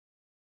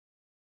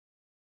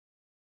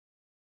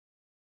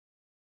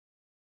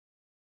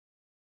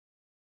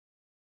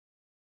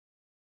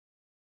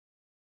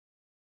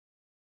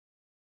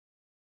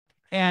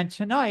And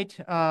tonight,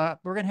 we're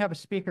going to have a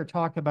speaker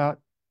talk about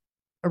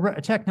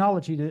a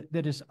technology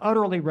that is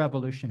utterly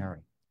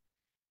revolutionary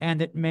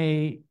and that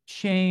may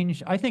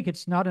change. I think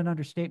it's not an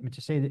understatement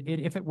to say that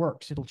if it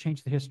works, it'll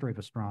change the history of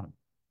astronomy.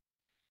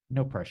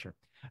 No pressure.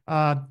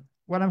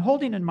 What I'm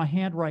holding in my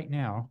hand right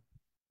now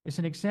is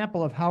an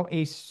example of how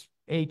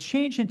a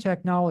change in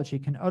technology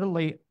can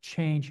utterly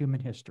change human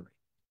history.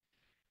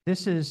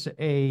 This is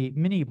a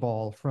mini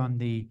ball from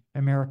the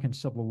American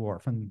Civil War,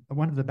 from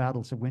one of the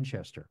battles of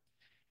Winchester.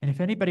 And if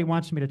anybody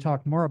wants me to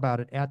talk more about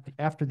it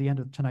after the end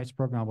of tonight's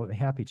program, I'll be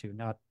happy to,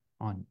 not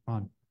on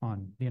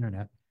the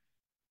internet.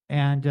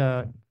 And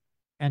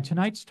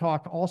tonight's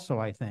talk also,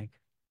 I think,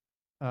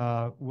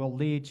 will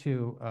lead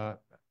to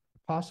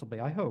possibly,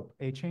 I hope,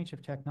 a change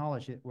of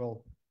technology that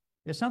will,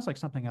 it sounds like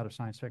something out of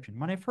science fiction.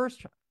 When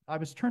I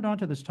was turned on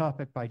to this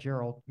topic by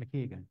Gerald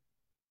McKeegan.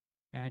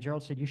 And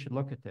Gerald said, you should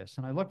look at this.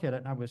 And I looked at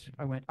it and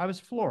I was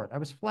floored. I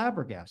was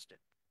flabbergasted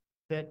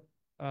that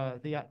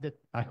that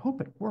I hope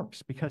it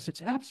works because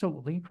it's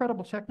absolutely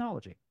incredible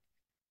technology.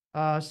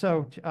 I'm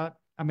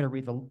going to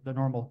read the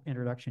normal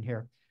introduction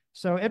here.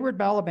 So Edward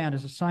Balaban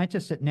is a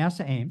scientist at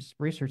NASA Ames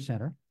Research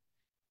Center,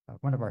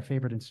 one of our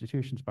favorite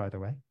institutions, by the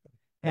way,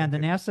 and the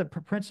NASA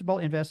principal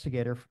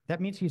investigator.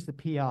 That means he's the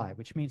PI,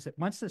 which means that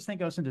once this thing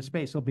goes into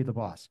space, he'll be the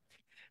boss.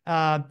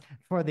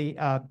 For the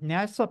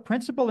NASA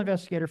principal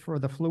investigator for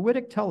the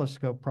Fluidic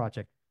Telescope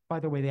project. By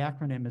the way, the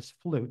acronym is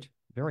FLUTE,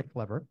 very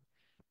clever.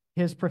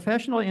 His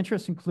professional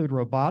interests include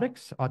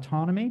robotics,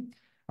 autonomy,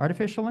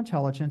 artificial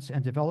intelligence,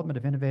 and development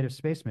of innovative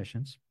space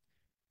missions.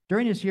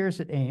 During his years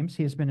at Ames,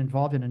 he has been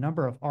involved in a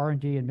number of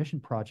R&D and mission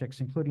projects,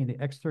 including the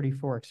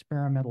X-34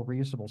 experimental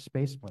reusable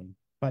space plane.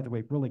 By the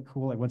way, really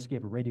cool. I once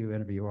gave a radio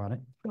interview on it.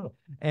 Oh.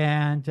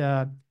 And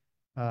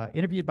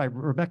interviewed by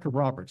Rebecca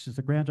Roberts, who's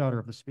the granddaughter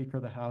of the Speaker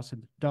of the House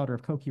and daughter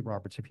of Cokie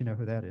Roberts, if you know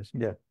who that is.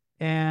 Yeah.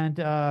 And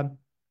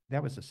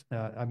that was,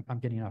 I'm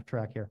getting off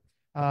track here.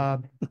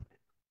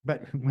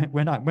 But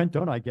when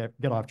don't I get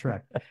off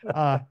track?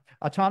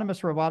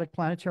 Autonomous robotic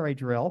planetary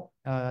drill,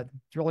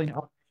 drilling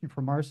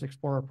for Mars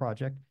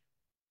exploration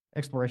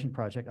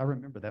project. I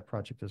remember that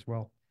project as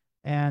well.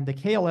 And the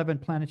K-11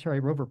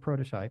 planetary rover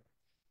prototype.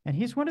 And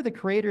he's one of the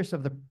creators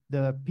of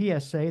the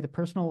PSA, the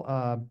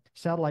Personal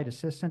Satellite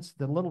Assistance,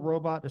 the little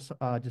robot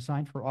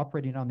designed for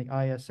operating on the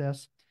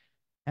ISS,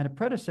 and a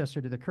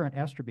predecessor to the current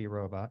Astrobee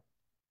robot.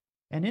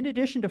 And in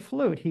addition to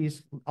FLUTE,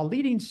 he's a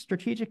leading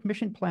strategic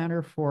mission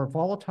planner for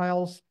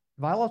Volatile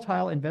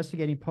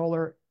Investigating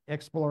Polar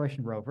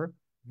Exploration Rover,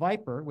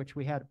 VIPER, which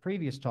we had a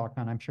previous talk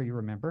on, I'm sure you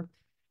remember,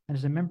 and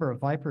is a member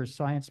of VIPER's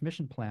Science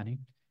Mission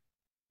Planning.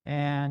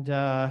 And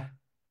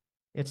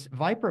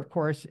VIPER, of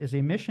course, is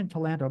a mission to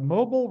land a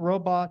mobile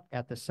robot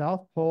at the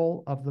South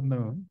Pole of the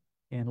Moon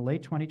in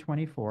late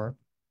 2024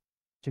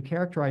 to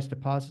characterize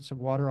deposits of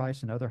water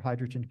ice and other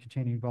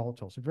hydrogen-containing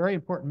volatiles. A very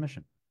important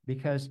mission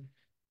because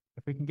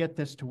if we can get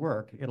this to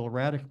work, it'll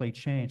radically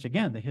change,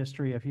 again, the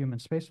history of human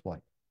spaceflight.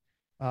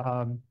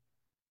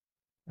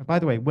 By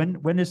the way,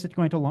 when is it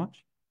going to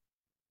launch?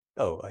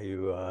 Oh, are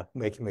you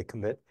making me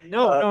commit?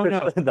 No.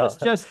 It's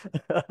just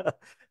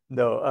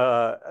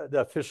no.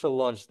 The official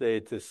launch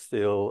date is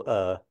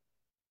still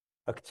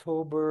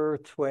October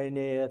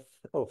 20th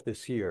of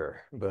this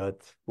year,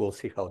 but we'll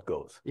see how it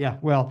goes. Yeah,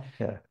 well,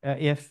 yeah.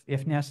 If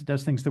NASA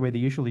does things the way they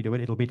usually do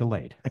it, it'll be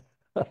delayed.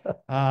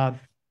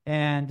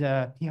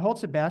 And he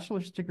holds a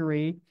bachelor's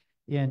degree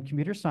in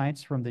computer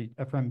science from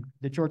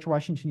the George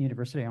Washington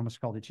University. I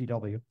almost called it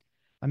GW.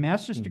 A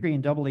master's degree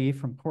in EE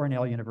from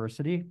Cornell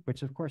University,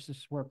 which of course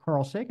is where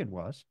Carl Sagan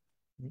was,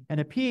 and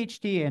a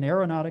PhD in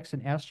aeronautics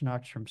and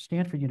astronautics from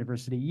Stanford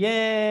University.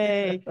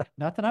 Yay!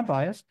 Not that I'm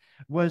biased.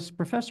 Was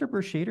Professor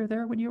Burcheder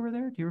there when you were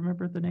there? Do you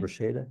remember the name?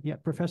 Burcheder? Yeah,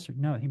 Professor.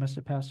 No, he must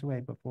have passed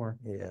away before.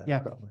 Yeah,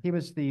 probably. He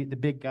was the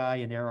big guy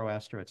in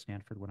aeroastro at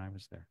Stanford when I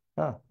was there.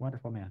 Oh,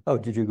 wonderful man. Oh,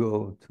 did you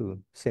go to the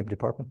same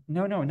department?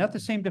 No, not the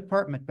same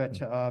department,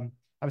 but I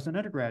was an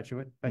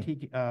undergraduate. But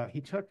he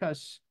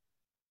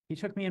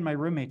took me and my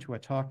roommate to a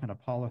talk on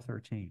Apollo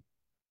 13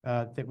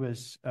 that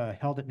was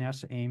held at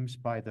NASA Ames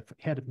by the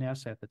head of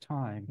NASA at the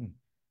time,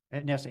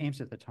 at NASA Ames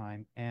at the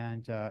time,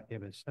 and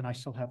and I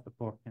still have the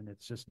book, and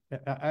it's just,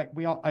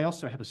 I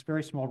also had this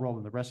very small role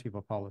in the rescue of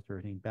Apollo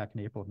 13 back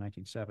in April of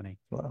 1970.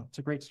 Wow. It's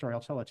a great story.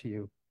 I'll tell it to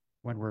you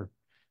when we're,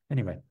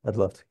 anyway. I'd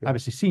love to. I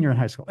was a senior in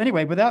high school.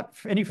 Anyway, without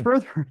any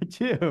further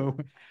ado,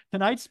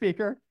 tonight's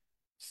speaker,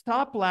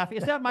 stop laughing.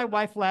 Is that my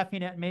wife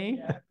laughing at me?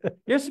 Yeah.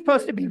 You're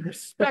supposed to be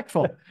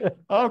respectful.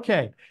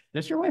 Okay.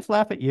 Does your wife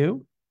laugh at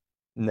you?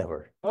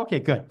 Never. Okay,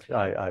 good.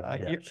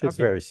 She's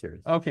very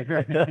serious. Okay,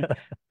 very.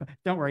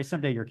 Don't worry.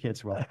 Someday your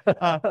kids will.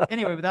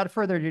 Anyway, without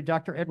further ado,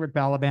 Dr. Edward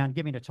Balaban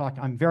giving a talk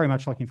I'm very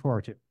much looking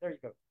forward to. There you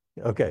go.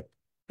 Okay.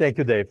 Thank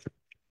you, Dave.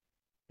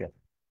 Yeah.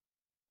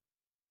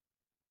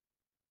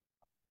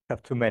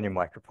 Have too many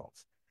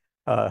microphones.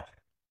 All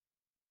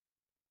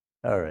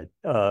right.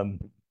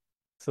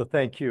 So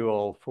thank you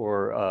all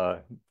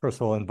for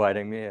first of all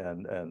inviting me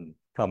and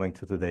coming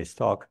to today's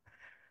talk.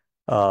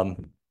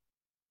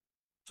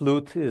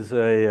 FLUTE is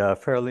a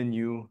fairly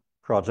new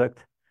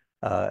project.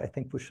 I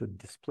think we should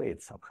display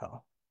it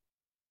somehow.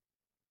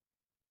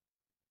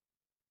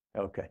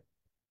 Okay.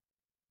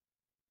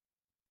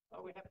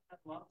 Oh, we haven't had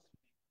lumps.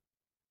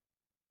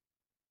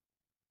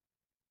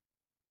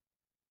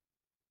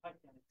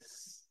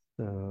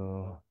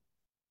 So,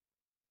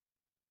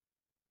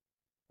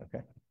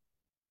 okay.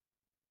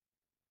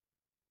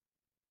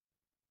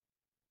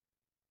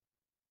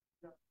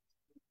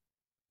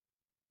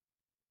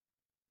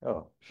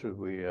 Oh, should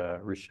we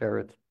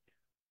reshare it?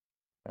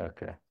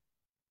 Okay.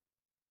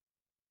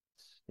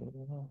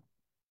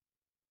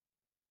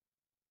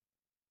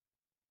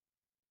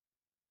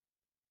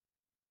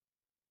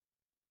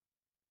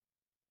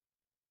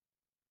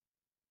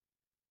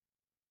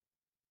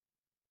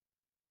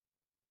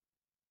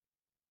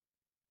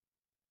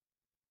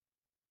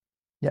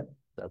 Yep,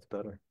 that's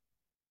better.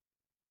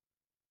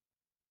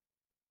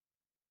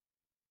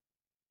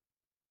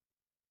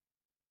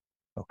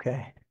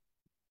 Okay.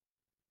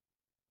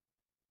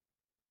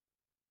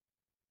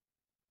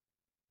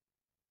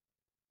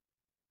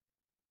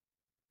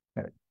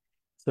 All right.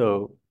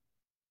 So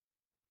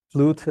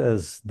FLUTE,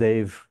 as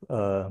Dave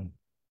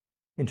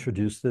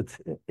introduced it,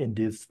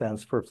 indeed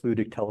stands for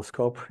Fluidic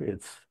Telescope.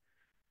 It's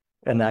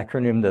an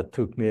acronym that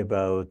took me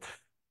about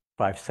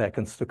 5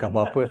 seconds to come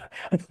up with.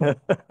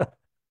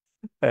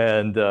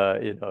 And,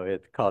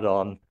 it caught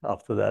on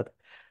after that.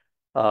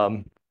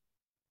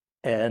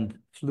 And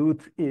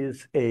FLUTE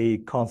is a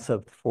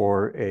concept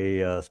for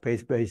a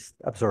space-based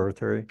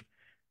observatory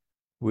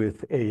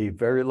with a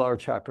very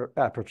large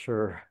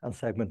aperture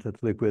unsegmented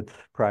liquid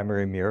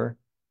primary mirror.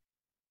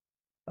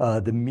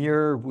 The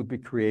mirror would be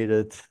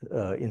created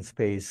in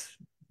space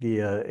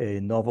via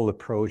a novel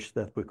approach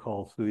that we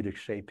call fluidic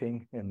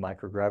shaping in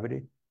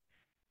microgravity.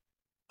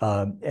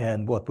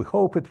 And what we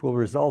hope it will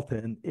result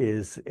in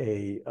is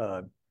a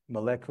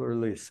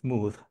molecularly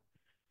smooth,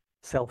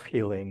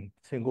 self-healing,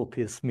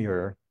 single-piece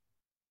mirror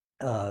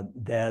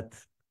that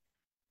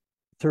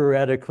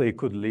theoretically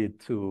could lead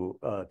to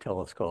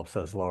telescopes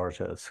as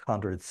large as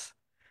hundreds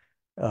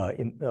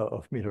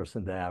of meters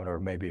in diameter,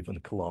 maybe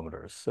even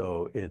kilometers.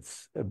 So it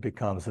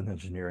becomes an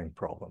engineering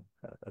problem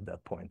at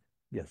that point.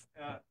 Yes.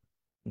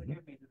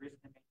 Forgive me, the reason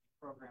I make the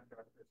program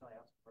director is I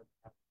asked for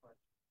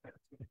that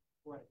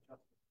question.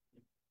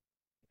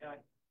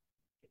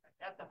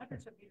 At the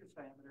hundreds of meters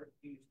diameter,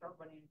 do you start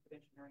running into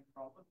engineering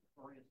problems,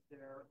 or is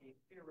there a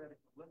theoretical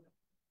limit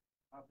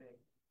how big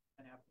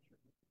an aperture?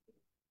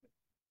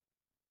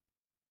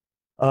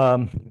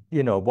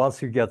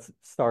 Once you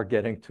start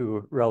getting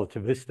to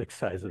relativistic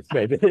sizes,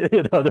 maybe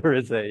there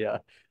is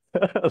a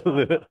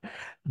limit.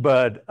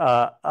 But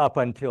up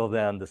until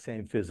then, the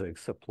same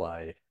physics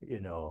apply.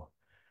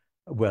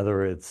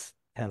 Whether it's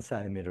 10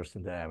 centimeters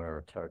in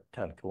diameter or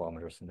 10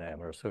 kilometers in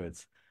diameter. So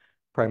it's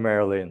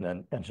primarily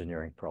an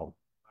engineering problem.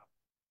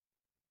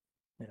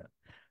 Yeah.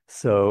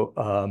 So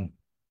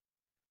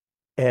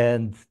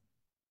and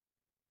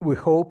we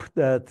hope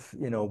that,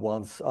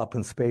 once up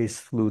in space,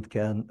 FLUTE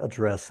can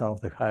address some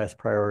of the highest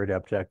priority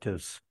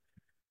objectives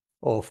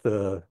of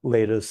the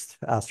latest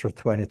Astro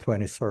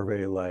 2020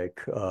 survey,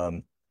 like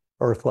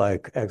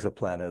Earth-like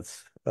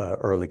exoplanets,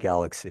 early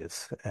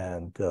galaxies,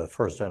 and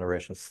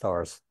first-generation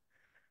stars.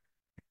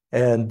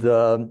 And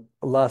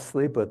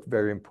lastly, but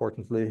very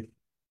importantly,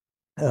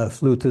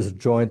 FLUTE is a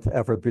joint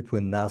effort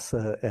between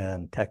NASA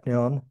and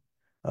Technion,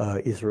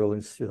 Israel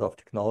Institute of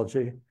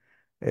Technology.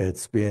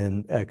 It's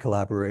been a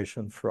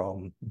collaboration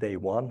from day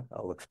one.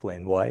 I'll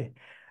explain why.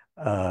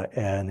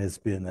 And it's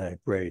been a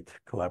great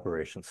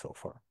collaboration so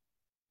far.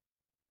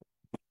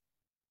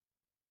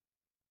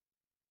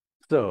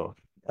 So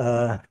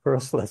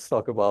first, let's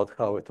talk about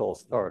how it all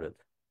started.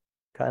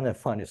 Kind of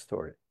funny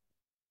story.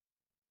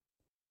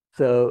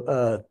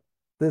 So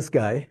this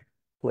guy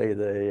played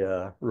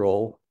a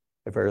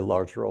very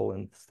large role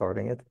in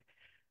starting it.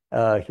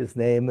 His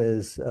name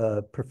is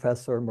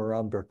Professor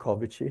Moran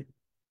Berkovici,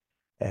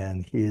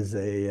 and he's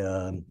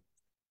a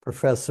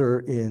professor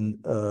in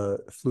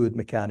fluid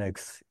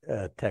mechanics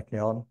at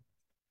Technion.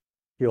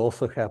 He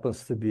also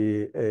happens to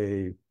be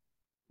a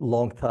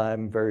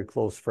longtime, very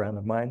close friend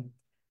of mine.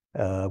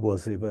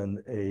 Was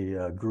even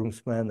a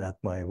groomsman at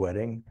my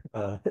wedding.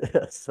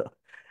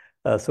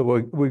 So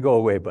we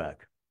go way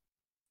back.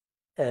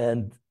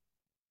 And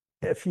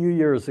a few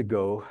years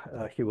ago,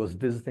 he was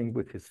visiting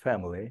with his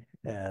family,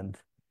 and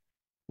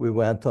we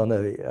went on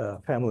a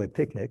family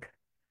picnic.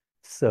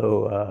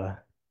 So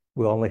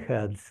we only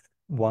had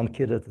one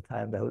kid at the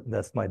time.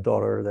 That's my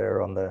daughter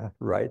there on the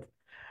right.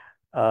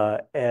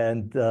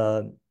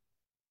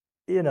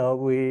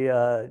 We,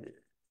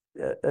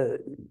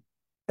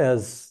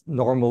 as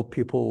normal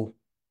people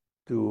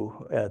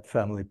do at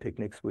family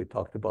picnics, we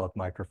talked about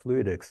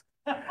microfluidics.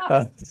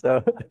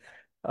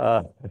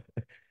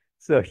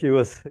 So he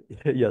was,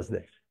 yes,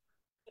 Dave.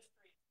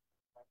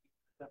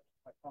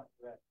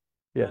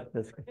 Yeah,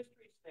 that's good.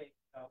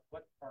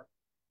 What part?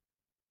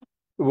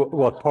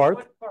 What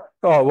part?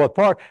 Oh, what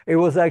part? It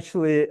was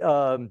actually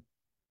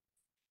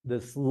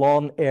this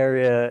lawn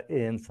area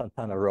in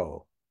Santana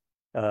Row.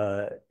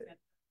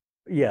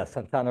 Yeah,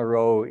 Santana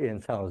Row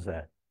in San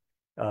Jose.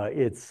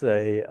 It's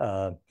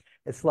a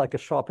it's like a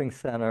shopping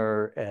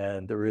center,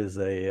 and there is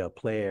a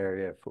play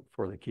area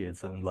for the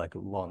kids and like a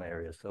lawn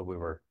area. So we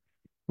were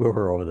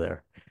over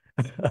there.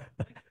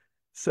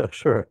 So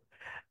sure.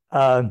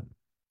 Um,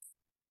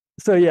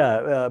 so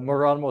yeah,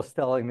 Moran was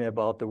telling me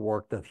about the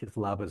work that his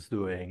lab is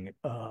doing,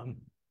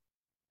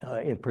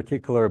 in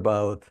particular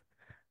about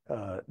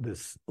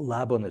this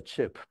lab on a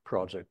chip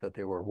project that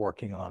they were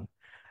working on.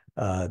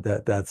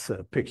 That's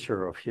a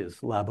picture of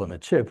his lab on a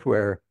chip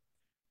where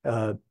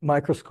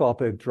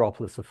microscopic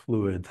droplets of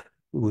fluid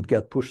would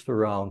get pushed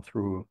around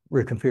through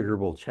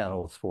reconfigurable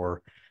channels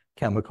for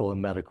chemical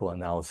and medical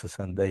analysis,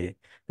 and they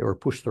were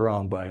pushed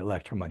around by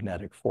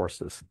electromagnetic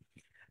forces.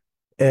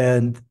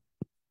 And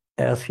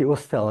as he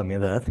was telling me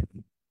that,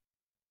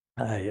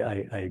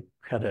 I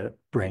had a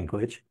brain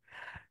glitch,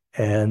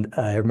 and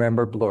I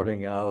remember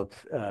blurting out,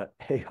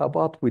 "Hey, how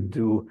about we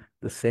do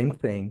the same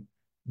thing,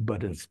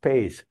 but in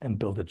space and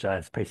build a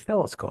giant space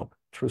telescope?"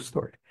 True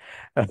story.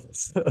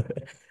 So,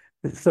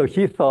 so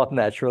he thought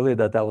naturally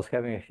that I was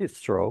having a heat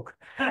stroke.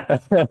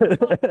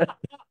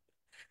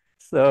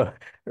 So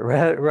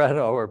ran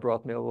over,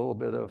 brought me a little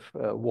bit of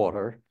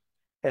water,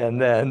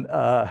 and then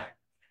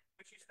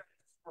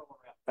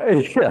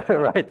yeah,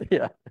 right,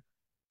 yeah.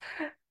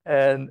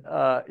 And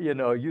you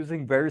know,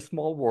 using very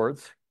small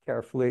words,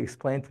 carefully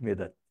explained to me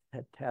that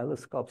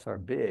telescopes are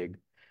big.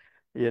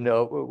 You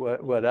know,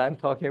 what I'm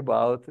talking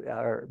about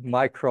are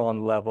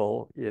micron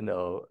level, you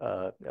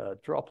know,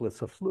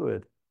 droplets of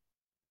fluid.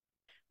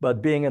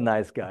 But being a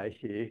nice guy,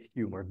 he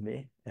humored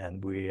me,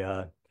 and we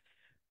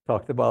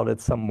talked about it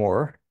some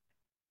more,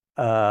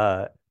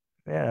 uh,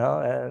 you know,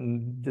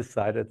 and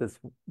decided this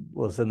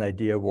was an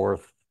idea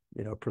worth,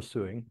 you know,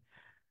 pursuing.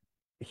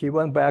 He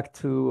went back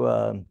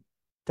to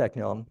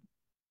Technion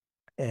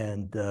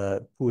and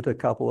put a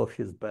couple of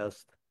his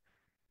best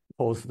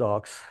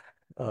postdocs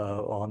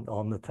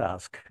on the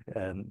task,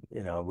 and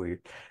you know,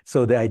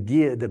 so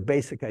the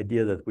basic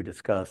idea that we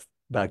discussed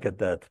back at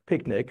that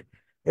picnic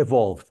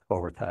evolved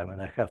over time,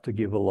 and I have to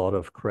give a lot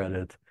of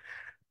credit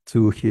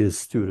to his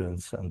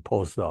students and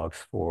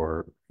postdocs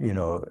for, you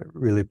know,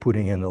 really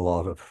putting in a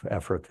lot of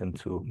effort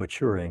into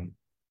maturing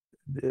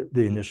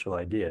the initial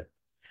idea.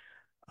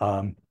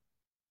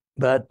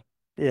 But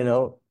you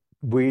know,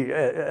 we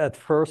at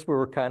first we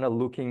were kind of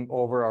looking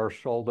over our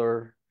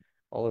shoulder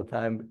all the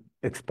time,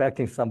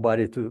 expecting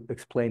somebody to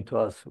explain to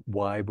us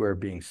why we're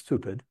being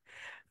stupid.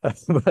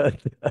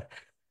 But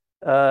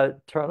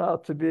turned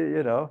out to be,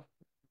 you know,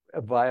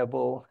 a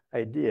viable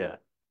idea.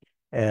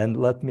 And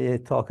let me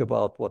talk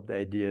about what the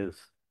idea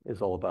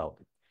is all about.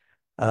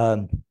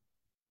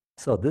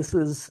 So this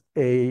is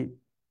a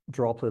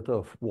droplet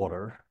of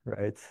water,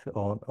 right,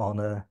 on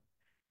a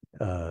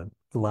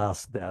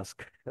glass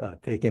desk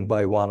taken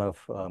by one of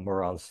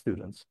Moran's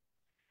students.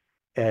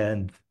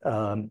 And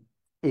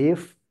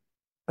if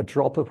a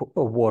droplet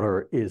of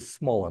water is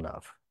small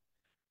enough,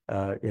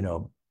 you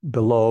know,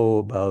 below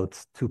about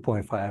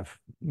 2.5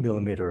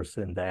 millimeters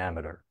in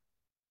diameter,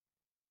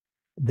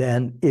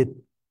 then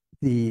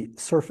the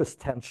surface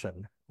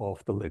tension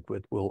of the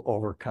liquid will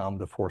overcome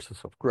the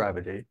forces of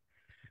gravity,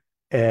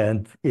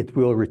 and it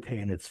will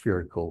retain its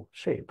spherical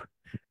shape.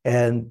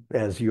 And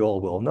as you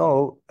all will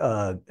know,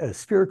 a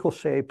spherical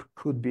shape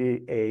could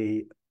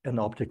be an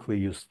optically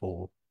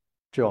useful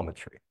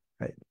geometry,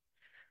 right?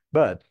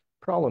 But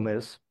problem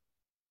is,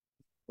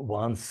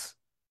 once,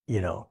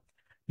 you know,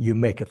 you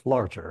make it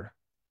larger,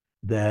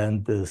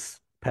 then this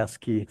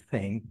pesky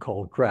thing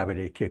called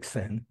gravity kicks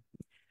in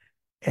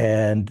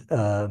and,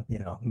 you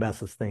know,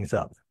 messes things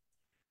up.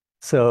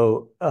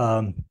 So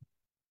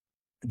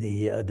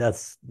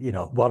that's, you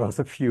know, one of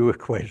the few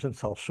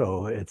equations I'll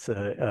show. It's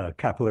a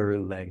capillary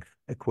length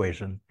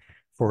equation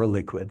for a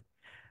liquid.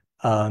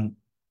 And,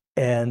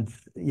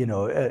 you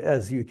know,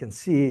 as you can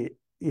see,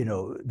 you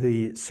know,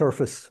 the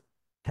surface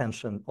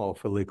tension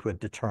of a liquid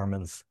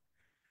determines,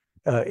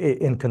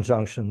 in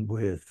conjunction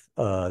with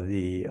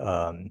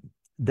the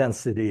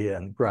density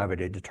and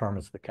gravity,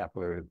 determines the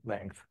capillary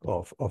length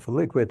of a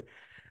liquid,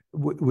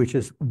 which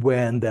is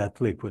when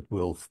that liquid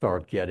will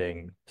start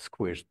getting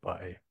squished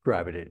by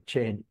gravity,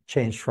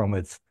 change from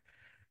its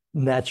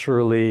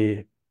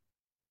naturally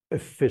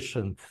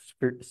efficient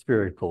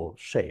spherical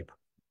shape.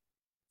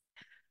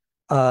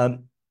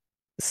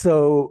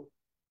 So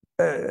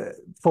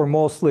for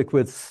most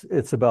liquids,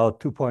 it's about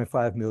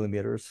 2.5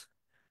 millimeters.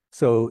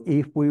 So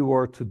if we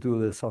were to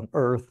do this on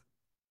Earth,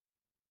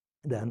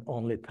 then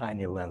only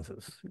tiny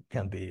lenses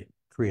can be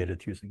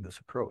created using this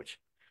approach.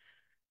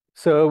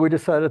 So we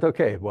decided,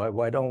 okay,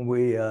 why don't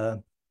we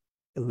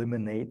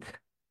eliminate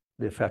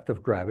the effect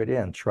of gravity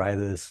and try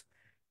this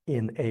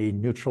in a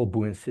neutral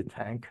buoyancy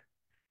tank,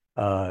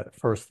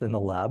 first in a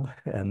lab,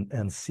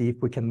 and see if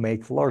we can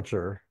make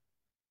larger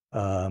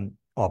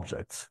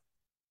objects.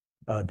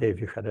 Dave,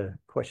 you had a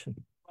question?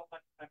 Well,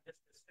 I'm just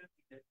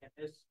assuming that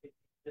in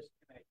this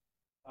image,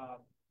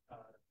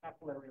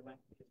 capillary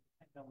length is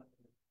 10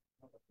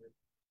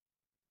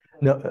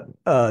 millimeters.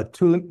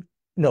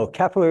 No,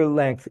 capillary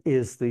length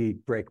is the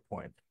break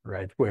point,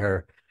 right?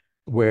 Where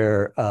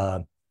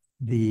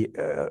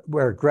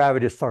where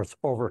gravity starts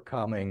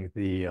overcoming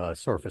the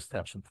surface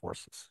tension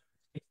forces.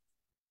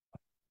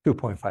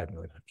 2.5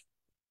 millimeters.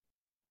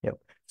 Yep.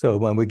 So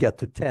when we get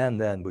to 10,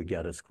 then we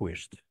get a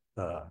squished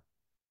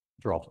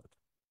droplet.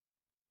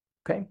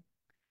 Okay.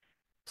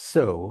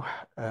 So,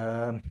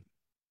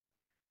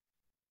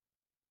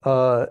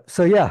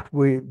 so yeah,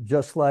 we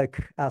just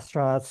like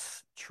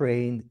astronauts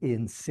train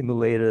in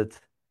simulated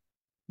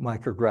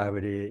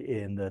microgravity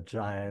in the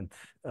giant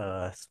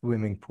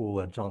swimming pool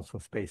at Johnson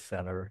Space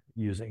Center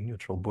using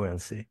neutral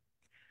buoyancy.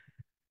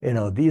 You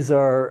know, these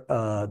are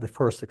the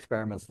first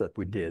experiments that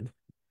we did.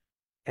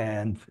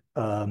 And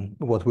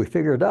what we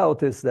figured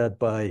out is that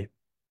by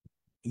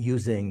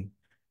using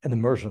an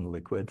immersion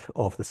liquid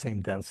of the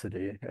same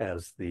density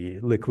as the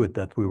liquid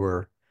that we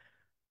were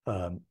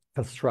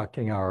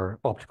constructing our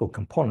optical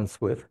components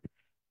with,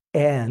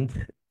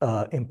 and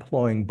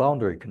employing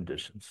boundary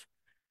conditions,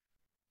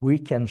 we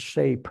can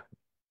shape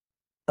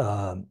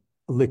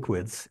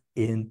liquids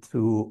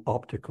into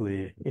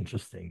optically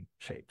interesting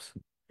shapes.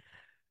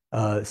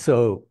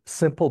 So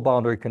simple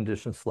boundary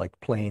conditions like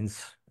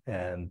planes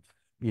and,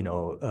 you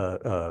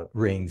know,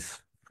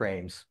 rings,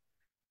 frames.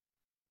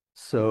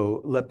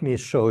 So let me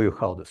show you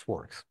how this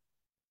works.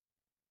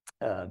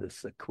 This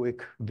is a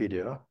quick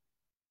video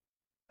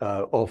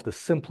of the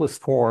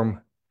simplest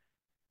form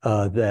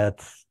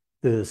that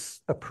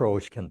this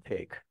approach can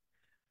take.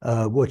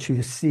 What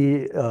you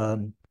see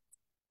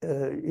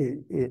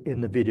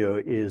in the video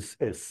is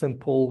a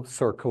simple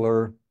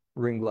circular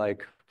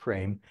ring-like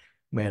frame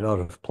made out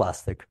of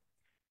plastic,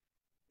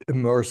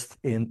 immersed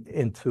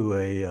into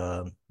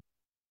a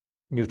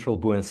neutral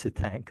buoyancy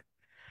tank.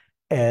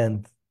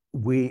 And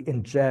we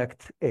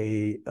inject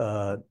a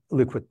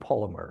liquid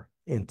polymer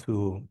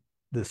into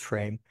this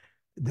frame.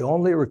 The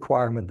only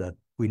requirement that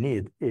we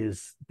need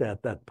is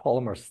that that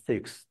polymer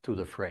sticks to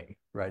the frame,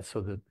 right?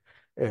 So that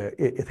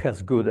it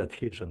has good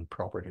adhesion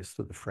properties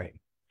to the frame.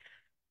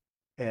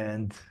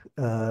 And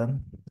let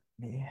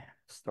me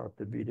start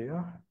the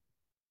video.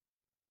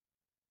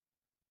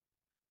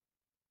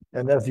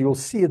 And as you'll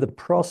see, the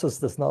process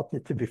does not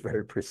need to be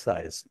very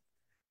precise.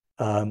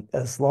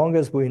 As long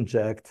as we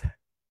inject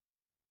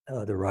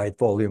the right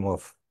volume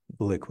of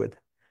liquid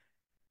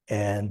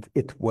and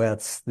it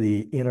wets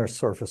the inner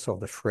surface of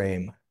the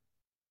frame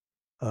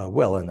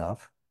well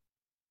enough.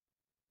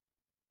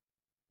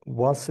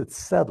 Once it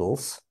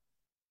settles,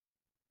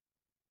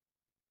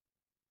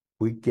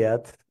 we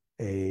get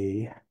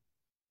a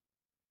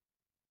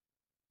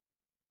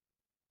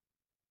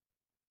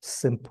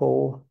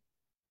simple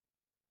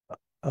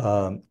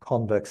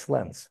convex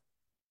lens,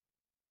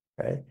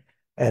 right?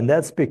 And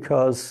that's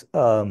because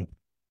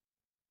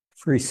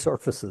free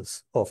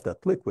surfaces of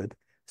that liquid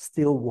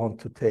still want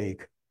to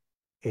take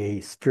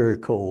a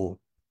spherical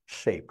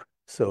shape.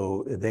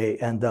 So they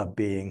end up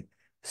being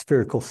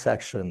spherical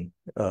section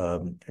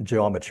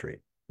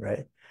geometry,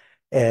 right?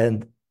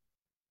 And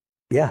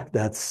yeah,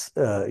 that's,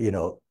 you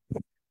know,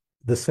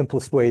 the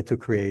simplest way to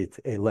create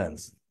a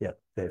lens. Yeah,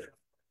 Dave.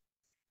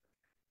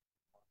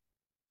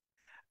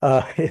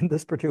 In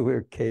this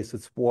particular case,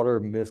 it's water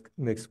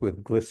mixed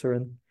with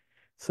glycerin.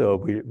 So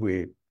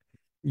we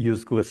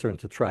use glycerin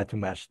to try to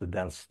match the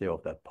density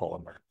of that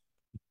polymer.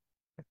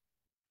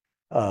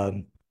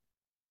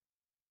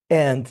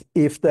 And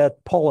if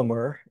that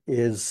polymer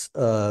is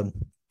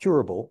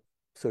curable,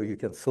 so you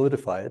can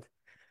solidify it,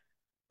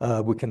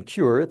 we can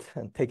cure it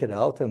and take it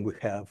out, and we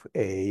have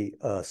a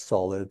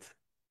solid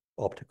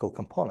optical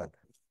component.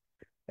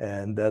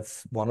 And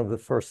that's one of the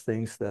first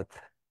things that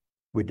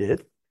we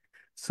did.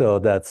 So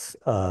that's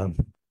one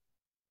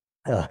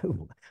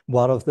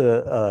of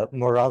the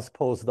Moran's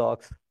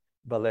postdocs,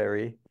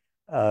 Valeri,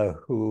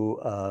 who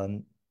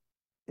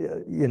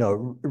you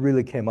know,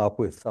 really came up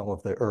with some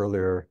of the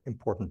earlier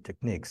important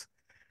techniques.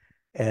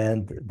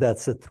 And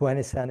that's a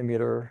 20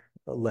 centimeter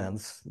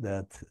lens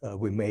that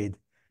we made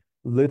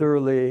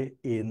literally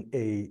in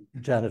a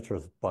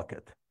janitor's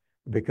bucket,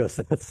 because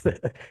that's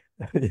the,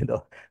 you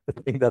know, the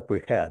thing that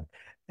we had.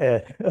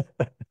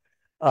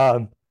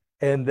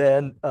 And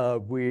then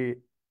we,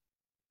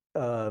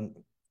 you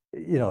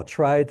know,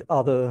 tried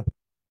other,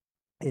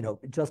 you know,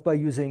 just by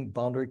using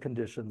boundary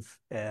conditions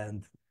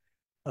and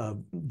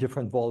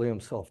different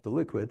volumes of the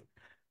liquid,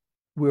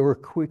 we were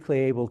quickly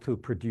able to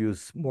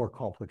produce more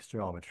complex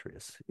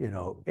geometries, you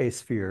know,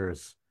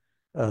 aspheres,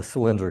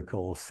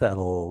 cylindrical,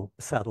 saddle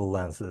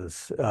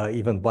lenses,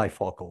 even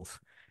bifocals,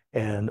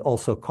 and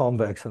also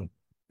convex and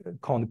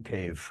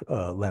concave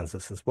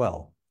lenses as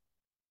well.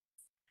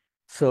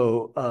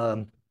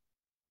 So,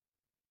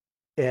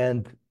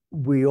 and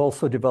we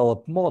also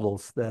developed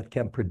models that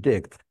can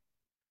predict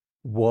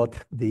what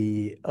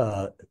the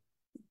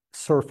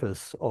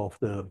surface of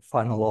the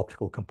final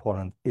optical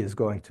component is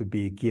going to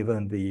be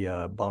given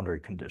the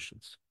boundary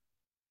conditions.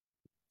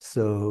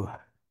 So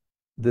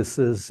this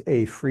is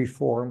a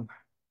free-form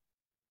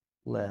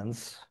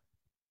lens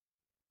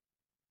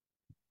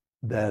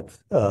that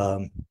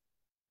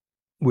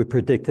we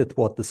predicted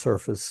what the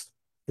surface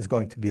is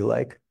going to be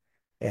like,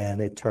 and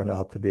it turned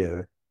out to be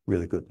a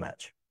really good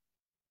match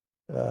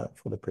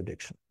for the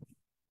prediction.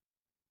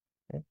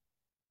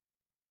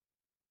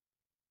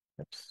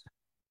 Oops.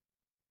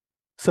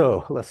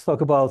 So let's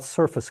talk about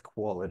surface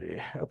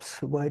quality.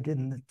 Oops, why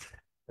didn't it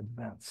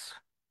advance?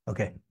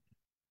 Okay,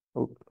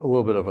 a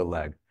little bit of a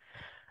lag.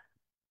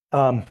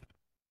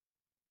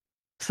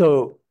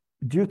 So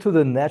due to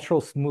the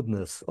natural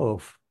smoothness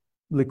of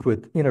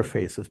liquid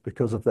interfaces,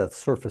 because of that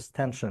surface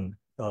tension,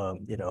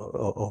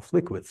 of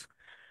liquids,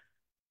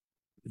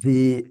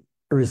 the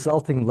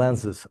resulting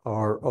lenses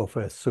are of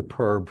a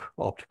superb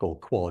optical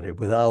quality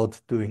without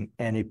doing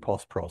any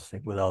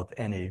post-processing, without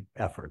any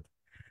effort.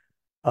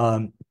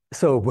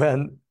 So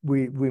when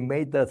we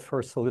made that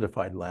first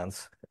solidified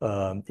lens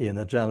in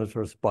a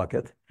janitor's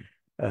bucket,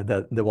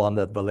 the one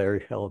that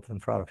Valery held in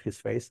front of his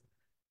face,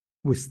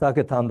 we stuck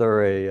it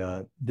under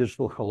a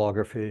digital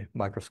holography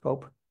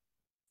microscope.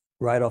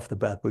 Right off the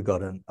bat, we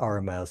got an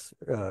RMS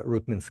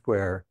root mean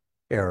square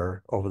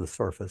error over the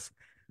surface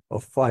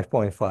of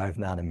 5.5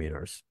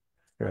 nanometers.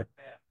 Right?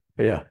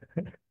 Yeah.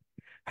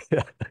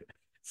 Yeah.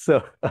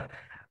 So,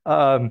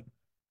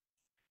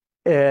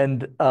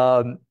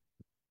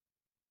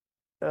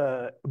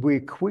 we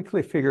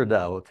quickly figured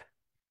out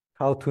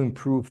how to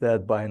improve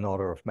that by an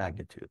order of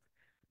magnitude,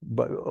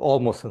 but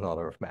almost an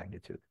order of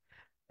magnitude.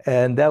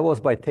 And that was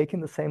by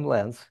taking the same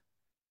lens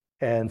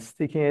and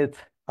sticking it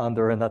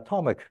under an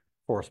atomic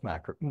force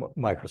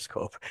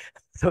microscope.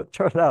 So it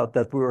turned out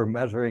that we were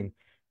measuring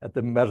at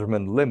the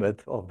measurement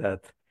limit of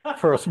that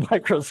first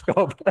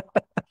microscope.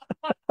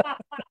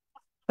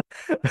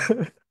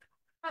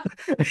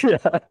 Yeah,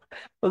 it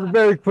was a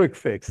very quick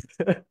fix.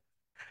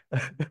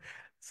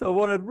 So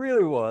what it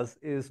really was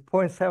is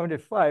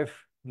 0.75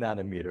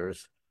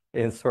 nanometers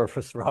in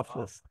surface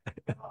roughness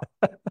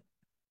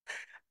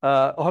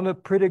on a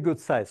pretty good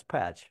sized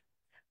patch.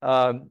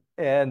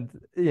 And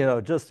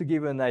just to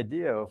give you an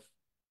idea of,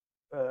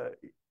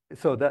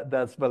 so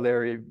that's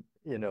Valery,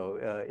 in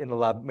the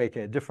lab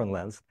making a different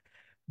lens.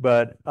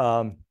 But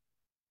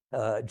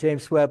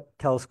James Webb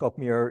telescope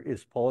mirror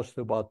is polished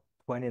to about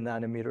 20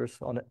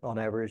 nanometers on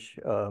average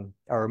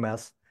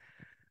RMS.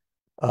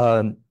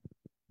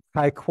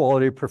 High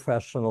quality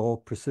professional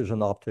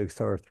precision optics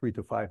are 3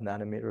 to 5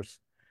 nanometers.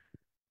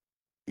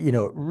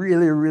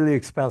 Really, really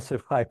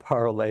expensive high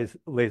power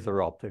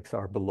laser optics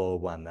are below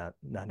 1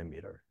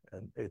 nanometer.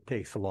 And it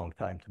takes a long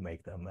time to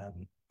make them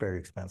and very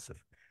expensive.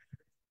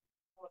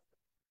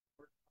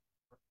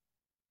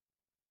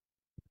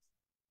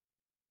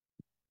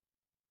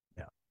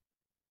 Yeah.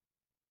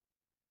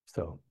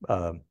 So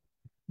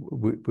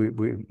we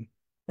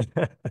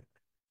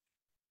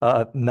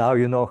now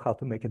you know how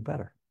to make it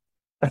better.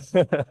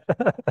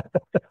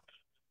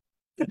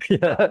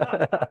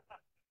 Yeah.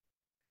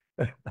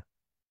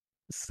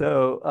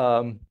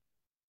 So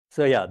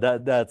yeah,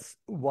 that's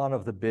one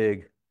of the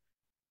big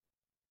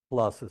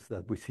pluses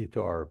that we see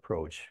to our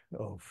approach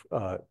of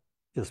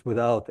just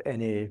without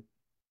any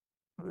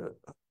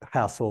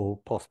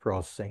hassle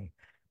post-processing,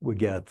 we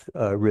get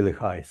really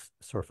high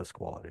surface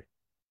quality.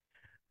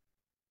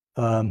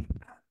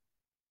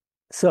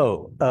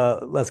 So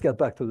let's get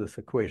back to this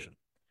equation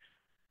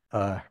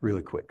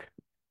really quick.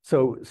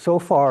 So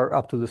far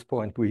up to this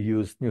point, we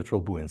used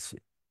neutral buoyancy,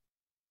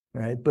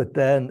 right? But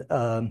then,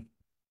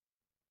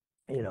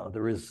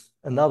 there is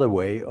another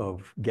way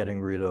of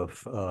getting rid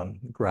of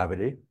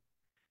gravity,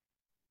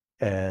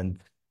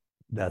 and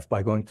that's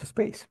by going to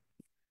space.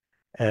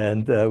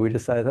 And we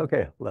decided,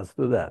 okay, let's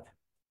do that.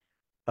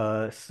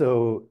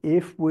 So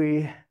if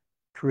we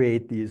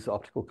create these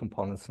optical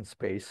components in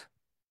space,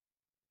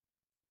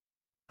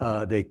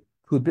 they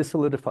could be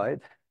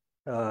solidified,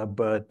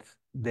 but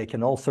they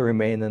can also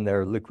remain in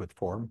their liquid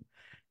form.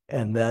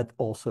 And that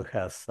also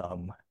has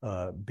some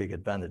big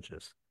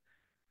advantages.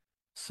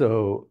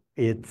 So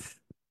it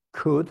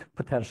could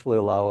potentially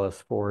allow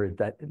us for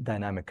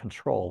dynamic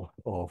control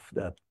of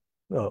that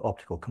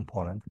optical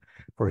component,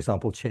 for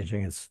example,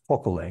 changing its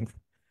focal length.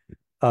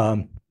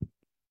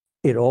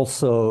 It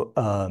also,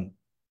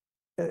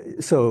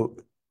 so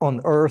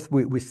on Earth,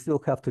 we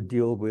still have to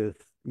deal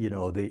with,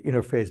 the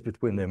interface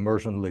between the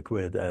immersion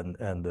liquid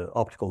and the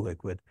optical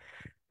liquid,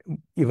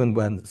 even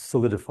when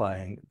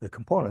solidifying the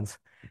components.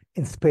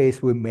 In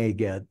space, we may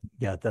get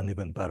an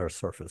even better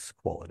surface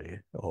quality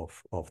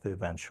of the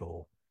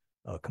eventual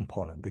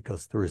component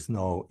because there is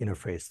no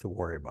interface to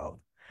worry about.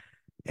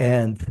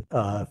 And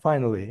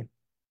finally,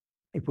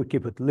 if we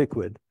keep it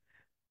liquid,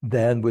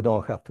 then we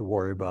don't have to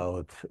worry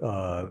about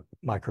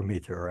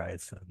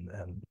micrometeorites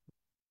and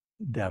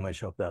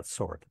damage of that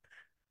sort.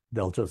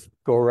 They'll just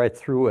go right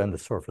through and the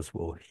surface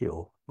will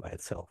heal by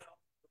itself.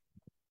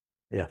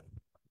 Yeah.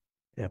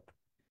 Yep.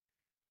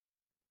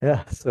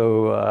 Yeah.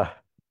 So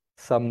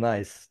some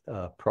nice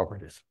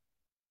properties.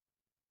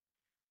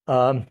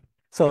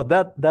 So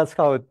that's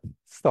how it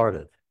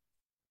started.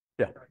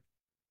 Yeah.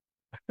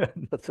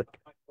 That's it.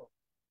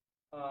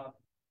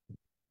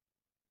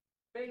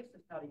 Space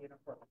is not a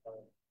uniform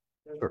color.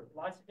 There's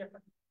lots of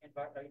different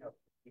environments.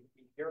 It could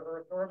be near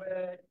Earth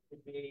orbit, it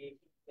could be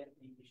in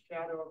the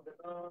shadow of the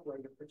moon where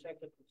you're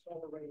protected from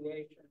solar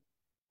radiation,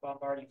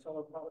 bombarding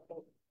solar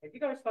particles. Have you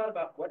guys thought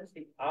about what is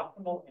the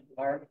optimal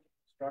environment to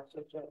construct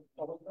such a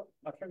telescope?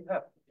 I'm sure you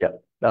have. Yeah,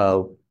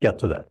 I'll get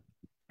to that.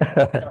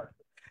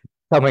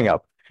 Coming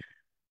up.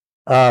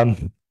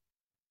 Um,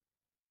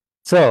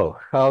 so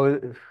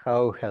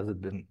how has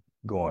it been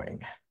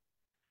going?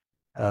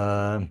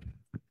 Um,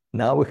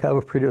 now we have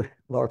a pretty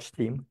large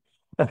team.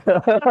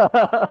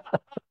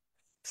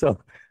 So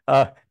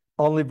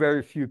only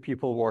very few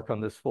people work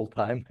on this full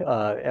time.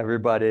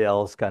 Everybody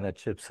else kind of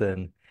chips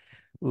in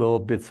little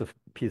bits of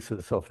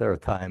pieces of their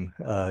time,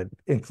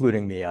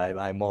 including me.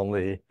 I'm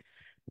only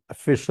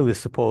officially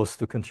supposed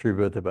to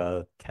contribute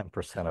about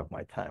 10% of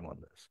my time on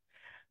this.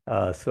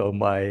 So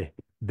my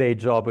day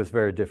job is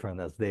very different.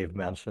 As Dave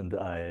mentioned,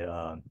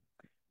 I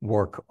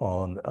work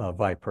on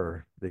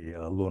Viper,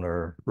 the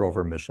lunar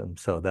rover mission.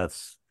 So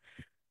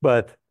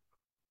but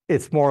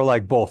it's more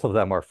like both of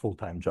them are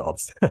full-time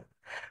jobs.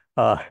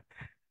 uh,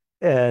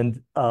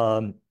 and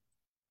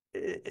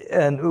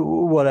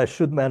what I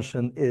should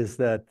mention is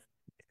that,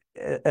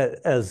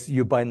 as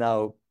you by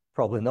now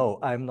probably know,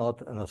 I'm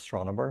not an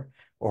astronomer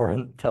or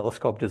a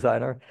telescope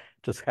designer.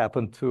 Just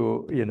happened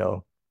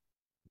to,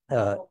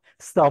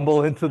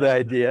 stumble into the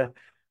idea.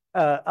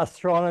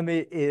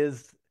 Astronomy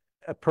is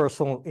a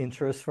personal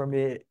interest for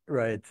me,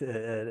 right?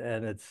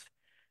 And it's,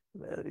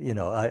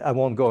 I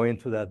won't go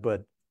into that,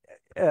 but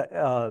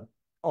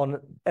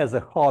as a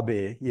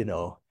hobby,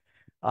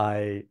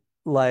 I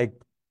like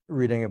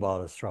reading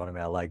about astronomy.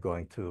 I like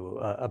going to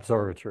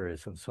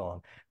observatories and so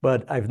on,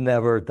 but I've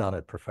never done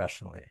it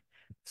professionally.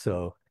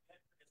 So,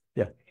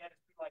 yeah.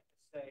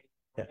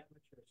 Yeah.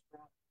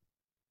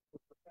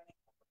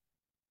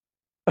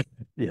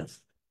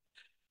 Yes.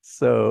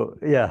 So,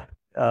 yeah,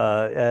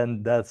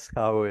 and that's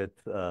how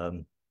it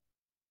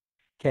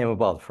came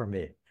about for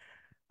me.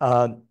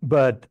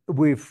 But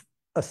we've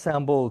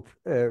assembled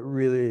a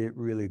really,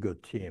 really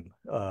good team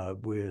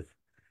with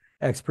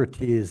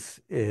expertise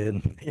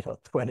in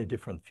 20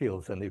 different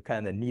fields, and you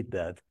kind of need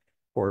that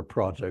for a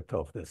project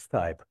of this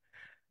type.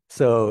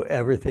 So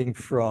everything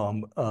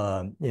from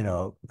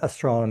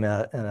astronomy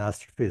and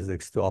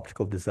astrophysics to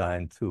optical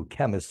design to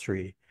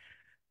chemistry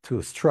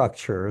to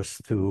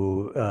structures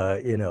to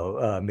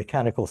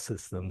mechanical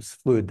systems,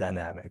 fluid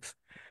dynamics.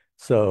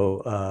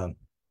 So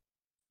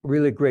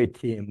really great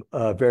team,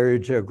 very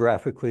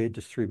geographically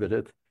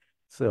distributed.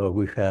 So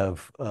we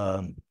have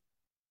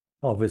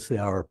obviously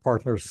our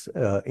partners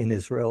in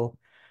Israel.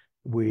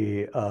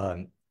 We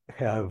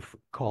have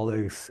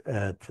colleagues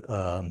at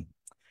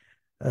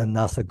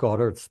NASA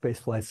Goddard Space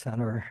Flight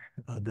Center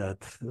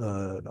that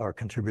are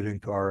contributing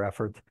to our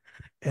effort.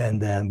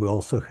 And then we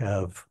also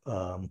have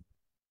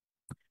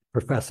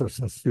professors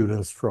and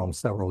students from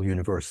several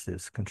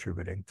universities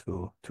contributing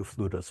to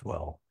FLUTE as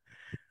well.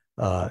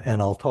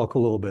 And I'll talk a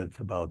little bit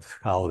about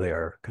how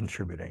they're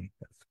contributing.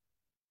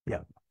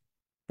 Yeah,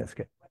 that's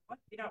good.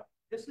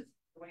 This is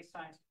the way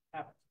science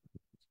happens.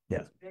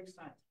 Yeah. It's big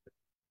science,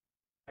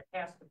 a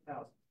cast of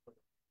thousands.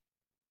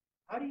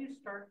 How do you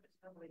start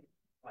assembling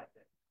like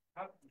that?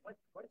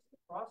 What is the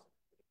process?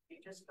 You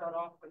just start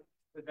off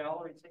with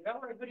Valerie and say,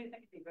 Valerie, who do you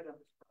think would be good on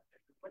this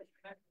project? What is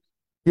your mechanism?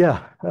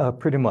 Yeah,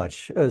 pretty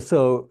much.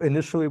 So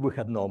initially we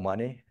had no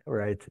money,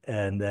 right?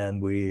 And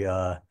then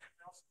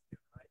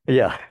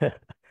yeah.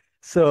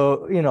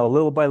 So,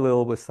 little by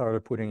little, we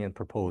started putting in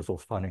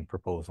proposals, funding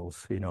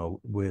proposals,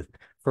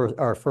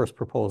 our first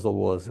proposal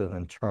was an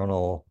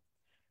internal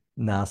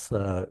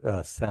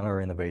NASA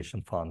Center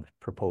Innovation Fund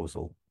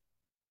proposal.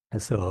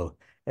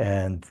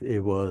 And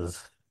it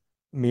was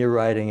me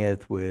writing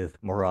it with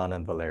Moran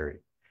and Valeri,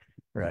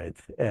 right?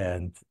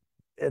 And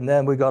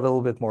then we got a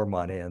little bit more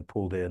money and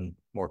pulled in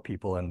more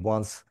people. And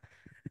once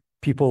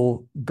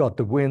people got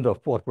the wind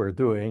of what we're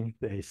doing,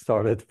 they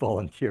started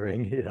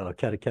volunteering,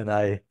 can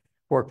I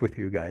work with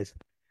you guys?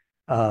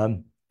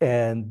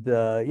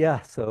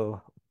 Yeah,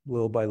 so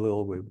little by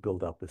little, we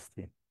built up this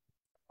team.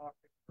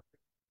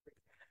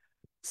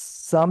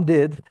 Some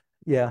did,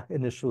 yeah,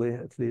 initially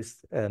at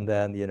least. And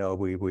then,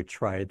 we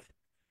tried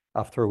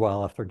after a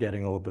while, after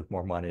getting a little bit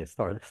more money,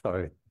 started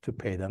to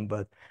pay them.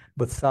 But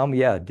some,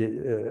 yeah,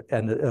 did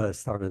and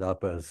started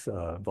up as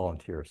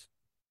volunteers.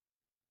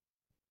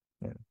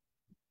 Yeah.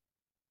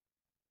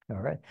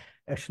 All right.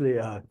 Actually,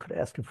 could I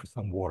ask you for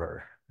some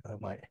water?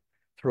 My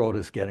throat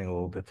is getting a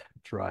little bit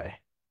dry.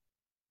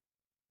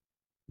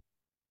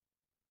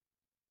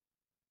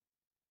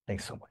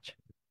 Thanks so much.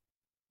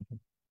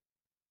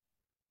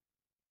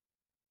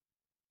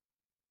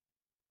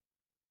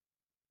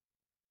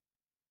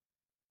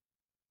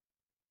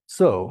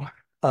 So,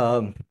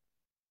 and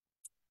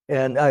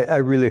I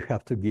really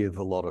have to give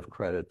a lot of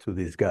credit to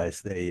these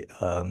guys. They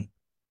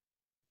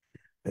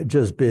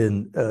it's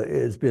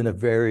been a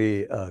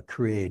very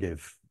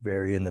creative,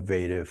 very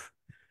innovative,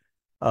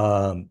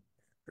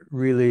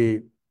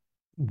 really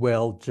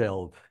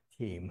well-gelled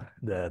team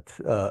that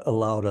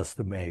allowed us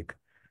to make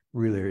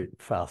really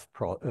fast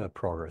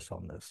progress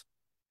on this.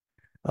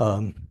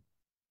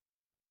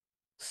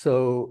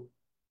 So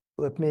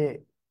let me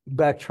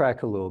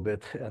backtrack a little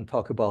bit and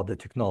talk about the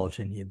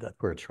technology need that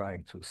we're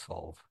trying to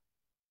solve.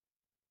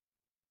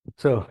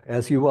 So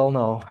as you well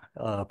know,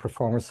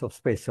 performance of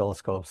space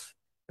telescopes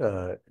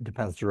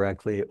depends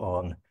directly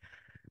on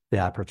the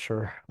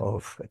aperture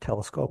of a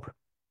telescope.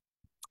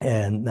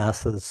 And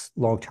NASA's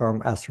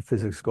long-term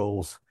astrophysics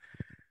goals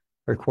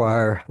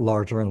require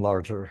larger and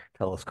larger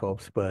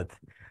telescopes, but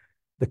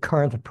the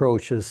current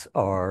approaches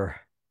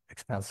are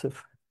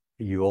expensive.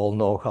 You all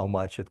know how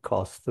much it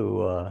costs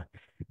to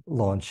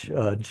launch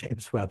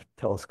James Webb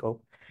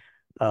Telescope,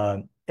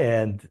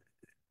 and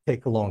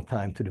take a long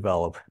time to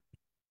develop.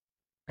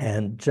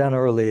 And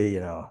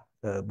generally,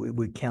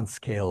 we can't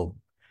scale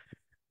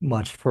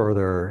much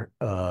further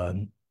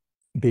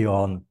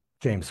beyond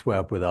James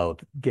Webb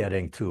without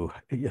getting to,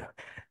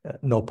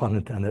 no pun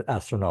intended,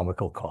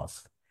 astronomical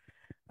costs.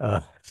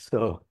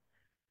 So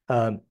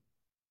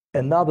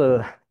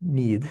another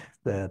need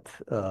that,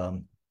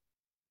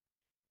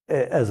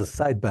 as a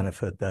side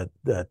benefit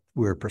that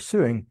we're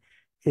pursuing,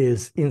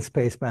 is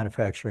in-space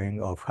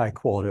manufacturing of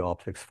high-quality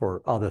optics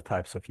for other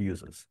types of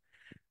uses,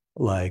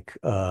 like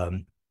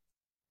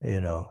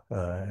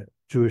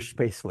Jewish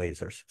space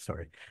lasers.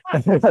 Sorry.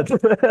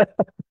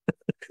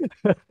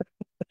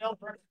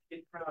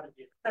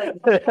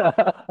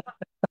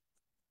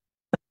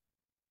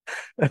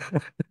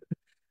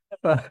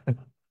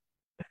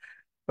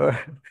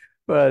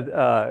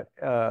 But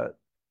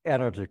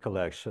energy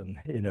collection,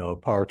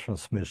 power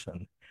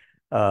transmission,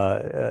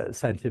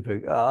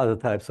 scientific, other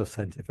types of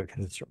scientific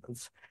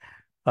instruments.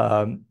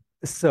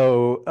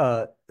 So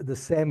the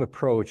same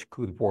approach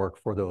could work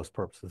for those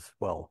purposes as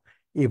well,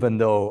 even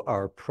though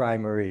our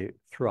primary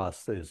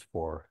thrust is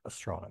for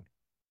astronomy.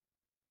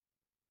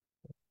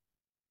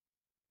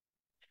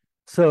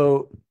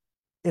 So,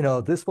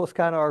 this was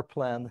kind of our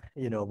plan,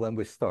 when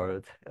we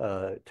started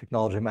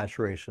technology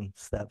maturation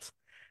steps.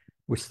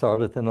 We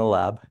started in a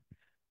lab.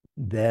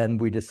 Then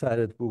we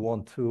decided we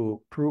want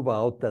to prove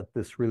out that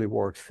this really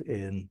works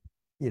in,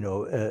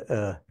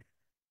 a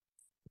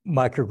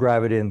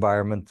microgravity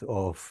environment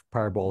of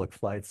parabolic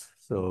flights.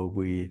 So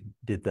we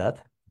did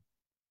that.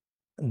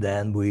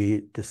 Then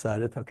we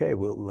decided, okay,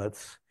 well,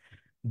 let's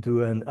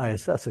do an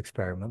ISS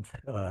experiment.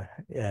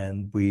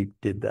 And we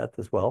did that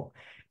as well.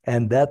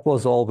 And that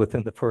was all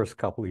within the first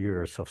couple of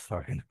years of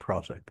starting the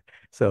project.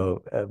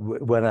 So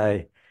when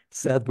I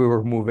said we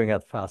were moving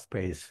at fast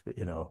pace,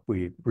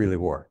 we really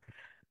were.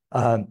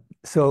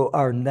 So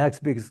our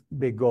next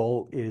big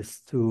goal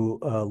is to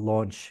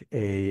launch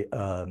a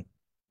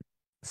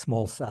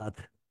small sat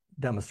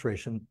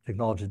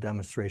technology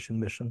demonstration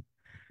mission.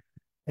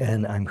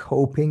 And I'm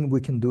hoping we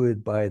can do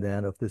it by the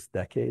end of this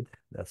decade.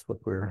 That's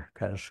what we're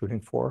kind of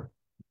shooting for.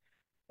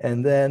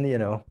 And then,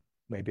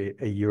 maybe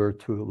a year or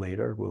two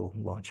later, we'll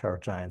launch our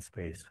giant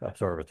space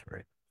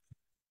observatory.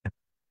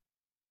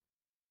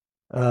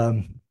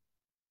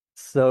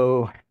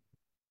 So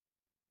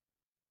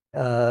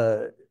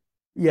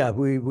yeah,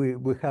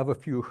 we have a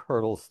few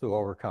hurdles to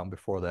overcome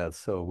before that.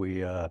 So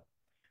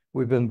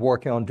we've been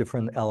working on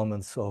different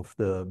elements of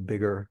the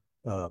bigger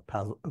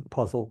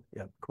puzzle.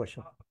 Yeah,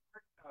 question.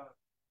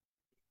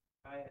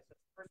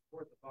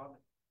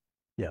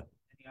 Yeah.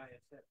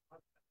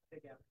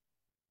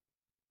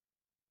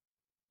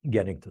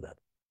 Getting to that.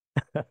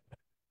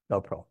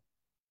 No problem.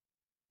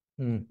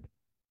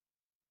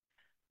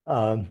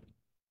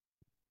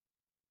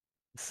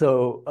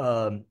 So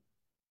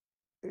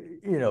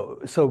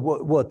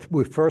what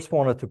we first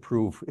wanted to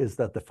prove is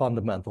that the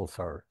fundamentals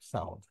are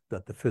sound,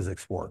 that the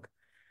physics work,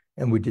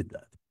 and we did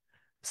that.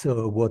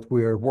 So what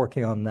we're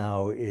working on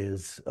now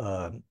is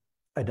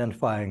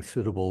identifying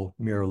suitable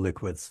mirror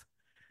liquids.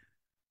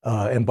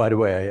 And by the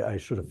way, I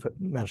should have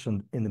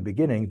mentioned in the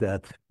beginning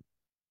that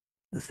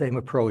the same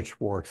approach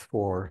works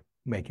for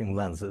making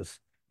lenses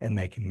and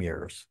making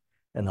mirrors.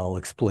 And I'll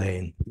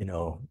explain,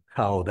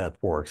 how that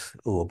works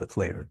a little bit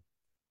later.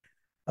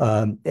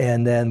 And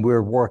then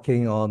we're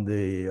working on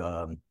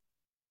the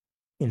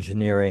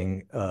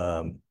engineering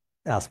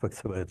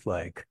aspects of it,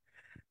 like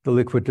the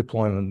liquid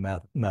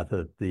deployment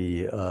method,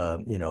 the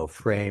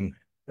frame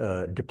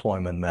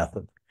deployment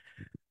method.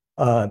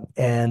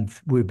 And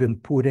we've been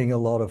putting a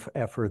lot of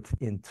effort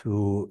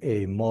into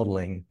a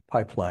modeling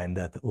pipeline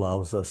that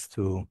allows us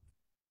to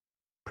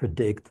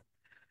predict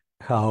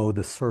how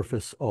the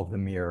surface of the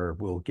mirror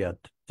will get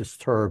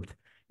disturbed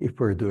if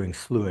we're doing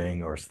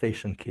slewing or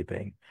station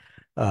keeping.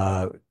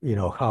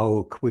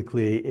 How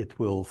quickly it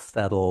will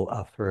settle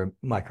after a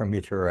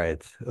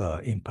micrometeorite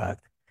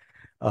impact.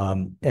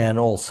 And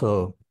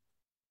also,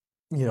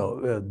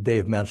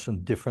 Dave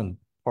mentioned different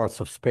parts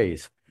of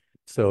space.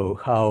 So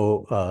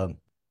how,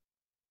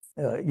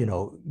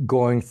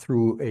 going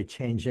through a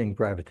changing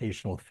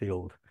gravitational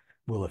field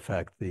will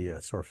affect the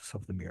surface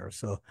of the mirror.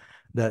 So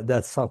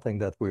that's something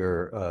that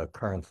we're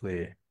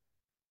currently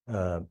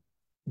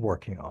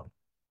working on.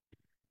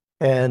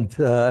 And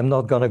I'm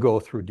not going to go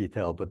through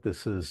detail, but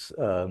this is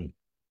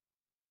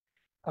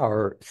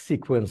our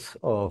sequence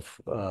of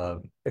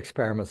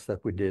experiments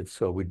that we did.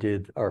 So we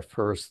did our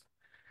first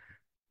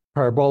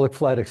parabolic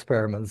flight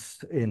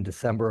experiments in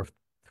December of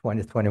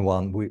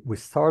 2021. We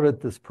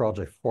started this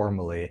project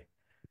formally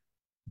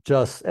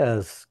just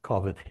as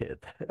COVID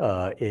hit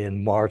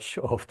in March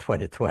of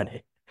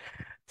 2020.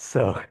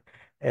 So,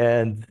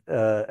 and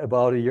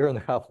about a year and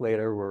a half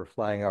later, we're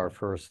flying our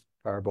first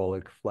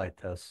parabolic flight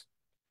tests.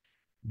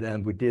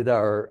 then we did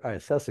our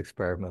ISS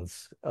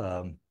experiments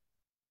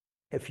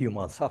a few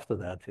months after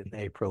that in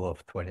April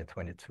of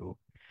 2022.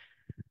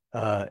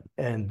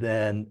 And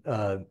then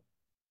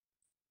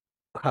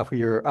half a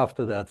year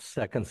after that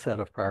second set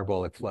of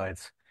parabolic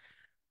flights,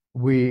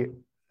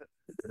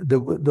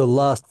 the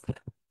last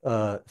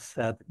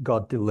set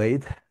got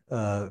delayed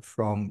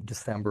from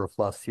December of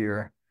last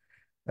year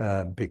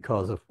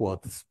because of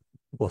what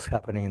was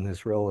happening in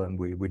Israel, and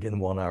we didn't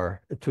want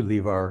to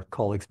leave our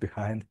colleagues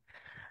behind.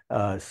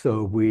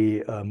 So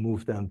we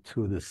moved them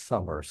to the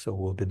summer. So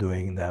we'll be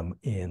doing them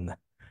in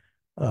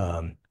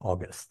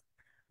August.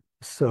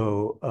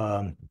 So,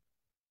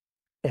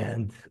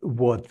 and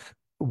what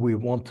we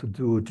want to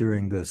do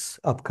during this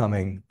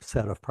upcoming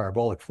set of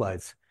parabolic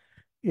flights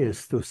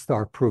is to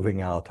start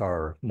proving out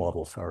our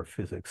models, our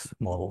physics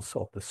models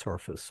of the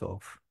surface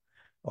of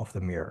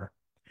the mirror.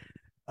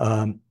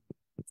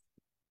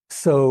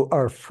 So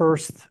our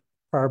first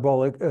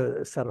parabolic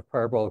set of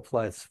parabolic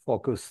flights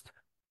focused,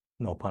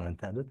 no pun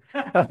intended,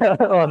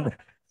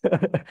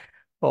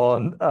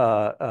 on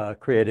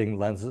creating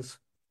lenses.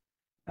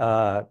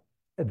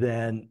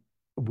 Then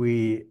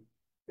we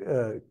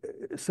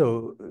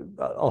so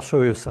I'll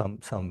show you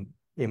some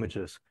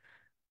images.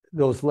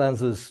 Those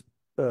lenses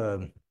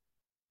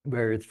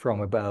varied from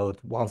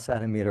about 1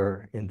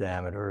 centimeter in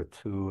diameter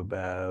to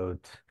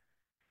about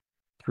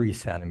 3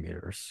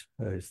 centimeters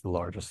is the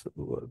largest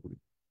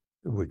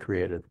we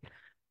created.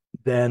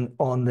 Then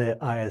on the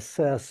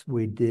ISS,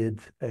 we did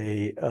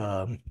a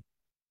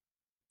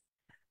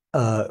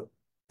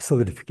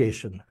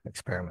solidification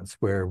experiments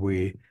where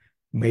we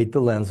made the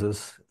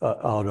lenses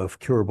out of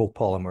curable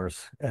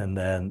polymers and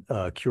then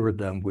cured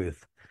them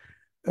with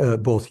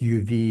both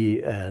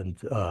UV and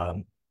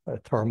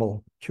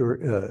thermal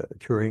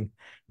curing,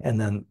 and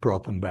then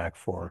brought them back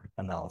for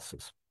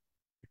analysis.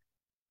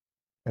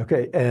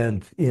 Okay,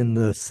 and in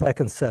the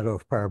second set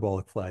of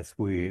parabolic flights,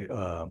 we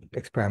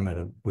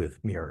experimented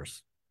with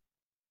mirrors.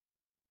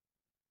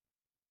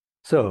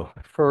 So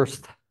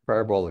first,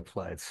 parabolic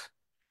flights,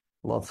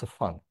 lots of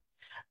fun.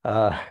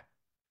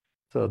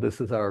 So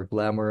this is our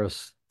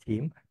glamorous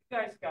team. You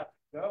guys got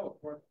to go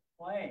for the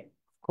plane.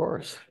 Of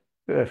course.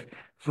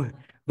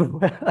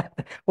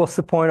 What's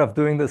the point of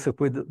doing this if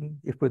we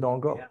don't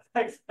go? Yeah,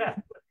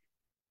 exactly.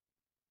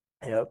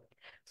 Yep.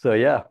 So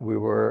yeah, we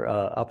were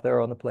up there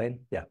on the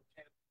plane. Yeah.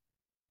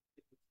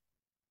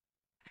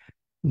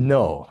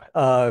 No,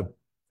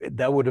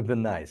 that would have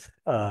been nice.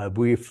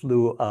 We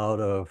flew out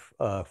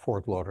of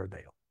Fort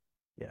Lauderdale.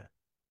 Yeah.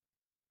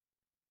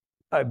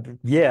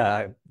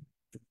 Yeah,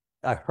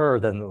 I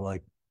heard, and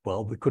like,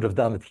 well, we could have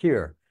done it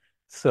here.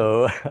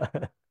 So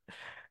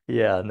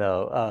yeah,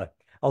 no.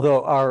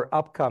 Although our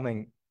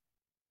upcoming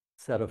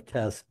set of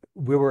tests,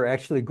 we were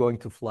actually going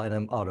to fly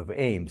them out of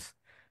Ames,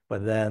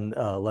 but then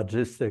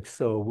logistics,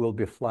 so we'll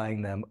be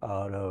flying them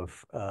out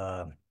of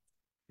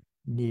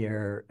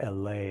near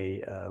LA,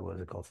 what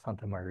is it called,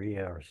 Santa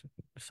Maria, or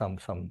some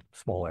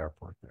small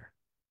airport there.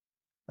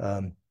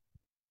 A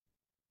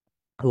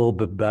little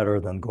bit better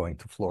than going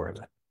to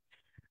Florida.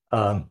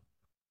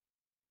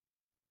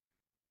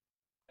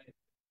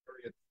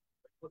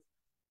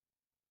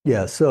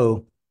 Yeah,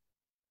 so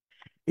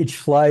each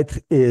flight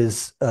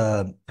is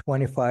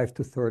 25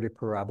 to 30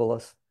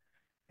 parabolas.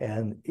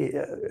 And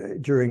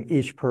during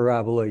each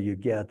parabola, you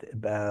get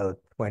about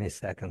 20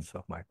 seconds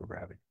of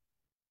microgravity.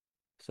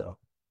 So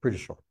pretty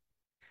short.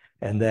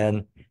 And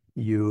then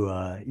you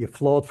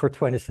float for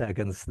 20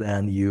 seconds,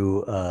 then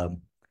you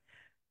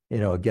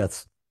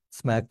get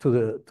smacked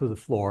to the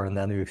floor, and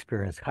then you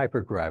experience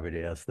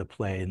hypergravity as the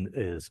plane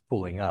is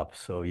pulling up.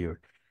 So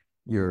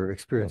you're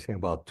experiencing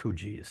about 2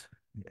 Gs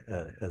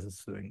as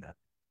it's doing that.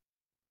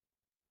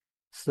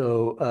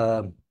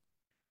 So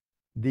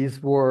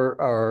these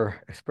were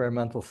our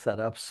experimental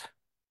setups.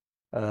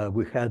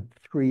 We had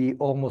 3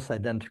 almost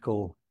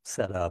identical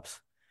setups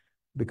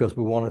because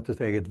we wanted to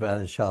take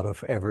advantage out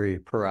of every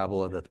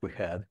parabola that we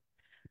had.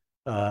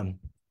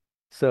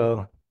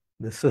 So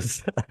this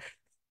is,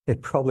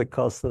 it probably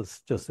cost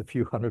us just a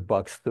few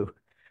 $100 to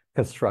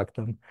construct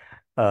them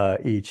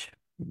each,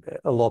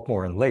 a lot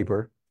more in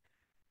labor.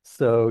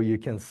 So you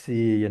can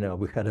see,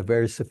 we had a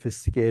very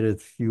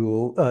sophisticated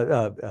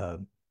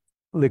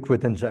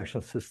liquid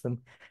injection system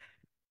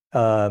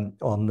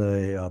on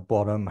the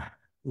bottom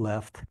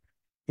left.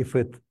 If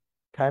it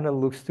kind of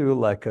looks to you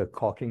like a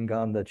caulking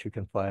gun that you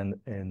can find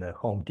in the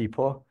Home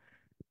Depot,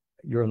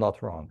 you're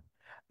not wrong.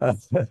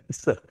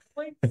 So,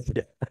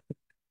 yeah.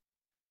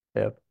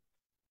 Yep.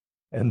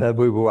 And then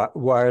we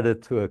wired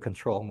it to a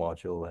control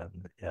module,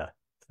 and yeah,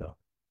 so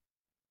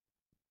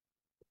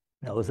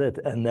that was it.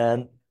 And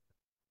then,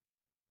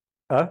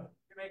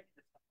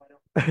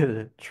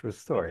 true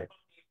story.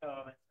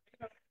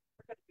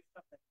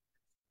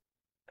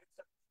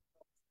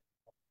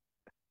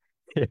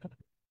 Yeah,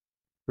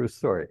 true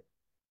story.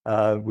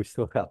 We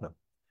still have them.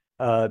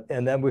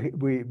 And then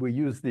we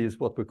use these,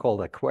 what we call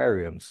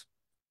aquariums,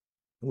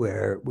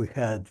 where we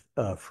had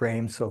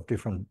frames of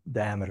different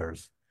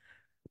diameters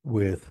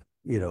with,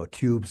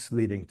 tubes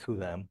leading to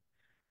them.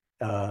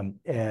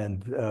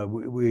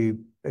 We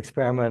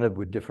experimented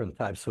with different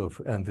types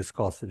of and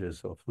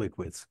viscosities of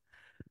liquids.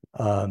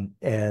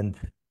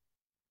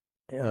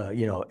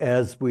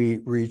 As we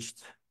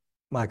reached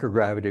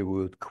microgravity, we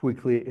would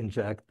quickly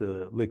inject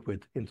the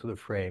liquid into the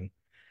frame.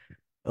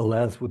 A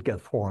lens would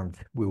get formed.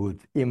 We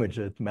would image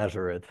it,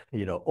 measure it,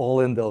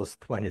 all in those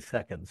 20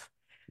 seconds.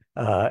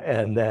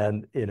 And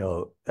then,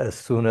 as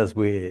soon as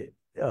we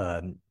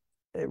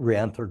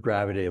re-enter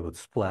gravity, it would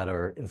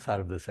splatter inside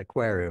of this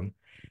aquarium.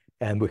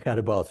 And we had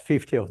about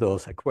 50 of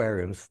those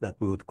aquariums that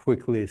we would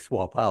quickly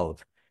swap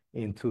out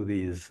into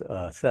these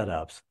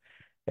setups.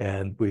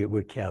 And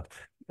we kept,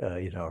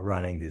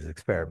 running these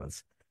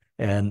experiments.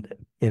 And,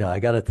 I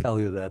got to tell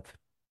you that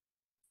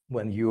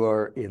when you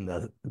are in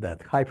that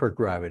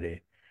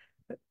hypergravity,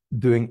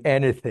 doing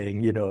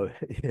anything,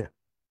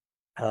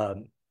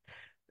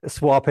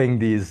 swapping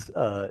these,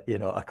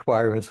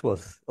 aquariums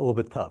was a little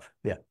bit tough.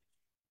 Yeah.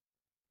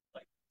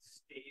 Like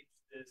stage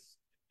this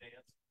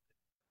advanced,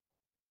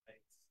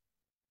 like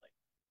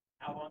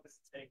how long does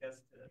it take us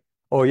to?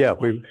 Oh yeah,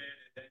 pivot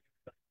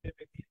the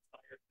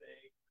entire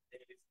thing for days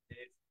and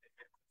days and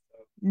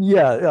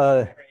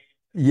days.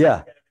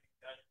 Yeah.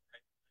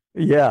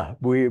 Yeah,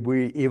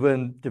 we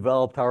even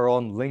developed our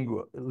own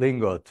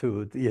lingo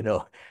to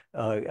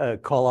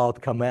call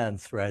out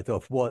commands, right,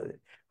 of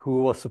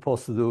who was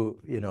supposed to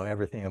do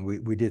everything, and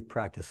we did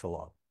practice a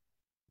lot.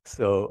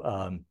 So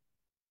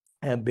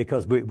and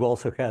because we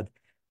also had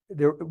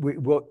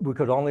we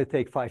could only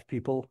take 5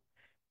 people,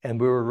 and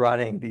we were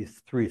running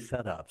these 3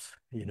 setups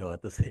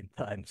at the same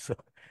time. So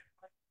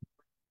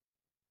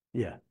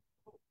yeah.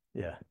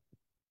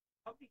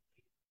 How many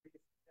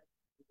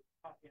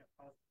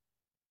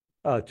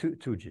 2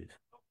 Gs.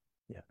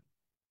 Yeah.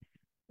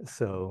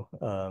 So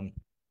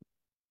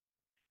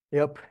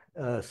yep.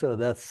 So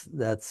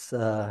that's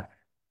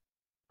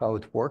how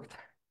it worked.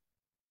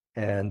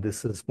 And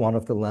this is one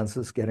of the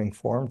lenses getting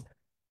formed.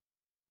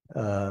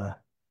 One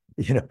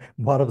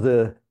of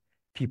the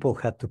people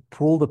had to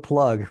pull the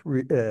plug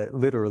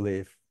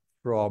literally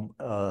from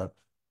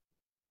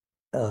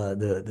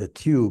the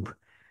tube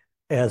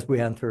as we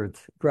entered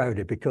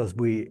gravity, because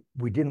we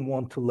didn't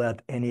want to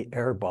let any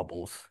air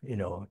bubbles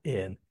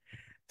in.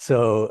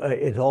 So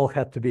it all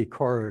had to be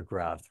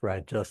choreographed,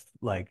 right? Just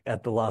like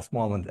at the last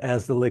moment,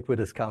 as the liquid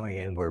is coming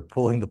in, we're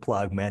pulling the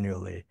plug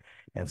manually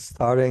and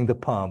starting the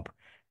pump,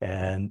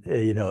 and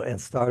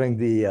and starting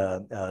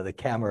the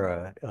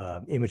camera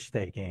image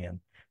taking. And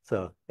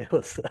so it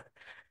was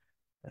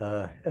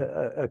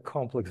a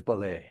complex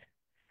ballet.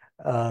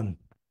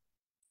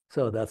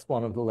 So that's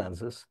one of the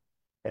lenses,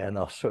 and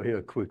I'll show you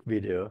a quick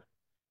video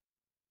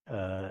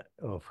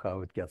of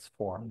how it gets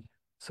formed.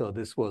 So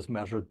this was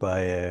measured by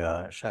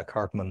a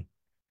Shack-Hartman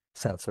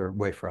sensor,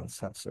 wavefront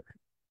sensor.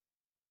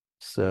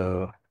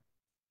 So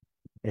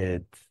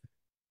it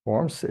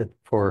forms it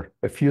for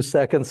a few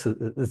seconds.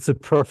 It's a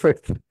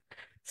perfect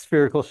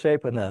spherical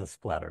shape, and then it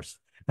splatters.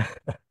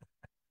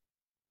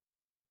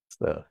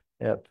 So,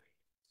 yep.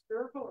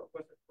 Spherical or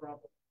was it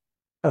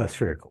parabolic?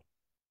 Spherical.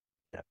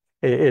 Yeah.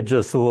 It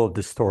just a little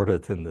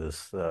distorted in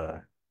this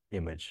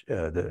image,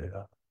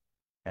 the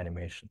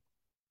animation.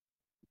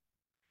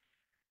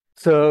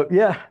 So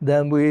yeah,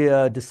 then we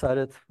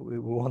decided we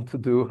want to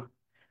do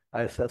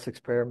ISS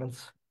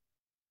experiments,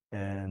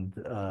 and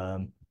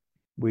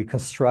we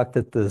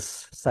constructed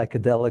this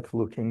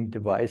psychedelic-looking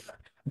device.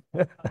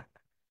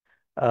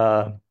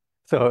 So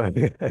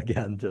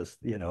again, just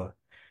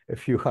a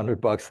few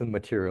 $100 in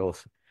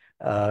materials.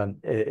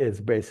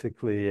 It's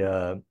basically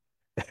I'm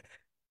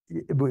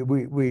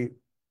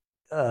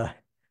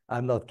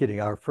not kidding.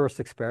 Our first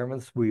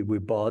experiments, we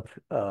bought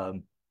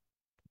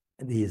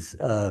these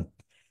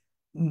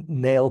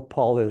nail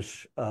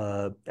polish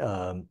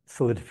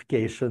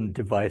solidification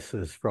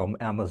devices from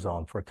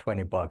Amazon for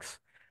 $20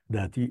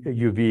 that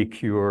UV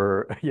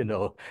cure,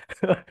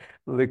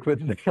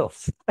 liquid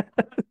nails.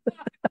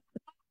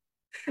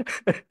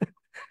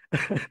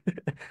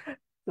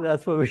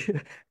 That's what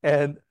we,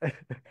 and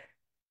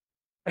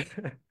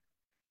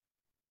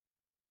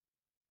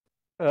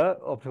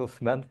optical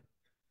cement.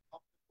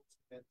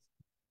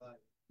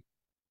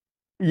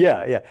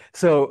 Yeah.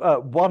 So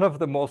one of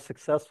the most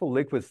successful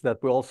liquids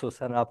that we also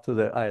sent up to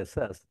the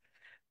ISS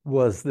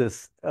was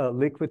this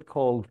liquid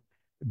called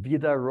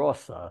Vida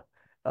Rosa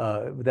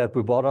that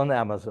we bought on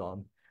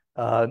Amazon,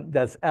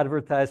 that's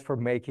advertised for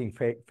making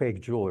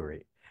fake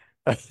jewelry.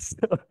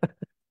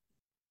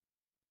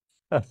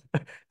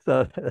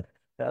 So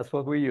that's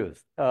what we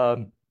used.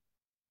 And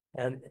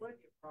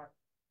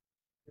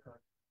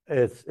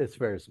it's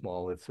very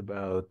small. It's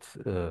about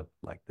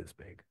like this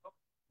big.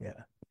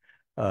 Yeah.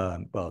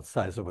 About the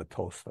size of a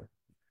toaster.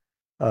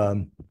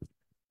 And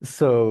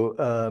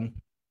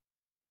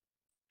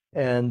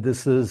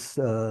this is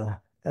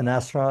an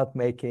astronaut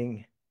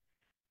making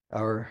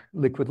our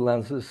liquid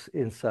lenses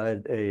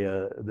inside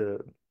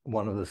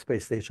one of the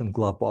space station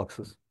glove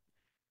boxes.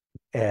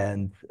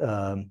 And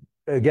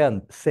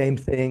again, same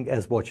thing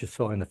as what you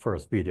saw in the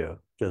first video.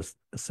 Just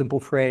a simple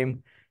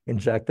frame,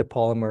 inject the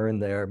polymer in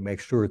there, make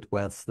sure it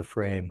wets the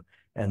frame,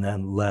 and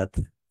then let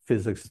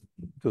physics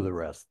to the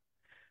rest.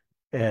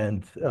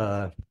 And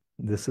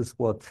this is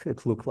what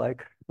it looked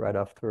like right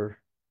after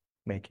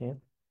making it.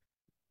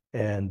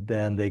 And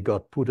then they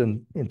got put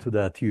into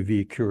that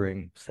UV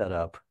curing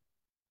setup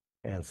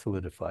and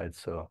solidified.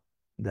 So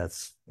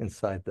that's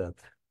inside that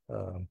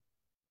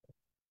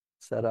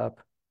setup.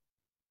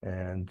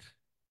 And,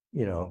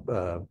 you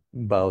know,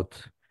 about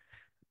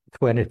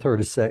 20,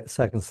 30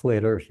 seconds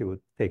later, he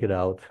would take it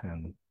out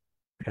and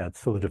had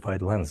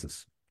solidified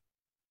lenses.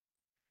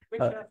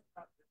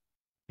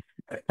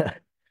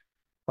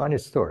 Funny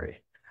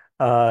story.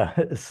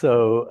 So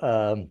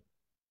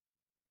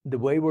the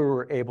way we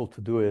were able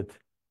to do it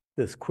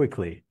this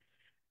quickly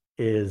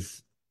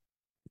is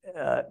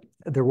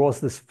there was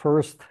this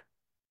first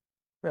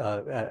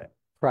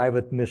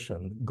private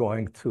mission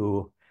going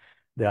to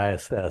the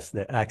ISS,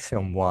 the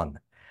Axiom 1.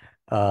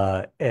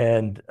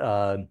 And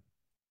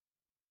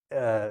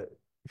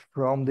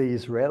from the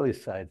Israeli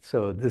side,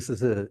 so this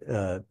is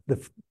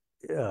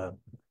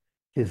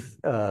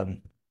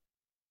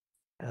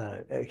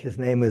his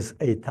name is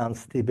Eitan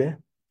Stibe,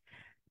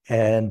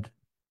 and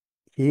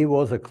he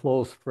was a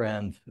close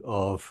friend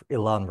of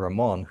Ilan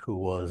Ramon, who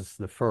was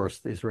the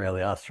first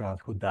Israeli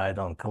astronaut who died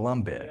on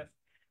Columbia. Yes.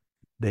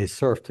 They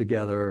served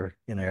together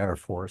in the Air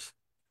Force,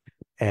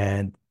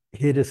 and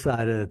he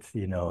decided,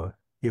 you know,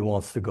 he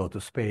wants to go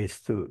to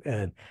space to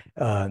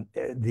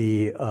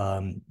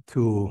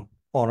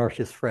honor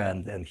his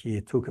friend, and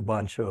he took a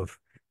bunch of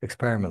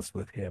experiments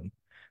with him.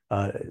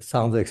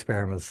 Some of the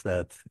experiments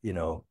that, you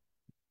know,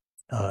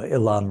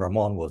 Ilan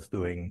Ramon was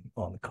doing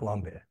on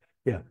Columbia.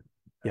 Yeah,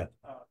 yeah.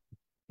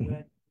 When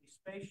the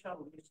space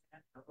shuttle used to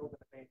enter over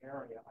the Bay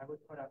Area, I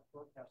would put out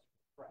forecasts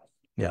for the press.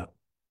 Yeah.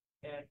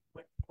 And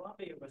when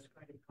Columbia was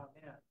going to come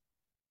in,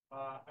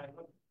 I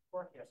looked at the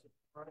forecast. It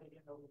started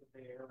in over the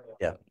Bay Area.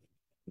 Yeah.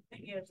 The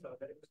thing is, though,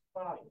 that it was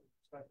cloudy.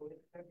 So I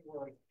believe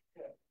February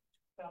 5th,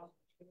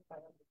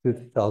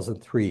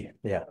 2003.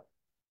 Yeah.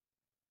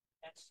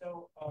 And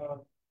so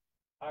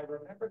I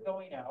remember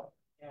going out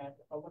and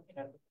looking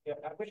at it.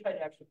 I wish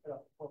I'd actually put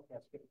out the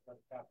forecast.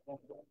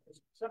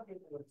 Some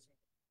people would have seen it.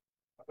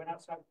 I went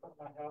outside in front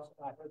of my house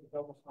and I heard the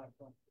double sign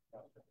going through the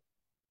house.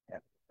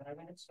 Yeah. And I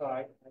went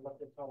inside and I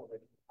looked at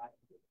television.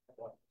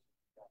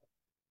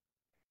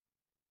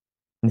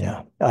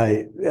 Yeah,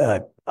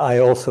 I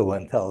also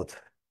went out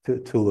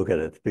to look at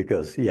it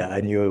because, yeah,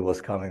 I knew it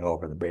was coming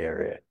over the Bay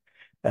Area,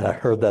 and I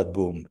heard that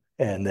boom,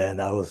 and then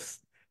I was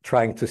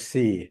trying to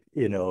see,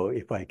 you know,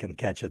 if I can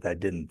catch it. I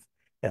didn't,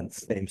 and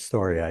same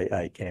story.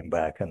 I came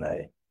back and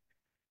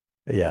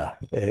yeah,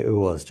 it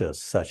was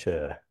just such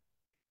a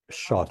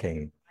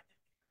shocking.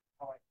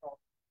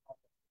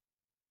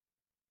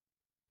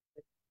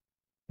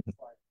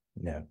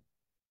 Yeah.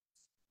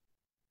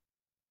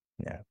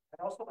 Yeah.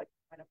 I also like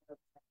kind of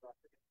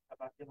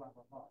about Ilan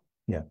Ramon.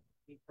 Yeah.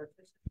 He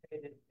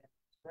participated in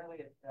Israeli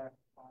attack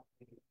on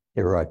the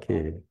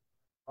Iraqi.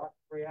 Iraq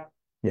reactor.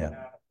 Yeah.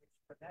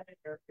 Which prevented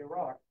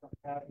Iraq from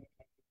having a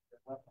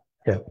weapon.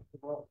 Yeah.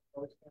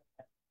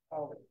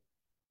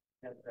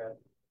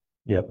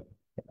 Yep.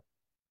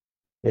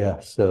 Yeah.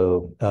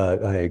 So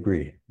I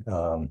agree.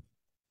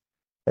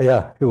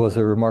 Yeah, he was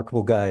a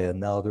remarkable guy, and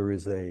now there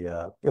is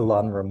a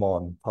Ilan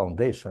Ramon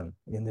Foundation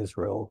in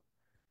Israel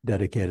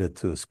dedicated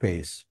to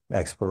space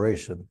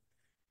exploration,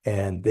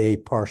 and they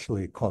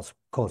partially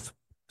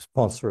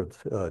sponsored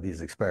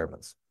these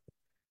experiments.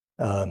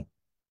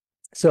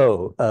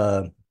 So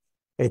Eitan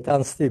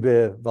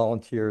Stibe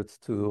volunteered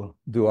to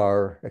do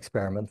our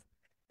experiment,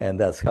 and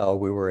that's how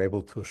we were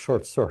able to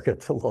short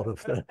circuit a lot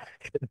of the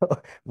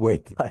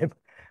wait time.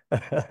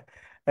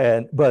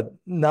 But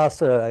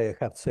NASA, I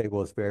have to say,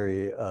 was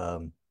very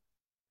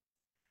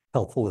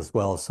helpful as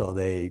well. So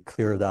they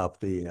cleared up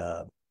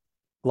the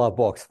glove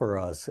box for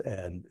us,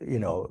 and you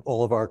know,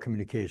 all of our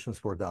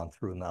communications were done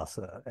through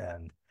NASA,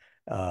 and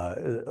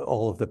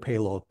all of the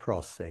payload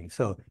processing.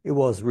 So it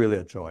was really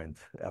a joint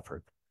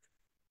effort.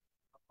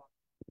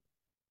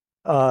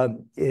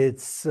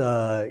 It's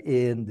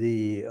in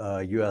the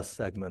US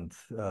segment.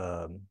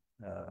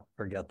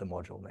 Forget the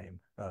module name.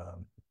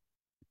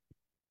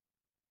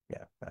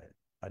 Yeah,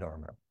 I don't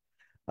remember.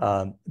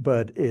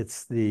 But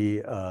it's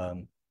the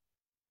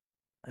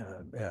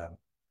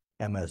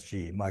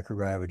MSG,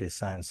 Microgravity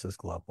Sciences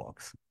glove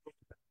box.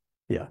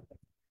 Yeah.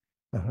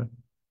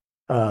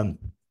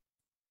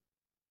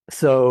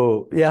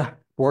 So yeah,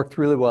 worked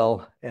really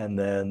well. And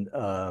then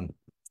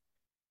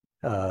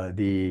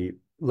the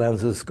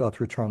lenses got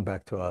returned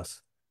back to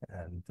us.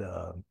 And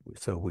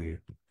so we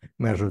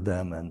measured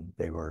them, and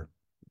they were,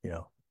 you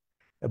know,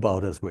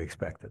 about as we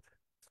expected.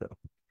 So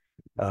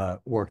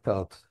worked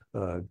out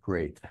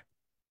great.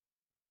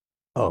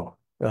 Oh,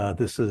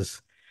 this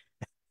is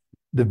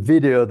the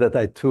video that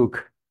I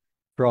took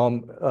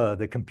from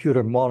the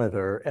computer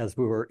monitor as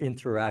we were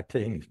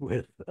interacting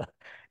with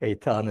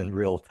Eitan in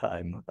real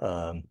time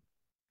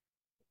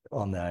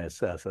on the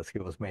ISS as he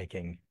was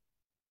making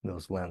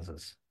those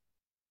lenses.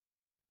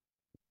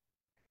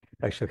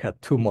 Actually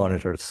had two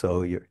monitors,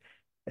 so you're,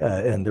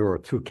 and there were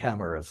two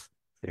cameras.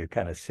 So you're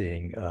kind of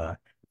seeing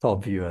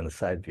top view and the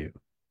side view.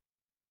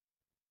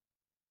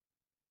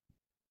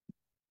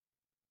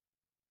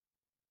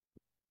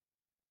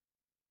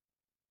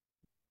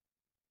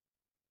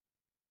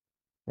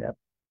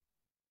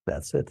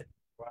 That's it.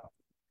 Wow.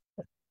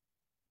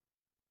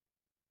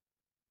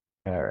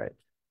 All right.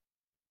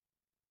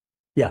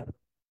 Yeah.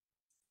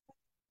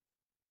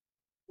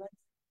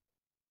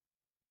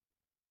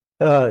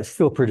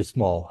 Still pretty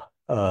small.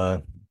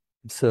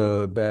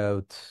 So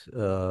about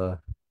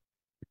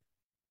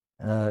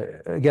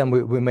again,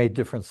 we made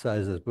different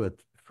sizes, but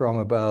from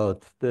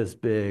about this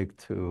big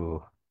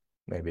to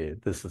maybe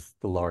this is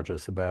the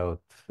largest,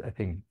 about I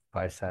think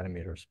 5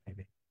 centimeters,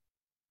 maybe.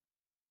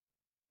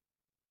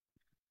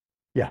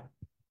 Yeah.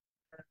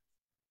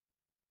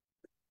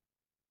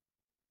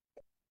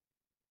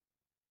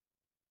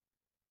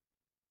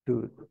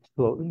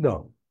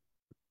 No.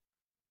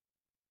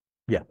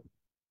 Yeah.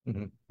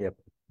 Yep.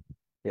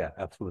 Yeah,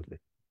 absolutely.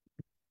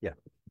 Yeah.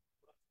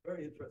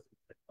 Very interesting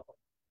technology.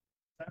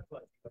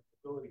 Satellites have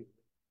the ability to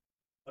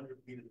 100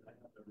 meters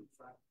diameter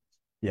refract.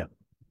 Yeah.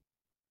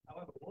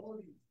 However, all of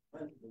these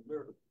lenses and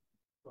mirrors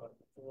are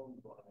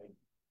formed by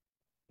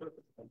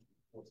surface tension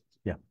forces.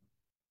 Yeah.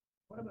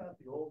 What about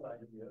the old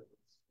idea of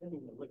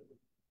spinning the liquid?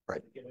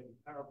 Right. To get a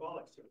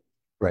parabolic surface.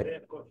 Right. They,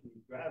 of course, need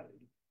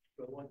gravity,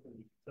 but one can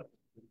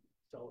substitute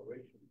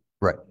acceleration.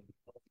 Right.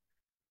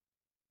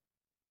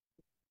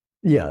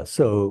 Yeah,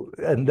 so,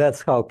 and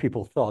that's how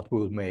people thought we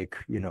would make,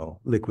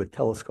 liquid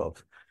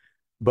telescopes.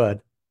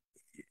 But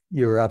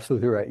you're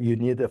absolutely right. You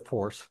need a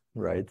force,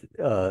 right,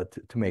 to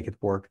make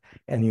it work,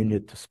 and you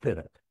need to spin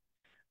it.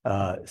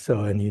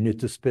 And you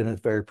need to spin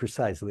it very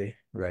precisely,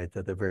 right,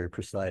 at a very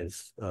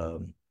precise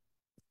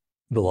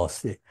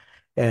velocity.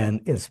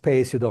 And in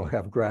space, you don't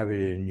have gravity,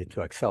 you need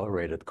to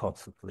accelerate it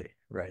constantly,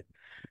 right?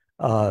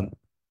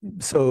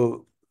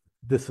 So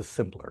this is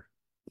simpler,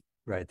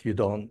 right? You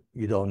don't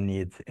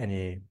need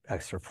any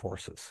extra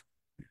forces,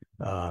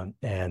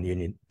 and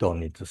you don't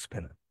need to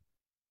spin it.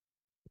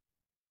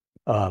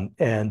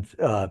 And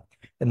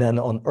then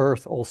on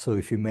Earth also,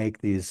 if you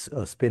make these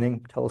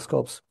spinning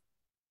telescopes,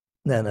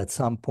 then at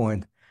some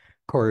point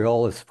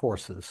Coriolis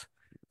forces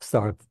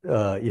start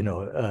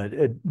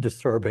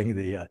disturbing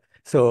the.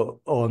 So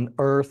on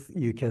Earth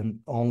you can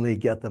only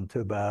get them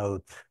to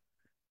about,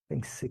 I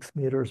think, 6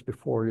 meters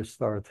before you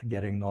start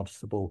getting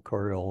noticeable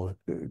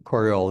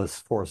Coriolis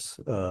force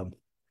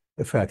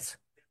effects.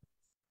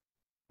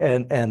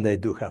 And they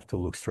do have to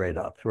look straight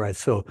up, right?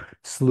 So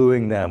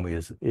slewing them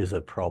is a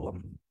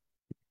problem.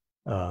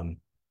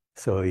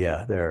 So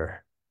yeah,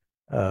 they're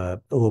a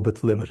little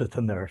bit limited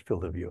in their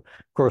field of view.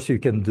 Of course, you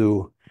can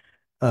do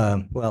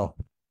well,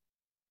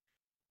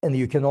 and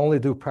you can only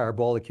do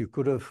parabolic. You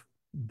could have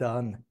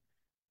done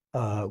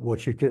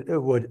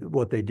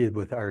what they did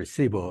with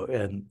Arecibo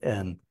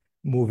and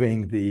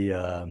moving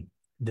the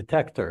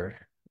detector,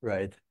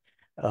 right,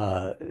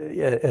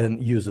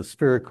 and use a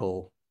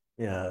spherical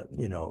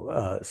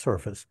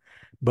surface,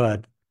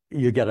 but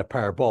you get a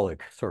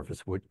parabolic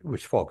surface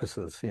which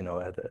focuses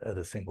at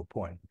a single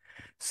point.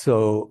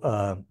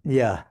 So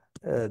yeah,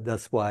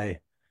 that's why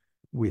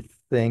we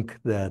think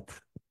that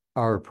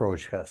our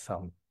approach has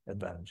some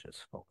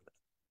advantages over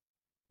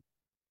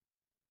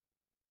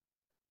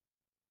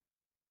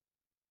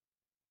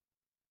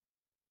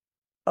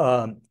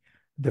that.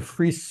 The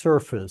free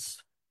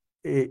surface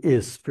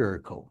is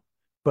spherical,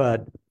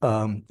 but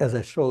as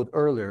I showed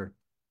earlier,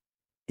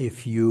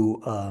 if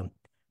you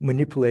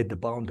manipulate the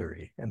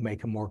boundary and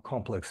make a more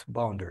complex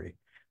boundary,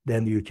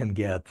 then you can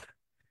get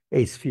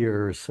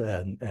aspheres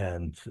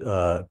and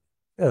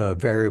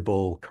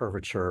variable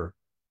curvature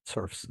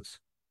surfaces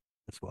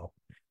as well.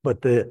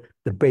 But the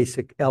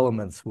basic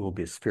elements will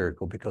be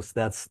spherical because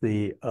that's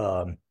the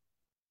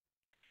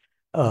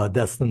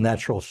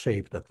natural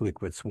shape that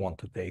liquids want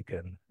to take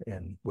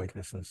in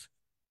weightlessness.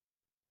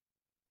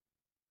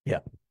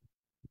 Yeah.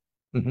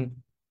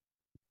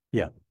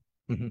 Yeah.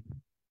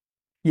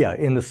 Yeah,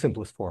 in the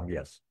simplest form,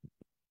 yes.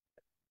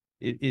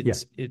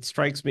 It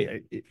strikes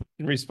me,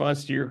 in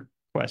response to your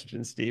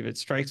question, Steve, it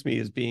strikes me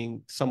as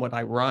being somewhat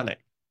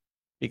ironic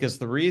because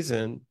the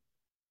reason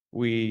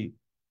we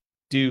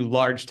do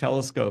large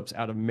telescopes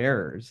out of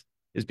mirrors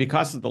is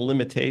because of the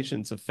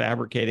limitations of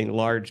fabricating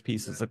large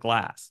pieces of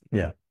glass.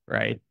 Yeah.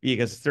 Right?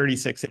 Because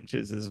 36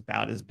 inches is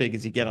about as big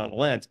as you get on a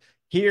lens.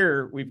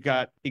 Here, we've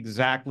got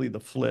exactly the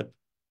flip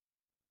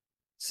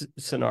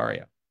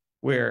scenario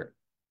where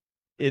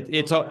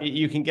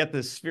you can get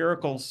the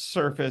spherical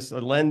surface,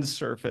 a lens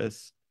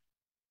surface,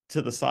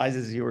 to the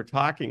sizes you were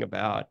talking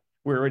about,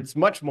 where it's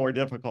much more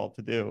difficult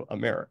to do a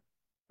mirror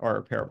or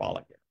a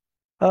parabolic.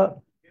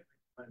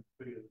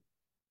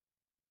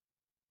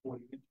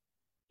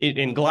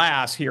 In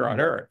glass here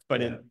on Earth, but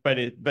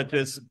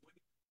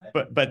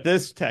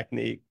this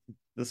technique,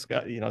 the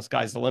sky,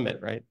 sky's the limit,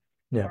 right?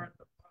 Yeah.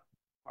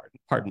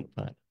 Pardon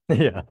the pun.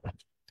 Yeah.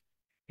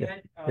 Yeah.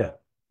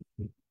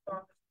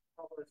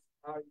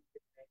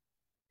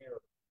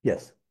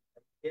 Yes.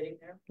 Getting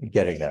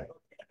there.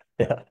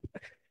 Yeah.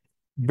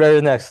 Very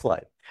next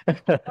slide.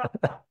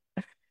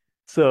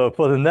 So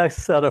for the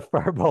next set of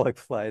parabolic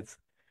slides,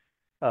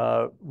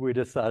 we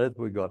decided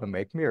we're going to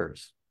make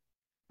mirrors.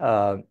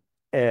 These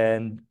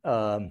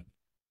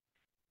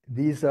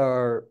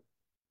are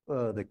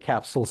the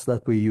capsules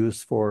that we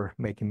use for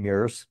making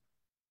mirrors.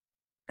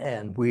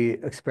 And we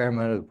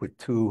experimented with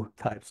two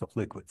types of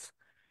liquids.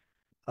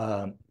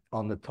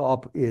 On the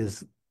top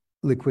is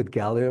liquid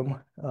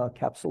gallium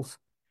capsules.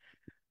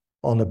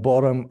 On the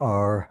bottom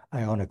are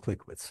ionic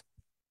liquids.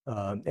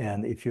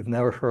 And if you've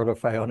never heard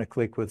of ionic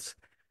liquids,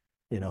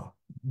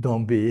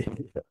 don't be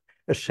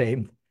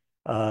ashamed.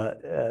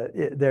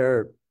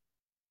 They're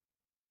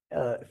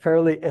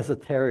fairly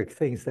esoteric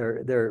things.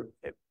 They're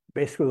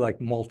basically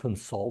like molten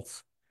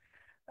salts.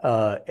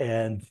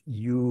 And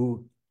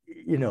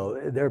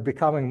they're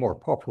becoming more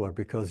popular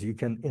because you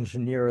can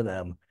engineer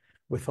them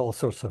with all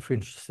sorts of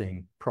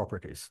interesting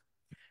properties.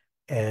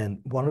 And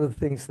one of the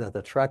things that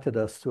attracted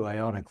us to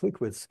ionic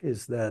liquids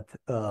is that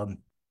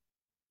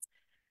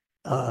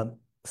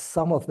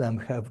some of them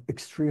have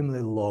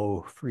extremely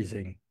low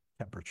freezing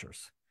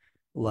temperatures,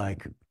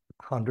 like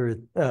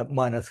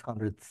minus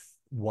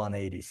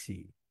 180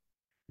 C.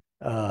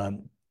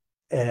 And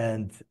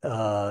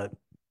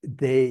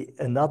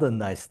another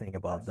nice thing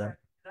about them.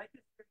 Did I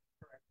just hear you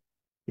correctly?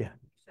 Yeah.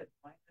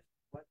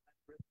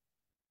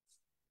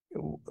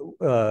 You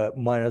said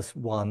minus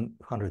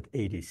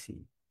 180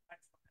 C.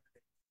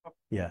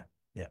 Yeah,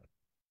 yeah.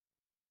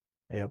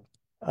 Yep.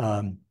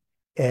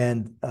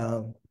 And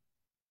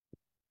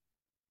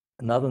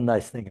another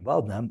nice thing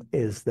about them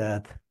is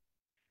that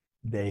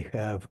they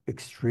have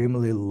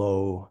extremely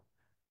low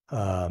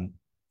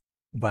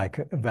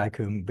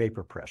vacuum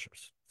vapor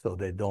pressures, so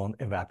they don't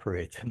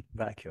evaporate in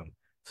vacuum.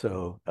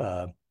 So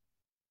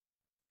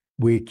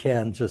we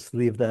can just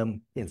leave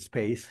them in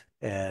space,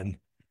 and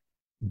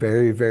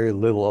very, very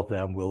little of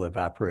them will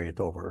evaporate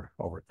over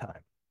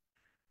time.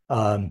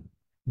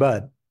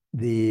 But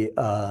the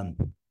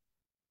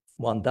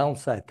one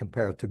downside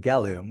compared to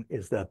gallium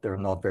is that they're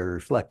not very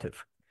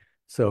reflective.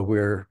 So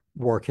we're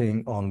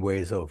working on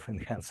ways of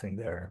enhancing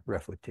their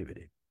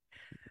reflectivity.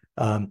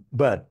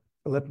 But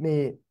let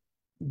me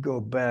go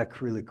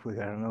back really quick.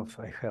 I don't know if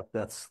I have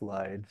that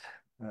slide.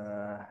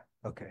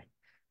 Okay.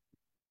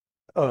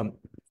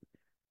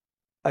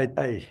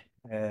 I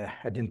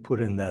didn't put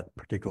in that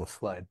particular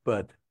slide,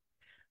 but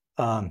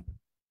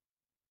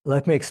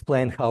let me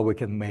explain how we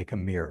can make a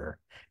mirror.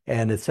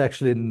 And it's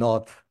actually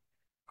not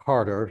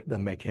harder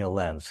than making a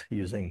lens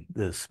using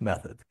this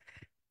method.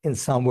 In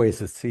some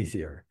ways, it's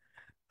easier.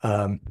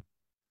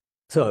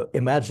 So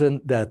imagine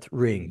that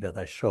ring that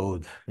I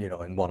showed,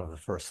 in one of the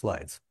first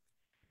slides.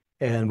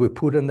 And we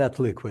put in that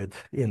liquid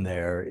in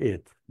there.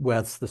 It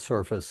wets the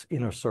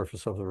inner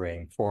surface of the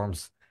ring,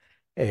 forms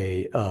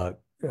a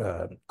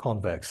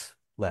convex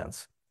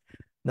lens.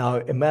 Now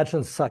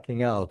imagine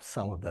sucking out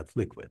some of that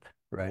liquid,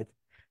 right?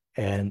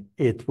 And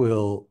it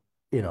will,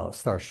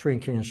 start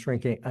shrinking and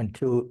shrinking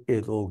until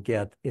it will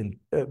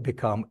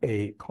become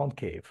a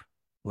concave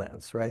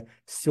lens, right?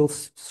 Still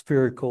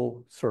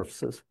spherical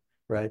surfaces,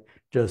 right?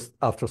 Just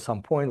after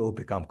some point, it will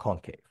become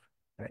concave,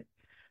 right?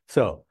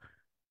 So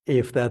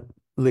if that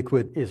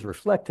liquid is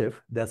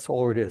reflective, that's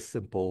already a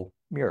simple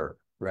mirror,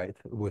 right?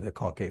 With a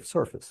concave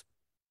surface.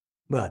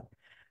 But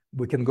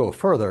we can go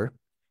further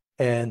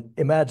and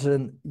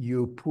imagine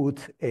you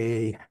put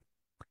a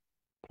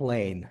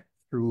plane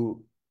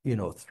through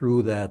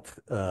that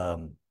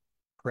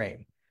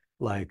frame,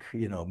 like,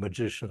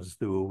 magicians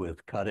do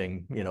with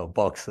cutting,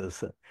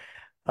 boxes.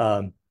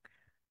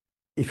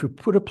 If you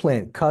put a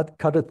plane,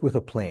 cut it with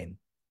a plane,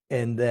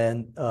 and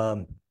then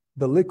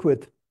the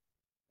liquid,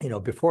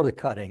 before the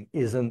cutting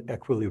is in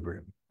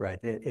equilibrium, right,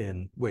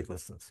 in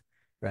weightlessness,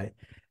 right?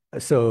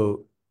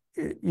 So,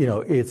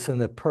 it's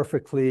in a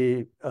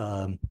perfectly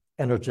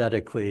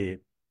energetically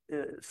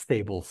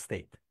stable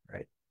state,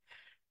 right?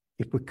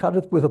 If we cut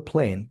it with a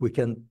plane, we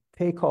can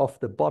take off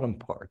the bottom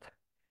part,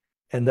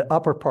 and the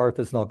upper part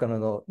is not going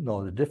to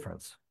know the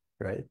difference,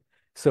 right?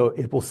 So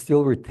it will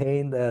still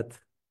retain that,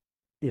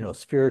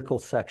 spherical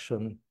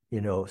section,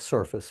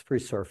 free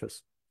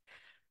surface.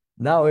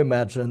 Now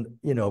imagine,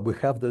 we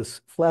have this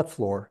flat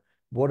floor.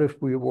 What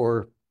if we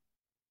were,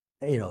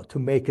 to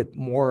make it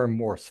more and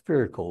more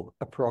spherical,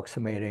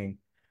 approximating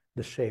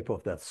the shape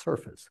of that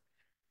surface?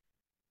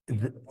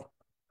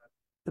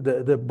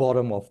 The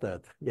bottom of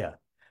that, yeah.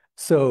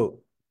 So,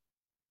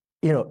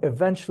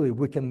 eventually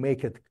we can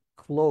make it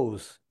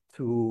close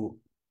to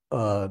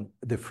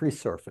the free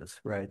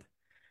surface, right?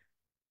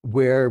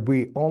 Where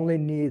we only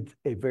need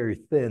a very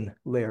thin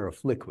layer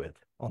of liquid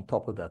on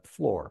top of that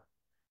floor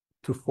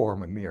to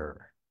form a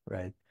mirror,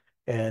 right?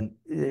 And,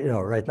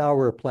 right now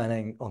we're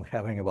planning on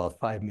having about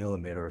 5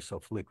 millimeters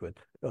of liquid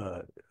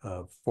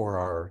for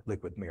our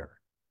liquid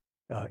mirror.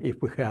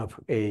 If we have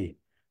a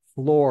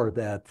floor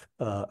that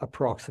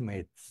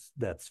approximates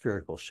that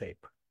spherical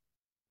shape,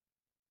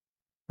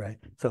 right?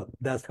 So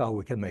that's how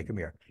we can make a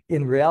mirror.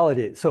 In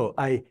reality, so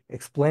I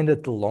explained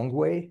it the long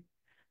way.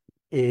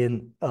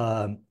 In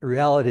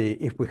reality,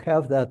 if we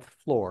have that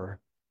floor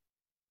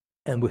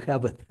and we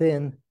have a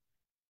thin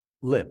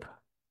lip,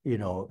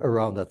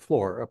 around that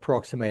floor,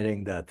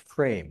 approximating that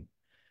frame,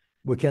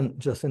 we can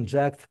just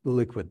inject the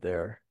liquid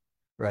there,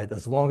 right?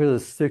 As long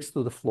as it sticks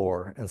to the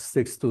floor and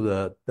sticks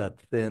to that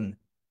thin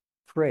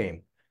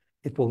frame,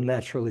 it will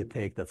naturally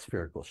take that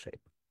spherical shape.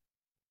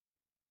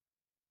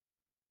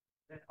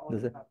 Then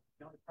Does it?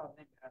 the only problem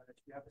then you have is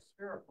you have a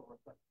spherical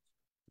reflection.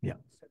 Yeah.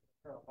 Instead of a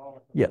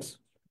parabolic Yes.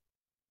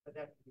 but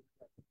that can be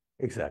corrected.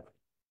 Exactly.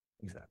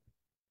 Exactly.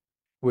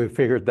 We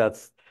figured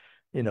that's,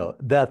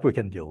 that we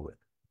can deal with.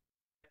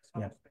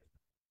 Yeah.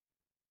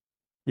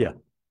 Yeah,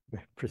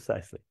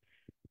 precisely.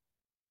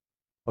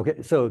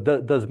 Okay, so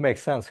does it make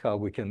sense how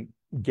we can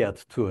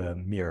get to a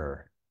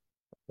mirror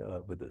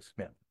with this?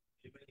 Yeah.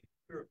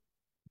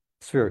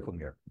 Spherical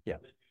mirror. Yeah.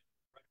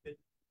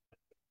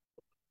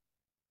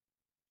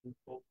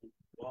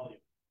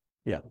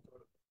 Yeah.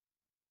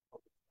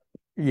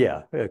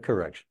 Yeah.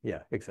 Correction. Yeah.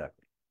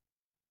 Exactly.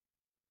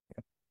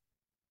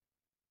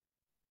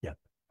 Yeah.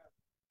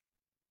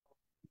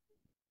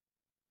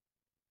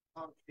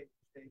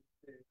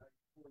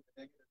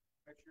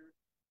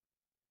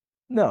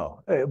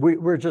 No,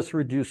 we're just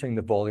reducing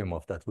the volume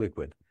of that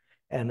liquid,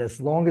 and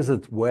as long as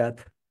it's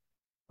wet,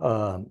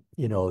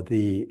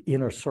 the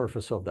inner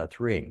surface of that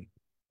ring,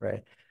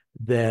 right?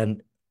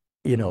 Then,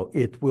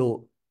 it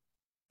will.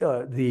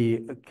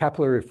 The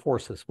capillary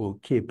forces will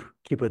keep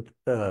it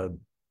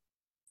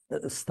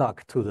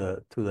stuck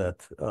to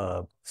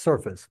that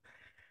surface,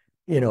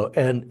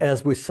 and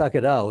as we suck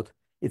it out,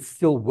 it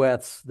still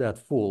wets that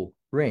full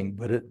ring,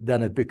 but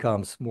then it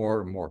becomes more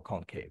and more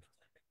concave.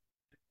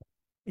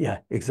 Yeah,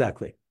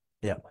 exactly.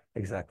 Yeah,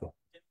 exactly.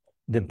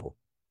 Dimple.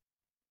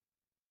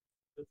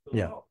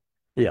 Yeah,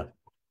 yeah.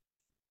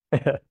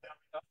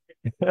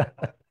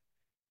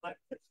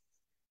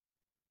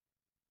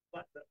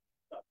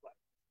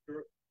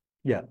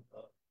 Yeah.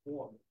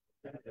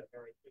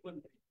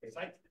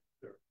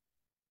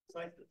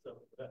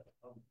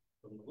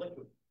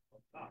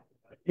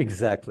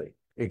 Exactly.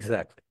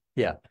 Exactly.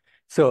 Yeah.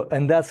 So,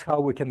 and that's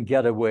how we can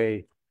get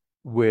away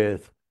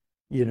with,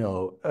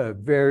 a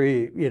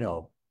very,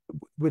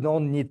 we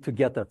don't need to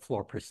get that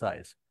floor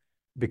precise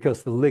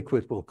because the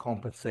liquid will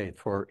compensate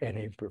for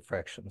any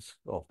imperfections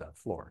of that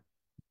floor.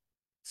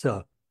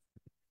 So,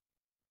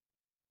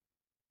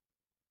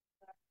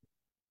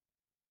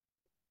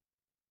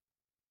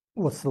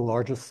 what's the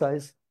largest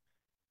size?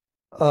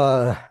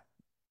 I'll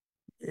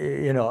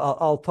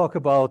talk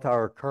about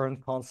our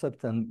current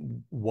concept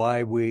and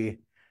why we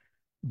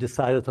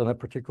decided on a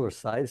particular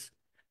size,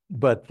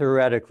 but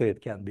theoretically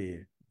it can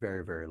be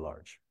very, very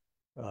large,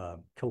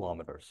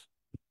 kilometers.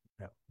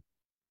 Yeah.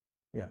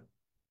 Yeah.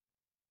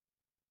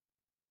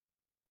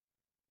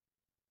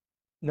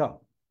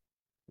 No,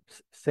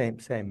 same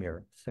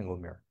mirror, single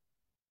mirror.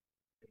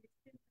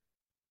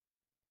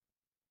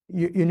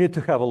 You need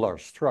to have a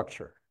large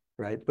structure,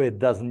 right? But it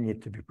doesn't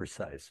need to be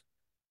precise.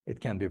 It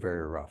can be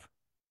very rough.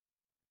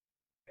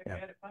 Yeah.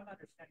 And if I'm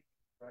understanding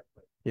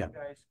correctly, yeah. You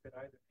guys could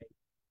either make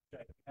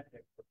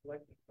gigantic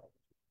reflecting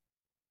telescopes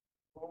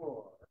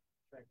or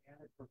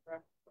gigantic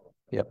refractive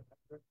telescopes. Yep,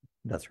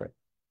 that's right.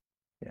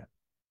 Yeah,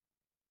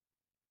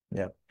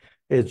 yeah.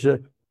 It's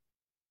just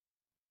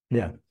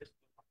yeah,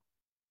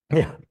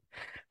 yeah.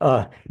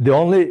 The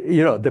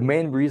only, the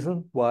main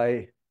reason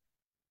why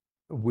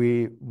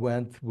we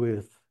went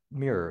with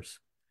mirrors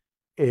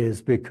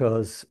is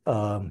because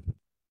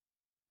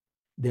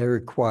they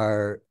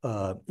require,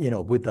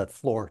 with that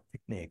floor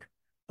technique,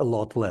 a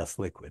lot less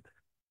liquid,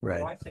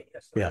 right? Oh, I see.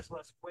 Yes, so yeah. there's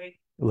less weight.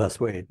 Less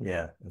weight,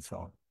 yeah, and so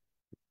on.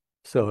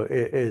 So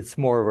it's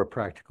more of a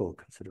practical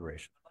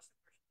consideration.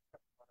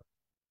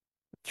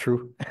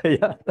 True,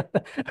 yeah.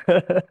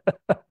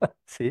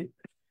 See,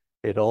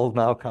 it all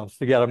now comes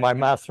together. My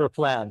master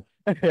plan.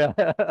 Yeah.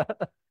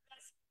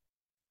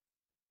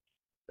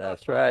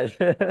 That's right.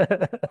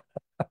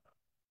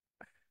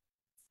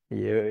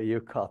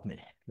 You caught me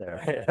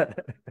there.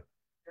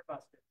 You're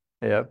busted.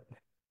 Yep.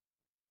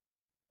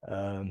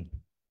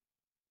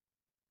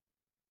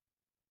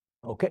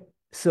 Okay,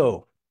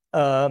 so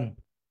yeah,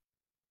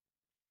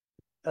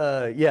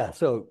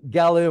 so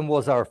gallium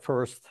was our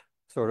first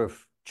sort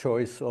of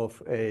choice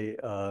of a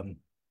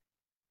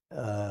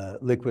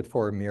liquid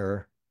for a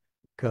mirror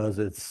because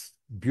it's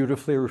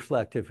beautifully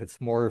reflective.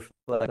 It's more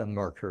reflective than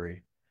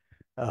mercury.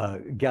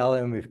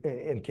 Gallium,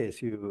 in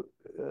case you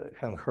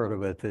haven't heard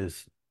of it,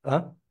 is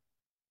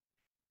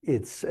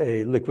it's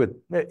a liquid.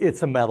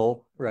 It's a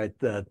metal, right?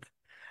 That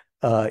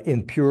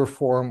in pure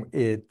form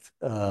it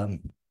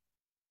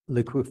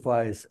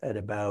liquefies at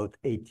about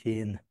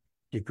 18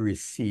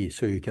 degrees C,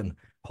 so you can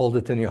hold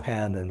it in your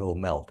hand and it'll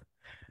melt.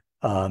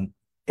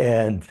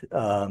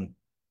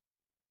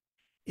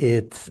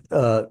 It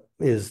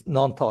is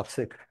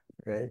non-toxic,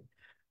 right?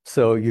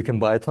 So you can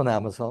buy it on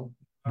Amazon.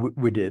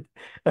 We did.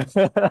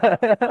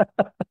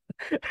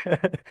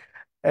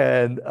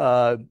 And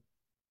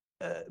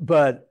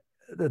but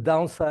the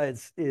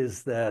downsides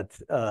is that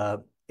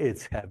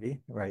it's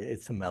heavy, right?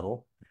 It's a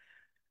metal.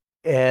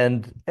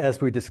 And as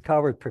we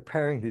discovered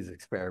preparing these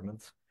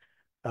experiments,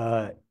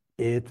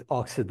 it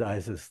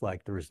oxidizes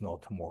like there is no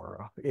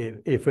tomorrow.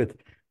 If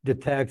it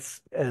detects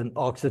an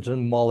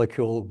oxygen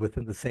molecule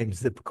within the same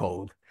zip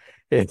code,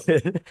 it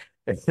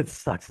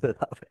sucks it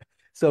up.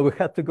 So we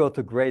had to go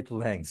to great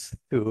lengths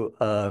to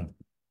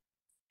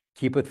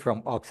keep it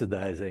from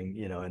oxidizing,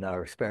 in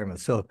our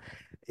experiments. So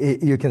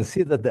you can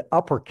see that the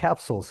upper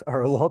capsules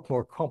are a lot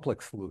more complex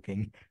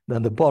looking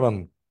than the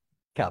bottom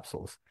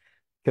capsules,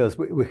 because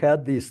we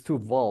had these two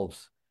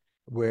valves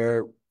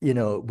where,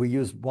 we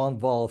used one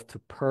valve to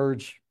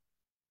purge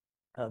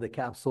the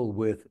capsule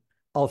with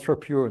ultra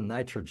pure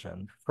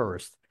nitrogen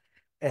first,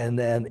 and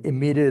then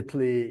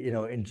immediately,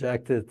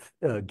 injected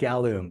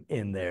gallium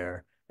in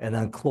there and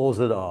then close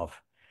it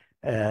off.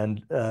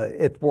 And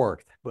it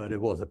worked, but it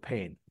was a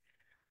pain.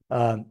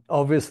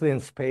 Obviously in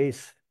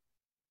space,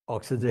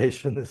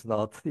 oxidation is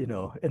not,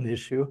 an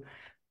issue,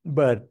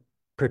 but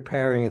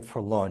preparing it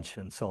for launch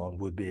and so on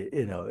would be,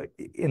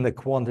 in the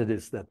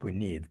quantities that we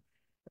need,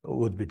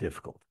 would be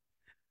difficult.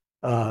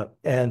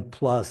 And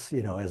plus,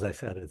 as I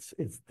said,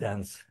 it's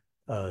dense,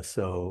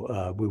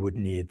 so we would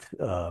need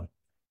to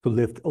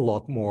lift a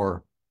lot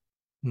more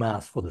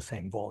mass for the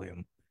same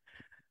volume.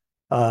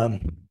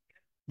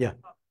 Yeah.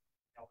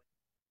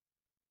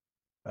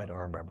 I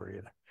don't remember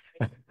either.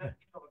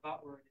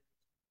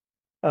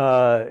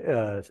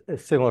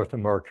 It's similar to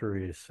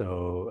Mercury,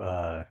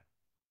 so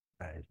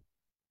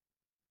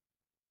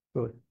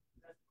good.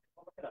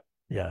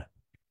 Yeah,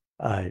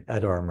 I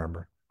don't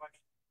remember.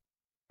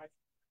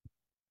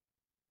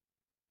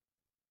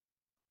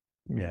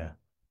 Yeah.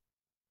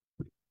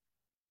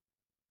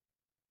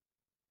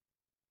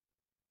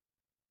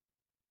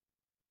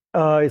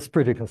 It's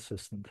pretty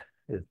consistent.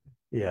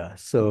 Yeah.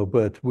 So,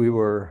 but we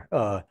were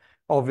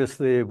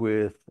obviously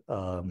with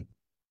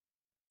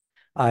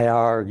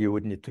IR, you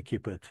would need to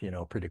keep it,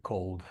 pretty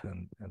cold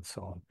and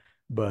so on.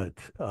 But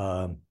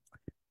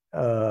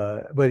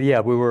yeah,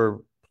 we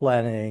were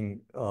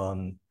planning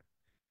on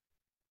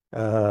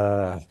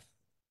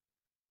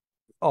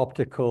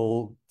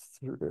optical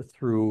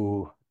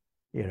through,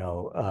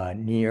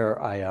 near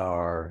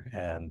IR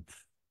and,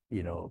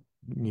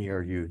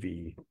 near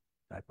UV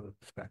type of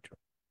spectrum.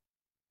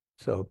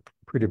 So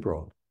pretty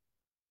broad.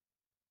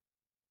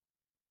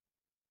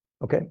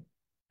 Okay.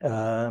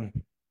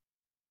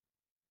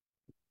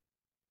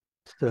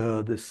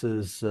 So this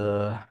is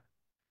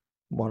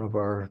one of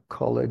our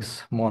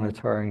colleagues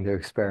monitoring the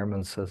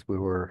experiments as we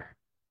were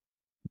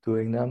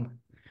doing them.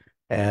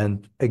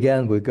 And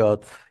again, we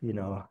got,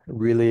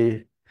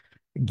 really,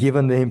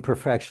 given the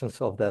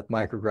imperfections of that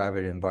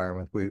microgravity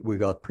environment, we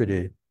got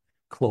pretty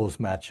close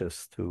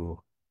matches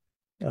to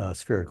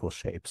spherical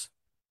shapes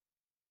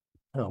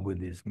with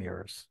these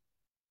mirrors.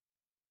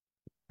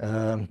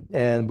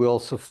 And we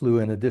also flew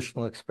an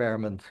additional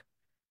experiment.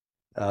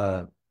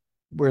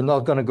 We're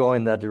not going to go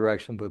in that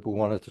direction, but we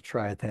wanted to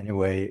try it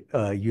anyway,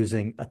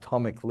 using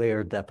atomic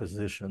layer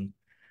deposition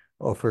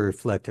of a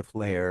reflective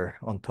layer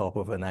on top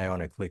of an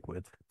ionic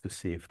liquid to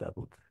see if that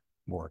would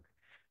work.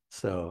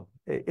 So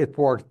it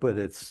worked, but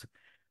it's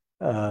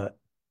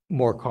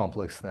more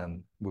complex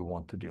than we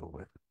want to deal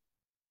with.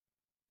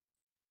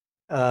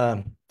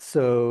 And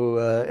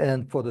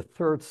for the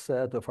third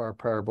set of our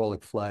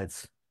parabolic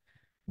flights,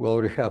 we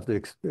already have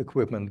the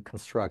equipment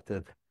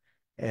constructed,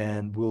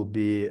 and we'll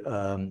be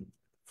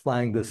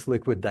flying this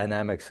liquid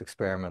dynamics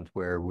experiment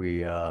where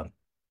we,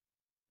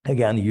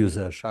 again, use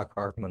a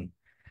Shock-Hartmann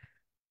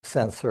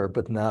sensor,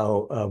 but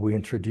now we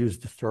introduce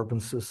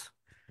disturbances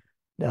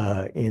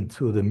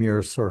into the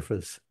mirror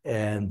surface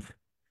and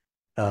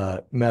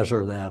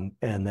measure them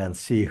and then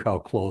see how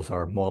close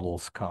our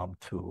models come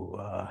to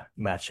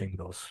matching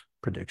those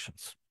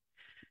predictions.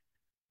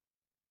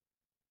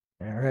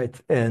 All right,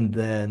 and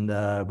then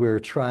we're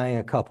trying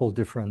a couple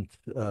different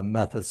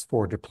methods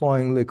for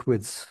deploying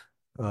liquids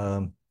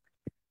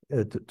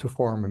to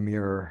form a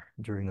mirror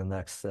during the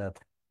next set.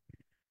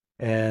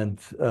 And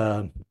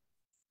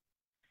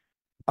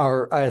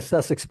our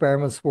ISS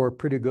experiments were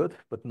pretty good,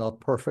 but not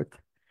perfect.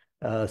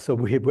 So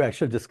we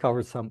actually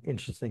discovered some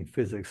interesting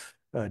physics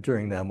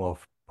during them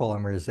of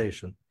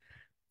polymerization.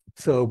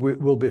 So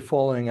we'll be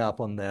following up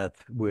on that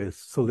with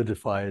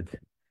solidified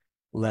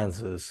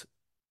lenses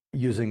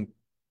using,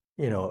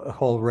 a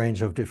whole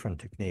range of different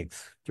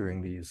techniques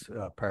during these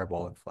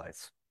parabolic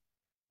flights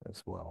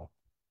as well.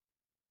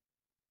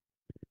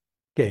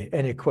 Okay,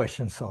 any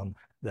questions on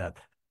that?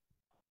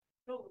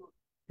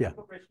 Yeah.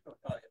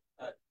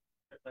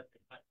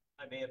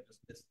 I may have just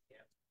missed the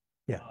answer.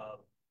 Yeah.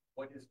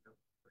 What is your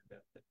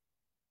projected?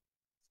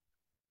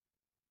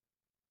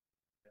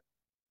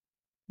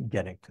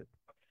 Getting to.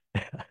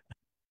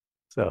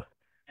 So,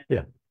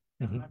 yeah.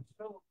 I'm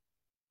still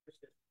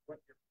interested in what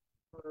your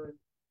preferred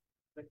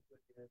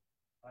liquid is,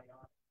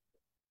 ionic.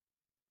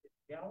 Is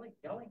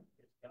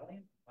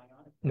gallium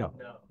ionic?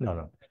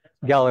 No.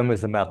 Gallium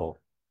is a metal.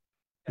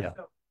 Yeah.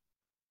 So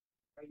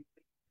are you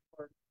thinking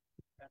for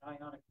an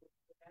ionic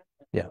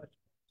liquid?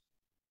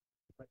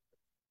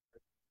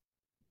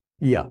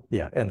 Yeah.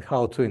 Yeah, and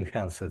how to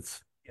enhance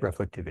its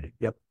reflectivity.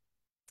 Yep.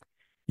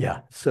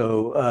 Yeah.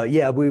 So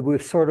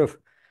we've sort of,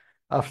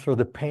 after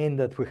the pain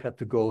that we had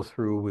to go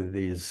through with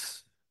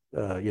these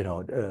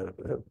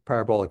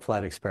parabolic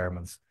flight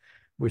experiments,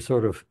 we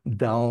sort of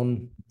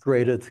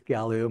downgraded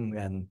gallium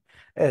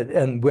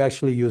and we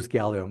actually used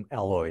gallium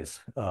alloys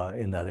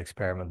in that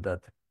experiment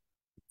that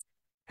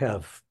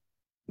have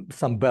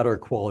some better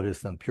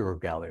qualities than pure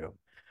gallium.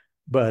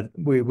 But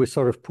we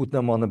sort of put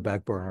them on the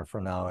back burner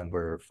for now, and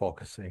we're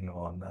focusing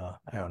on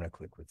ionic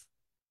liquids.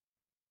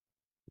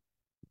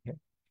 Okay.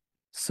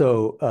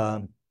 So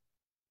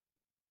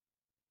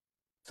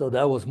so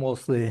that was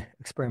mostly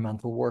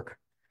experimental work.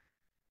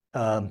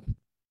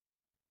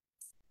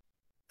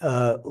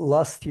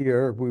 Last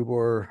year, we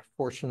were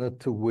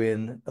fortunate to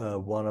win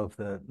one of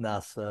the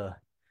NASA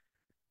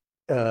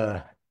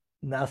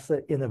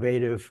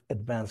Innovative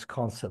Advanced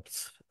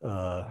Concepts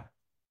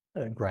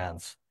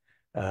grants,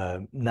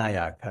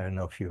 NIAC. I don't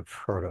know if you've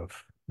heard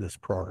of this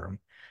program.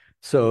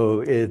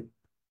 So it,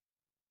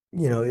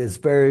 is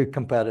very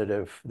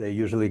competitive. They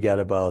usually get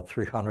about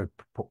 300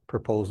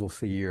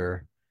 proposals a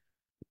year.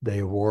 They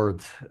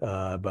award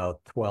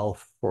about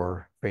 12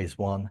 for phase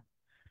one.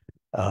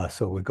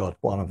 So we got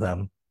one of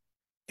them.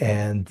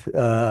 And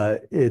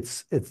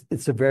it's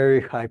a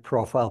very high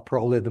profile,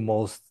 probably the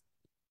most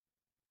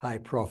high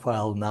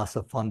profile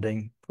NASA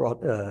funding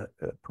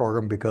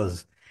program,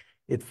 because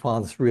it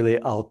funds really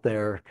out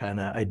there kind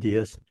of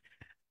ideas.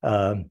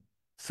 And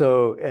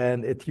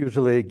it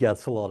usually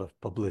gets a lot of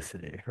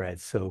publicity, right?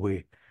 So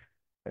we,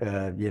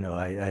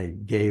 I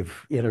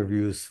gave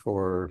interviews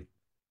for,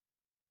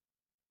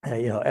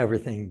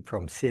 everything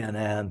from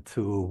CNN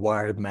to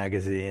Wired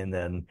magazine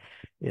and,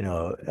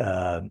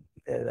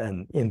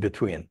 and in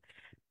between.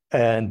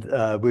 And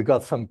we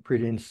got some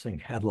pretty interesting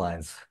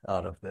headlines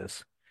out of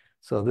this.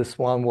 So this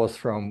one was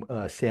from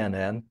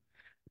CNN,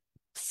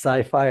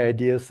 sci-fi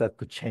ideas that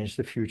could change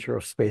the future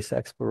of space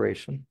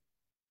exploration.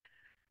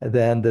 And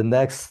then the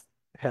next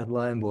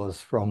headline was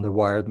from the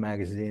Wired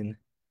magazine,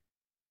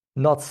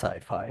 not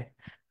sci-fi.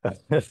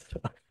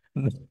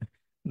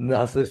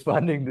 NASA is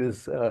funding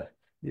these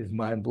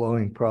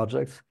mind-blowing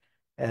projects.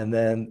 And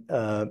then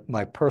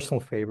my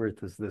personal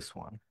favorite is this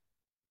one.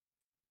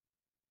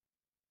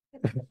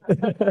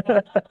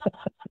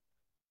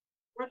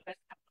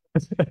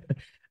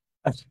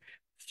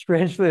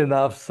 Strangely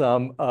enough,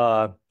 some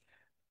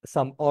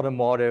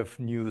automotive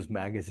news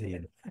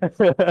magazine.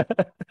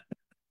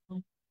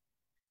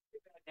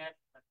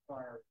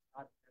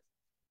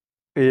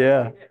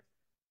 Yeah.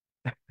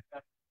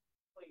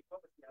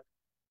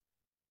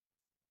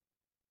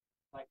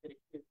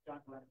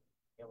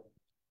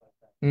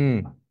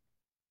 Mm.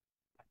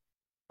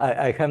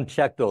 I haven't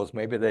checked those.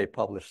 Maybe they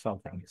published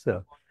something.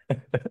 So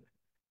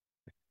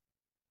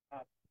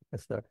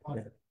let's start.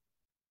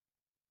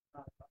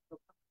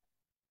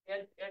 Yeah.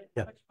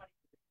 Yeah.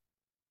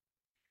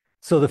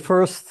 So the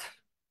first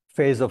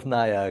phase of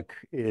NIAC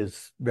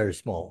is very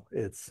small.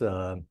 It's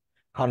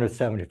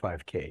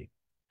 175K.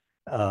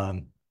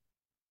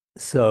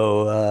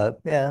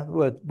 Yeah,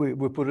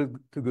 we put it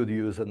to good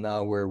use, and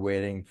now we're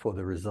waiting for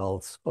the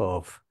results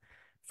of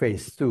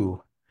phase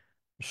two.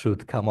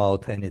 Should come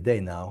out any day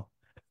now.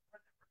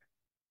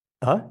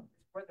 Huh?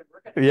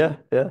 Yeah,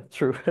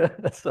 true.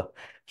 So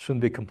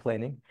shouldn't be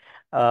complaining.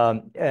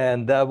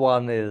 And that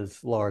one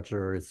is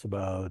larger. It's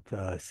about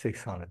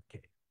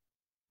 600K.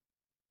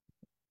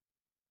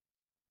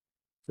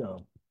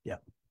 So yeah. A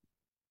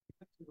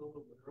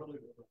little bit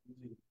earlier about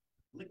using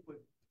liquid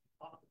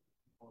optical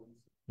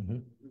components.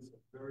 Mhm. Use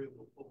a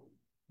variable potency.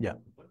 Yeah.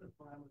 What are the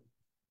parameters?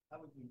 How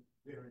would you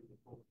vary the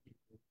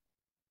potency?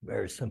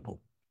 Very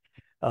simple.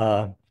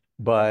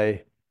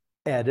 By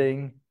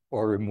adding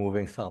or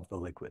removing some of the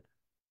liquid.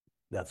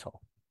 That's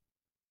all.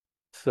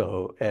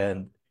 So,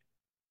 and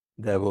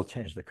that will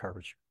change the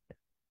curvature.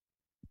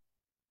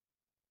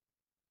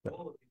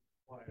 All of these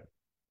require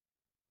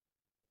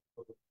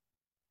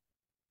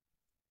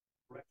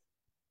correct.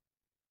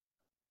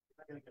 You're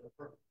not going to get a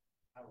perfect.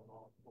 I don't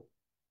know.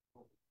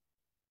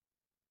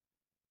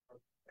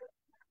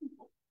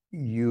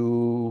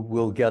 You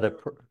will get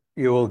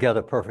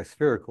a perfect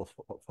spherical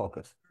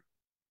focus.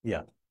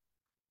 Yeah.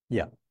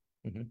 Yeah.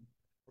 Mm-hmm.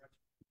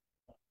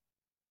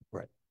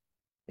 Right.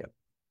 Yeah.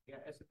 Yeah,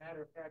 as a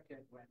matter of fact,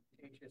 when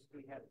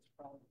HSD had its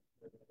problems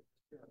with the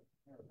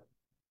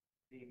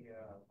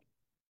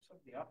some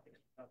of the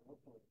optics were not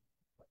locally,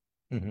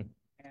 Mm-hmm.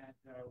 and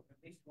at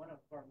least one of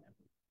our members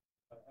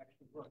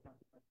actually worked on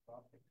the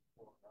optics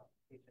for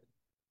HSD.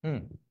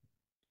 Mm.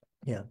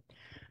 Yeah.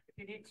 If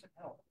you need some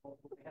help, we'll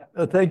be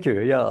happy. Thank you.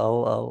 Yeah,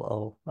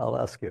 I'll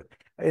ask you.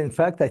 In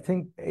fact, I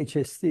think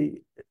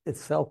HST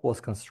itself was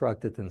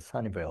constructed in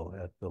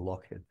Sunnyvale at the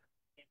Lockheed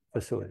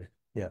facility.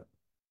 Yeah.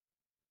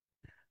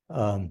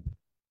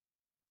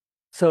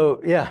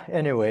 So yeah.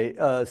 Anyway,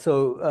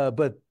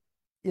 but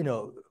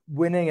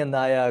winning a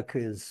NIAC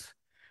is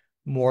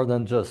more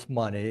than just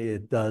money.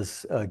 It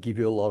does give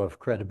you a lot of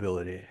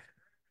credibility.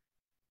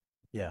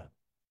 Yeah.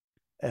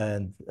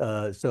 And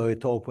so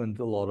it opened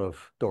a lot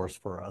of doors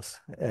for us,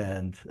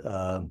 and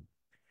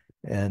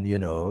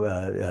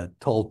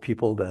told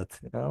people that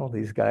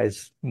these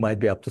guys might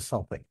be up to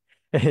something,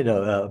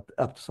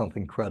 up to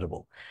something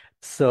credible.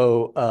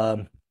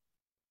 So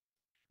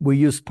we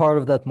used part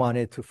of that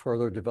money to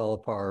further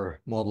develop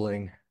our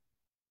modeling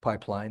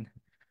pipeline.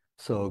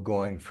 So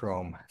going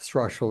from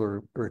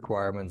structural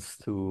requirements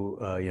to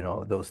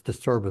those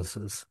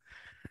disturbances.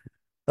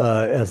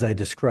 as I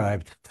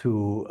described,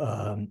 to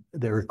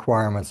the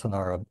requirements on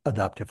our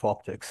adaptive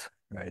optics,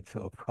 right?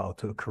 So how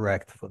to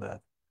correct for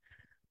that.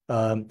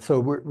 So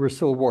we're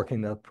still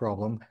working that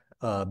problem,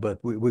 but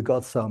we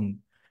got some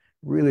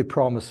really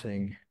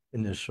promising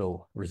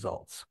initial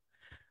results.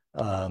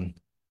 And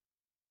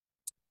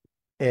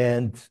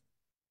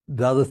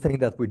the other thing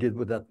that we did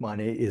with that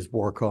money is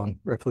work on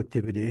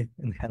reflectivity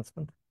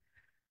enhancement.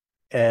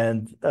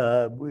 And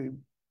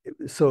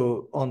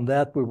so on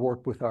that, we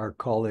worked with our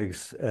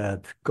colleagues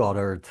at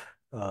Goddard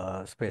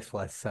Space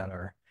Flight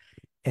Center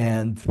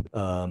and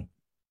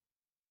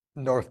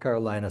North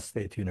Carolina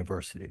State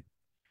University.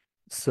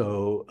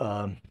 So,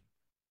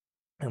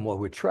 and what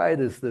we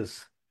tried is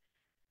this,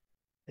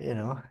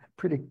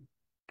 pretty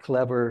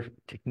clever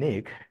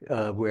technique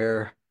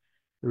where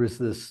there is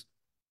this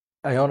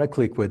ionic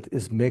liquid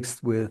is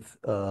mixed with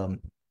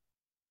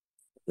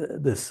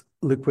this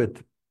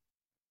liquid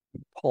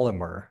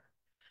polymer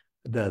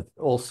that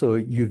also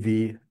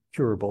UV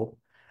curable,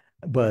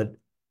 but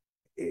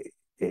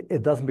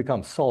it doesn't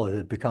become solid.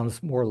 It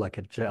becomes more like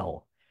a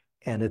gel,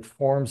 and it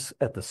forms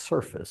at the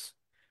surface.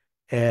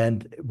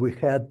 And we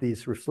had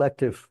these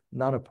reflective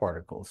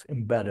nanoparticles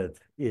embedded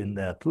in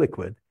that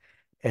liquid,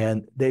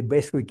 and they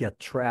basically get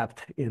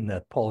trapped in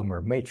that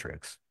polymer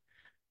matrix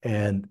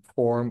and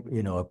form,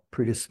 a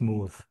pretty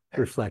smooth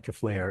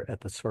reflective layer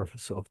at the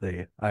surface of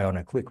the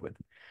ionic liquid.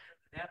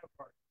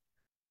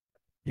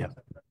 Yeah.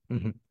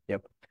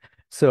 Yep.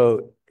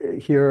 So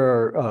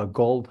here are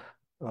gold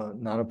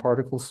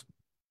nanoparticles,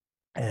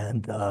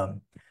 and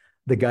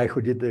the guy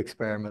who did the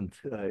experiment,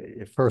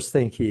 first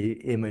thing he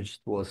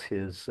imaged was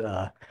his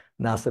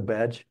NASA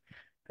badge,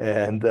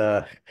 and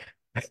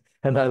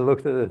I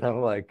looked at it and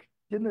I'm like,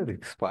 didn't it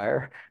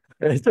expire?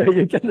 And so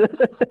you can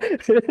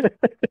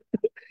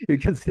you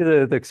can see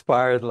that it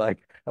expired like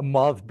a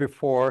month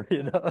before,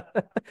 he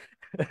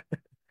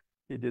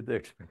did the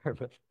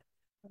experiment.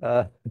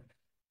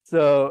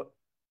 So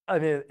I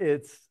mean,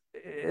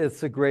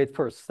 it's a great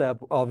first step.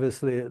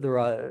 Obviously, there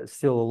are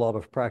still a lot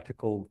of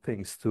practical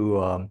things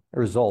to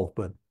resolve,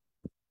 but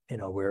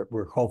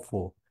we're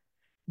hopeful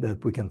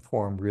that we can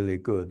form really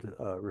good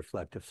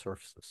reflective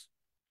surfaces.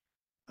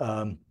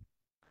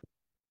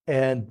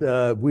 And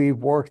we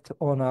worked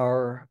on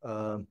our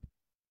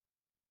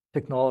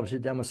technology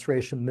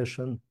demonstration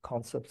mission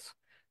concepts.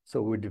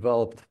 So we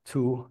developed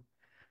two.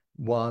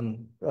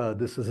 One,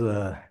 this is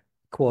a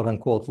quote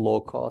unquote low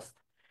cost,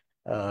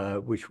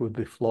 which would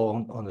be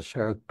flown on a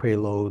shared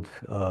payload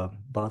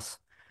bus.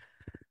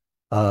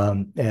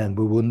 And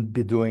we wouldn't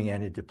be doing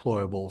any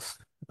deployables.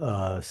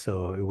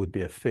 So it would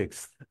be a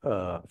fixed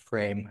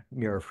frame,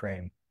 mirror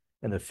frame,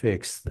 and a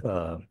fixed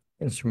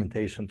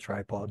instrumentation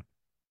tripod.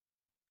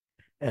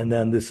 And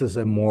then this is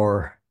a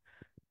more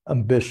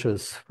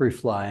ambitious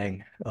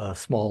free-flying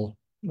small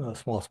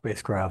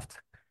spacecraft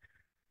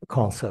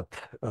concept.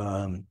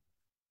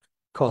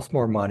 Costs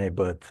more money,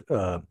 but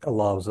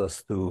allows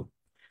us to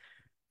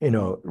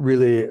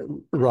really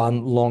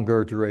run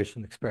longer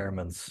duration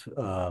experiments,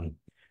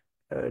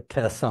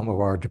 test some of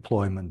our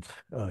deployment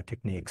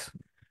techniques.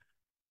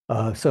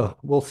 So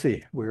we'll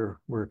see.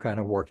 We're kind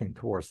of working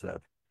towards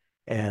that.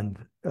 And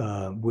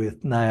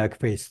with NIAC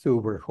Phase 2,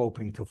 we're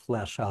hoping to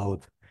flesh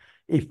out,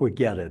 if we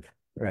get it,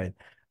 right?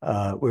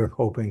 We're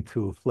hoping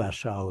to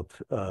flesh out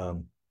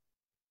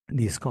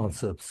these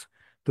concepts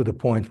to the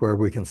point where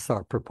we can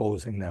start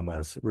proposing them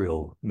as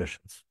real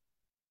missions.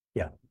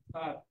 Yeah.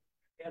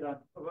 And on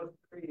both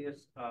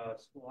previous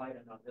slide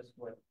and on this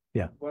one,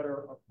 yeah, what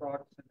are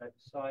approximate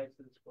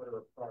sizes? What are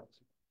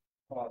approximate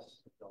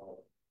costs of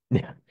dollars?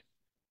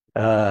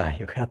 Yeah,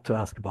 you have to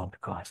ask about the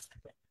cost.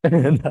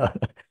 And,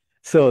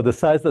 so the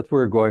size that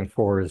we're going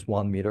for is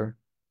 1 meter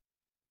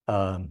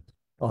on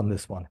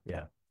this one,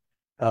 yeah,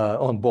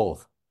 on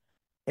both.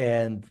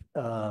 And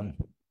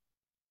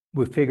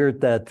we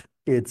figured that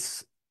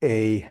it's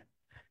a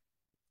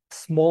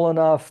small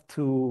enough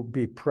to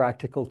be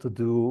practical to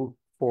do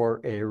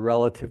for a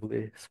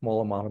relatively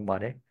small amount of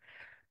money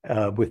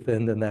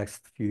within the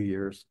next few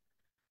years,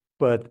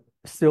 but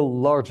still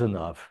large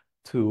enough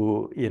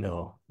to,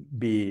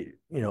 be,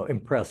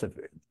 impressive.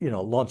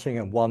 Launching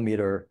a 1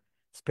 meter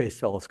space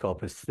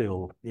telescope is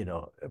still,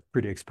 a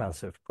pretty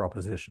expensive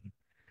proposition.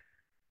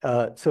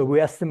 So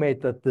we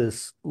estimate that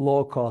this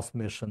low cost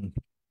mission,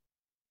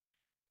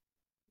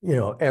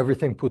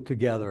 everything put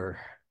together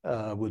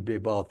would be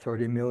about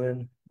 $30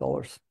 million.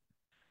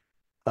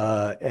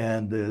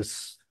 And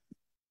this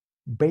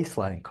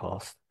baseline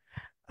cost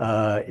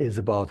is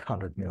about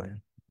 100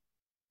 million.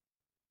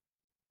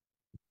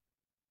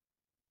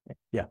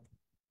 Yeah.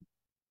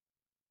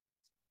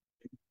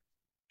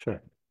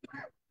 Sure.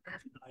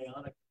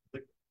 Ionic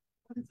liquid.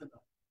 What is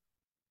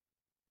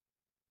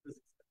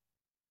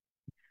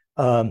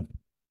it?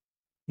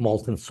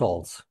 Molten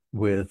salts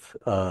with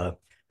a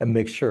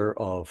mixture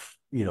of,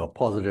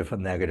 positive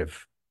and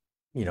negative,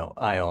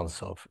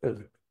 ions of,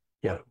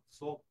 yeah.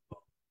 Salt.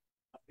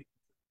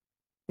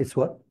 It's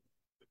what?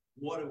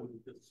 Water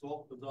with the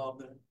salt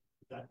dissolved in it.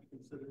 Is that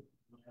considered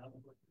ionic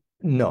liquid?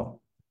 No.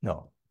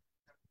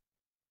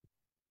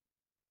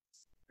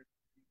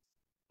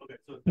 Okay,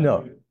 so it's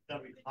No.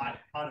 gotta be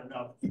hot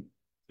enough to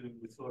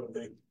sort of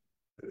make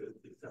the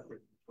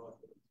separate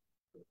chocolate.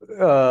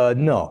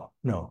 No.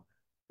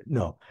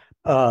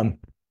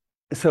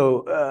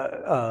 So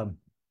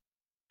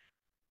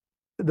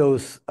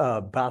those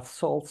bath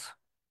salts,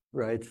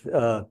 right?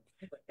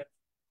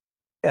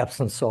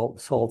 Epsom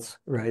salts,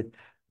 right?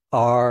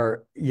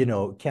 Are,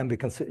 can be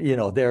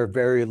considered, they're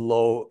very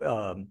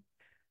low,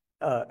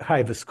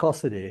 high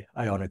viscosity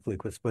ionic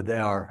liquids, but they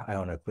are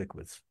ionic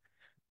liquids.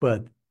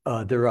 But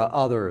there are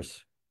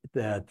others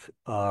that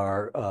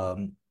are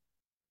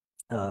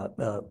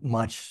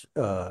much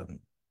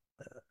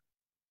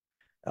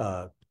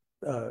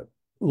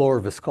lower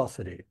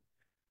viscosity.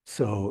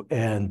 So,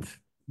 and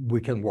we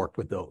can work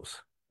with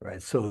those,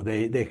 right? So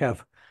they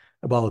have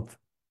about,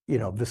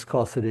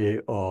 viscosity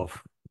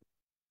of,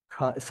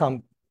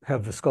 some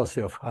have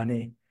viscosity of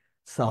honey,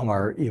 some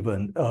are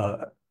even,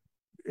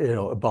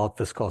 about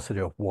viscosity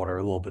of water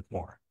a little bit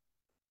more.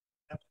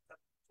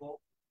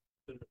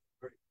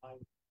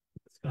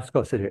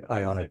 Viscosity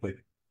ionically.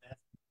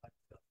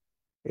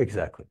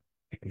 Exactly.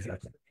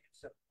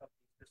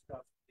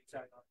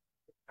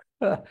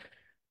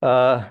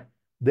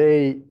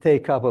 They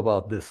take up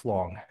about this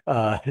long.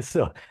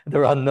 So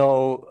there are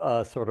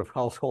no sort of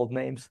household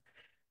names.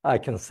 I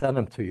can send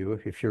them to you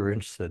if you're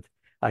interested.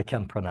 I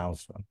can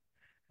pronounce them.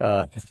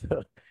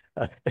 So,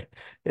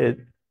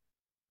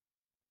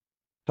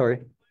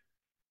 sorry.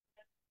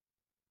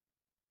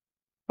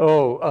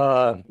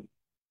 Oh,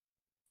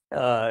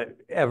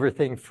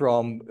 everything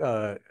from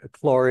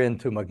chlorine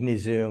to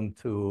magnesium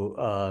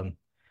to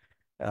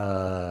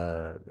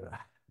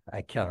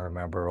I can't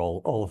remember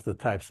all of the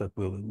types that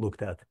we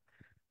looked at.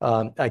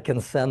 I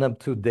can send them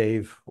to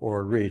Dave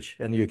or Rich,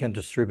 and you can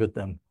distribute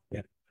them.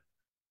 Yeah.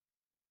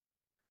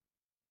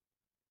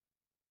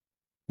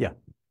 Yeah,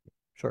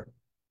 sure.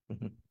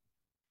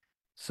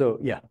 So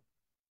yeah.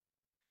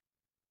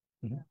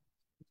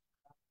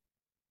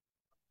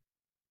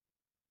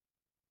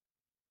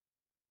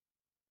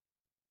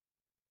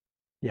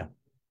 Yeah.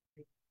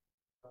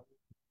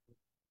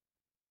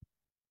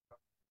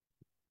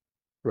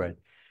 Right.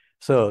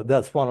 So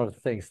that's one of the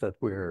things that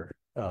we're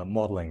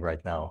modeling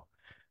right now.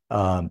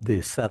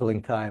 The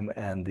settling time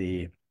and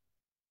the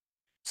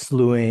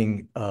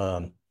slewing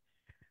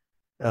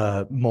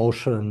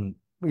motion,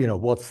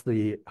 what's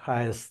the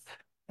highest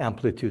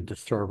amplitude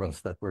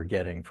disturbance that we're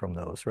getting from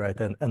those, right?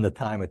 And the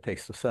time it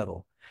takes to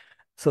settle.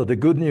 So the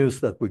good news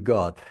that we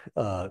got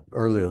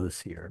earlier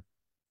this year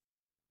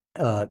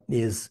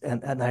is,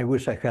 and I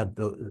wish I had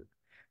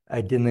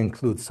I didn't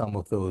include some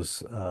of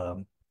those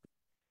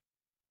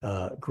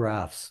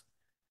graphs,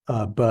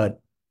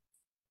 but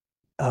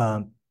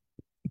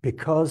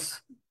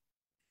because,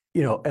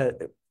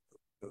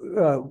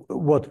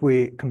 what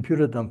we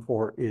computed them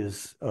for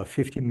is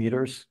 50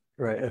 meters,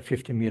 right? A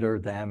 50-meter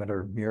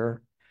diameter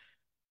mirror.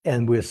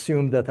 And we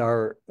assume that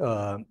our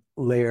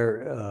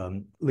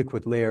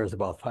liquid layer is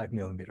about 5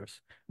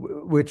 millimeters.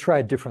 We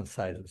tried different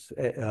sizes,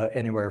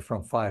 anywhere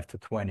from 5 to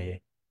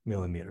 20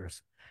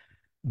 millimeters.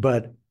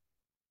 But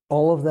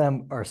all of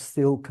them are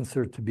still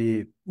considered to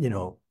be,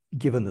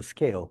 given the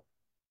scale,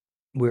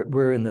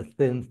 we're in the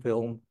thin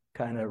film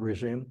kind of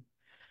regime.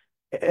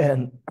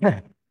 And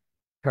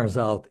turns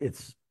out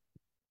it's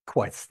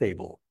quite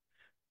stable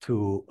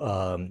to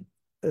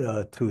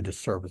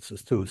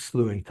disturbances, to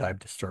slewing type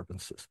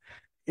disturbances.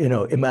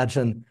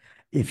 Imagine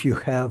if you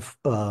have,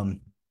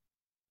 on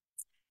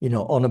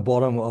the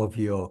bottom of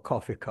your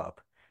coffee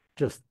cup,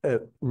 just a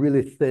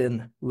really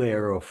thin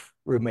layer of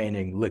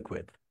remaining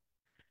liquid.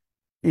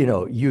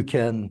 You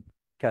can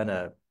kind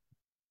of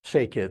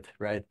shake it,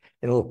 right?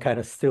 And it'll kind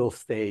of still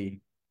stay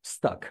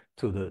stuck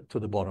to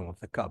the bottom of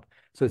the cup.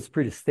 So it's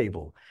pretty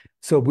stable.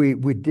 So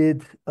we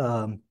did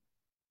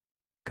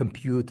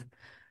compute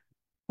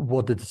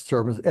what the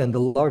disturbance, and the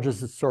largest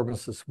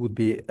disturbances would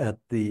be at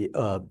the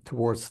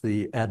towards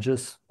the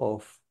edges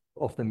of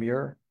the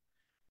mirror.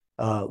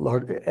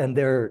 And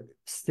they're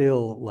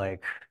still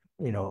like,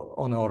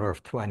 on the order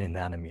of 20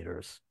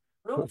 nanometers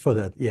for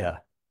that. Yeah.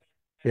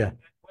 Yeah.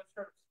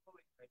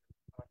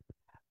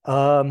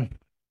 Don't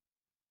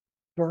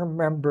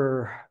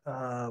remember.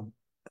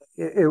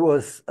 It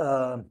was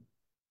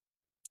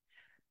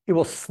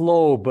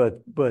slow,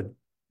 but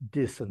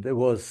decent. It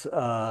was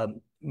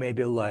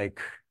maybe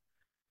like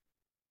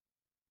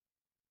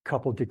a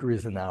couple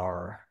degrees an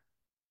hour.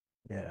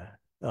 Yeah.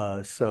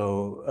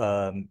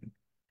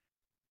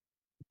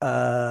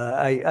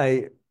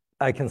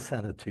 I can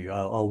send it to you.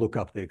 I'll look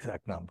up the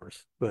exact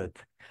numbers. But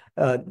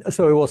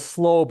so it was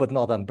slow, but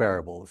not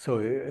unbearable. So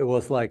it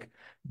was like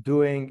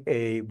doing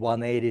a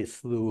 180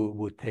 slew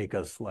would take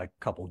us like a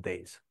couple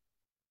days.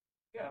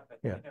 Yeah, but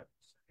Yeah.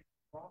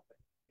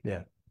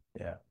 Yeah.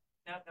 Yeah.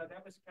 Now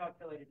that was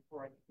calculated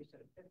for, I think you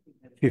said a 50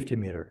 meter. 50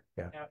 meter.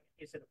 Yeah. Now,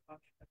 is it a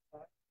function of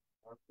size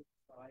or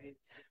size?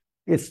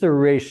 It's the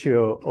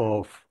ratio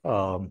of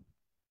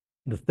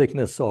the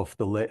thickness of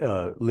the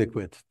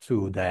liquid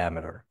to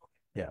diameter.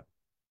 Yeah.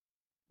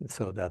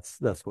 So that's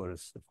what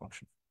is the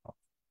function of.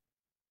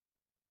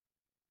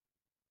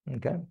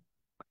 Okay.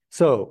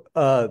 So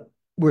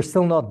we're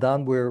still not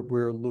done.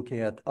 We're looking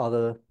at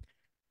other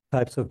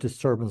types of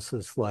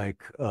disturbances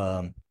like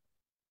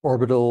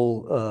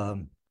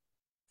orbital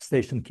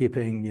station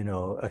keeping,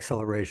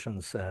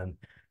 accelerations and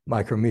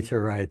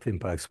micrometeorite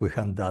impacts. We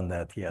haven't done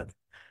that yet,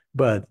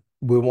 but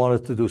we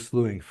wanted to do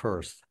slewing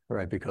first,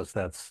 right? Because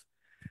that's,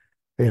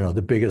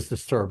 the biggest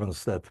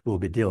disturbance that we'll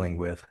be dealing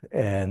with.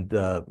 And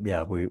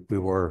yeah, we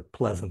were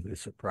pleasantly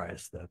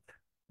surprised that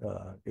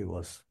it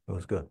was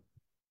good.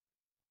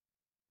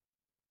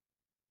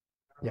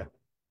 Yeah.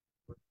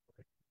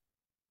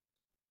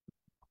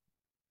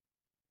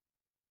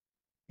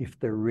 If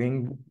the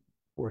ring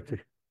were to,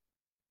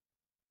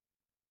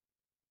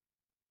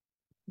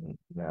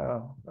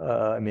 no,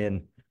 I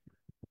mean,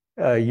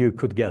 you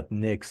could get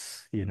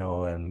nicks,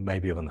 and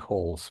maybe even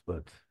holes,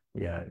 but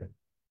yeah.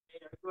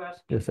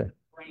 Yes, sir.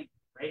 Frame,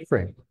 right?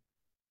 Frame.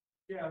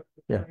 Yeah.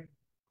 Yeah.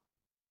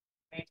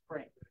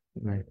 Frame.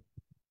 Right.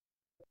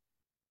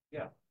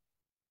 Yeah.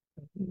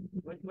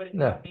 Would it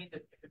No. not mean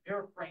that if the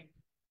mirror frame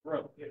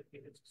broke, if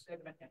it's a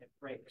segment and it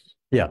breaks,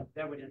 Yeah.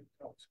 that would end the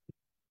telescope?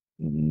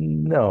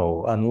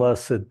 No,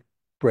 unless it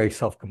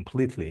breaks off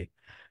completely.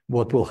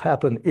 What will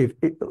happen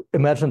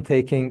imagine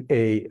taking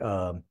a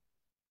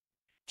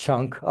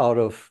chunk out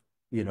of,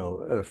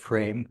 a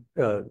frame,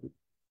 the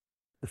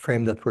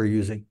frame that we're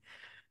using.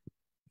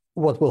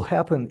 What will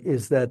happen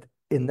is that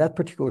in that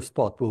particular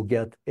spot, we'll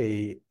get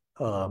an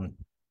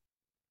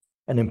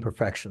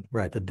imperfection,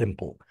 right? A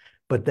dimple.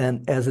 But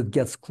then as it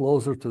gets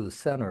closer to the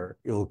center,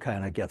 it'll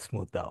kind of get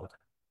smoothed out,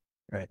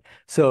 right?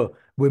 So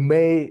we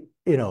may,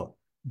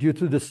 due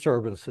to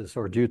disturbances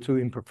or due to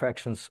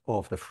imperfections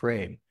of the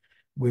frame,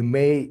 we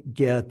may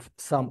get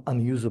some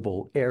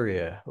unusable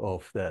area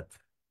of that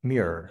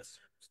mirror.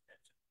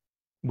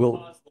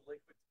 Will,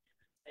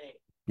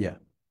 yeah.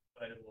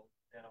 But it will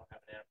now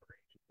have an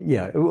aberration.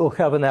 Yeah, it will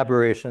have an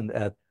aberration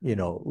at,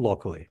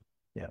 locally.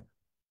 Yeah.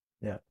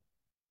 Yeah.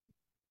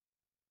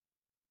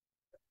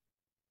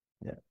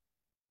 Yeah.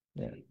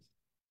 Yeah.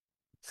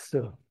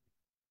 So,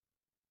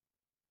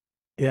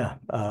 yeah.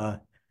 I'm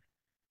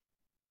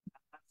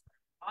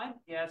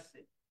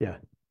guessing. Yeah.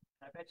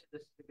 I bet you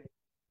this is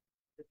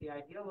that the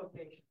ideal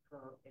location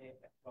for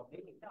well,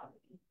 maybe not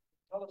a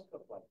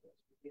telescope like this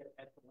would be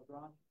at the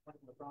Lagrange.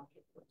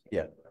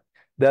 Yeah,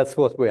 that's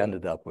what we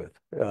ended up with.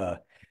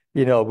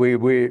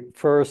 We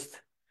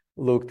first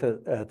looked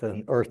at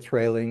an Earth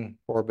trailing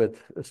orbit,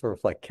 sort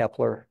of like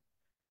Kepler.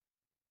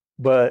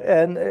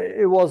 And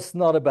it was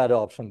not a bad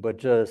option, but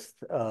just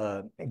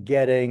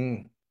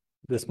getting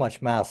this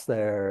much mass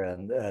there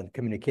and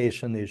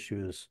communication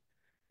issues,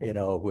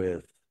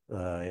 with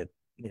it,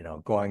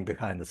 going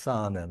behind the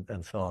sun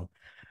and so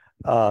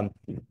on.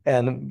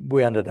 And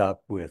we ended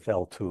up with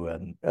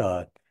L2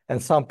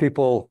 and some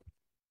people,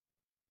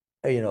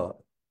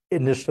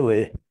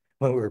 initially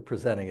when we were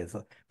presenting it,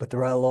 but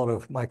there are a lot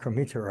of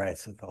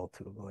micrometeorites at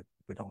L2. Like,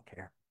 we don't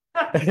care.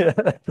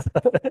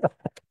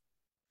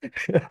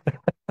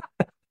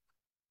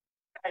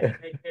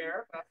 They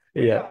care.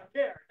 We Yeah. don't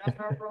care. That's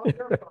our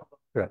problem.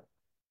 Right.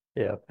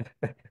 Yeah.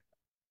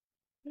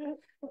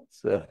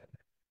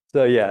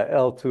 So yeah,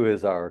 L2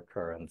 is our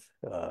current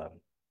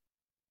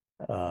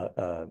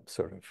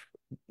sort of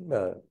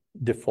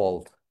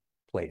default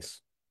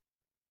place.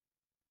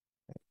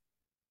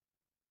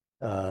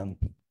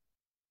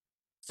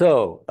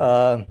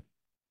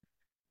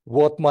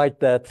 What might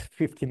that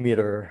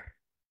 50-meter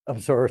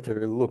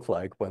observatory look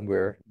like when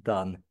we're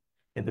done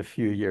in a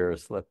few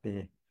years? Let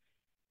me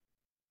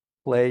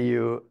play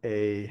you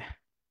a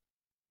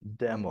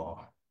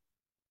demo,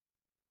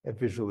 a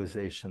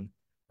visualization.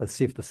 Let's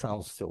see if the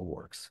sound still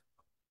works.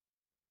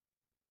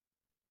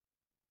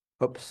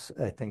 Oops,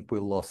 I think we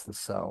lost the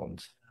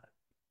sound.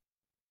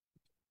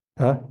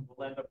 Huh?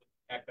 We'll end up with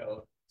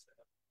echo.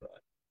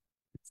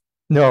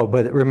 No,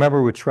 but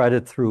remember we tried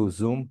it through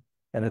Zoom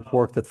and it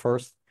worked at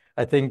first.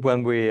 I think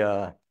when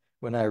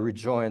I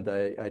rejoined,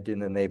 I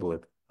didn't enable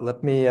it.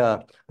 Let me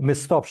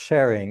stop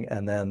sharing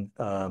and then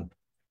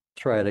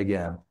try it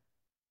again.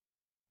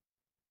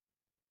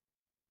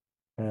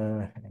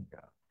 Hang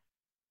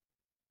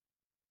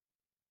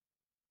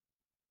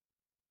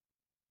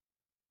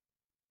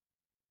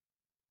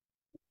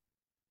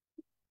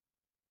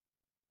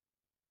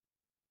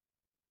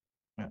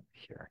on.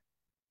 Here.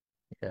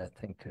 Yeah, I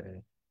think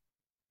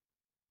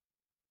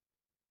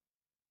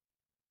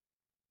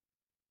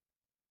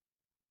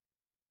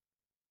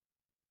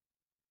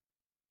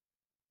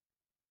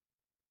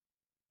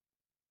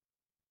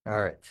all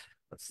right,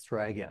 let's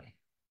try again.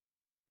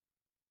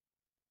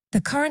 The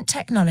current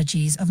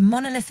technologies of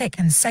monolithic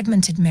and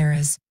segmented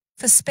mirrors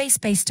for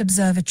space-based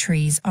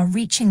observatories are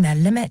reaching their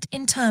limit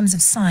in terms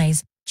of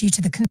size due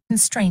to the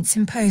constraints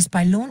imposed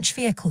by launch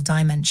vehicle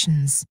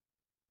dimensions.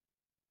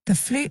 The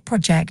FLUTE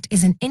project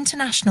is an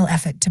international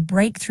effort to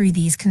break through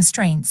these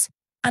constraints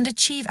and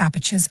achieve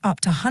apertures up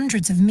to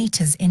hundreds of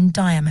meters in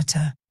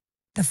diameter.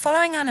 The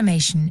following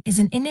animation is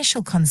an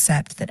initial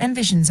concept that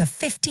envisions a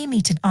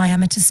 50-meter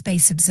diameter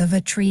space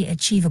observatory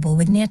achievable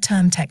with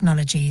near-term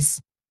technologies.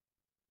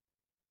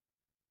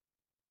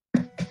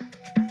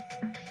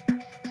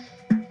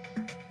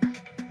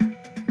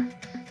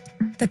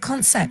 The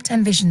concept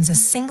envisions a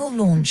single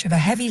launch of a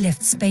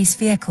heavy-lift space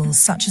vehicle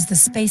such as the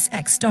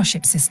SpaceX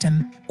Starship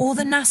system or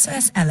the NASA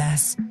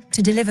SLS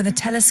to deliver the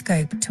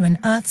telescope to an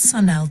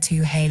Earth-Sun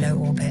L2 halo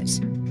orbit.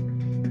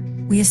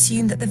 We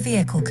assume that the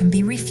vehicle can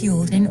be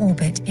refueled in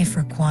orbit if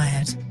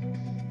required.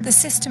 The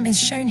system is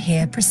shown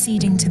here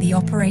proceeding to the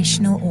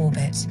operational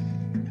orbit.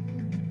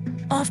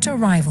 After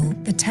arrival,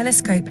 the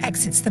telescope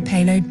exits the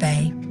payload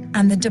bay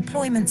and the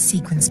deployment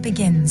sequence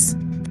begins.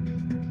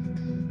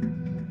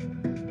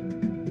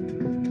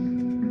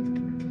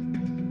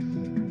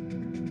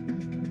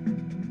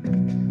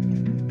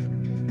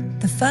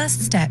 The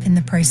first step in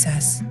the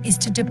process is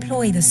to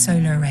deploy the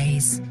solar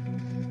arrays.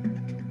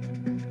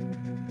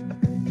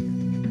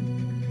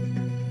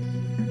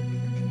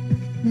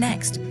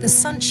 Next, the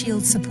sun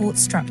shield support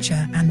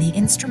structure and the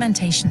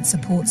instrumentation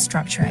support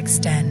structure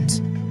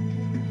extend.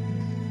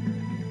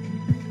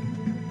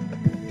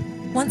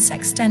 Once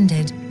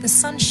extended, the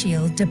sun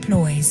shield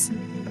deploys.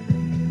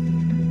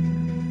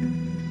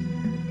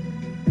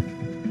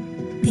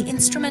 The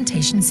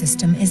instrumentation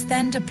system is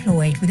then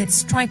deployed with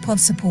its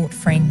tripod support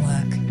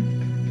framework.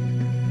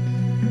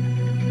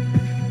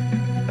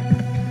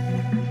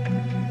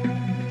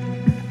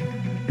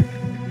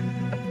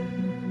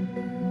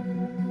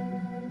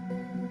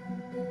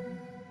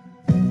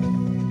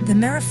 The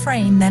mirror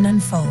frame then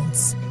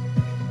unfolds.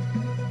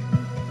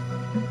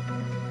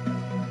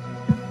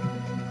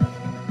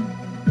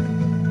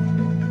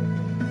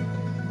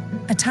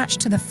 Attached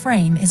to the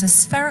frame is a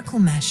spherical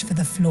mesh for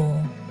the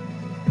floor.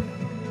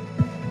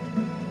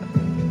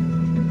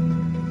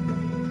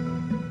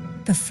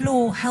 The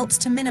floor helps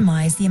to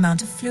minimize the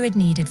amount of fluid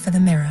needed for the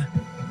mirror.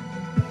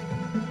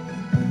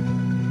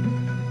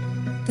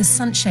 The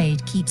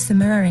sunshade keeps the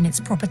mirror in its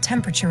proper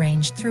temperature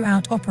range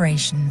throughout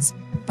operations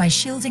by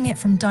shielding it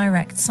from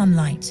direct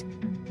sunlight.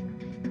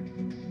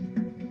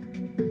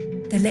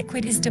 The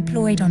liquid is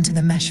deployed onto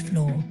the mesh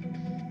floor.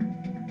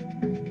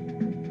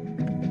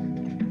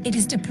 It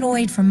is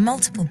deployed from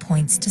multiple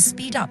points to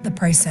speed up the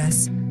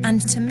process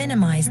and to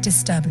minimize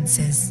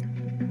disturbances.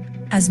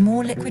 As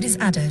more liquid is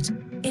added,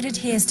 it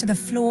adheres to the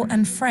floor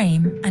and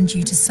frame and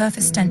due to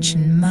surface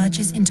tension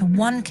merges into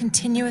one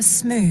continuous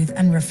smooth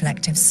and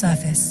reflective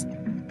surface.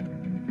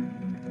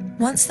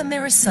 Once the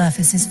mirror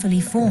surface is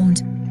fully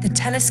formed, the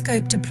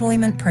telescope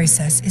deployment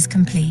process is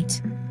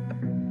complete.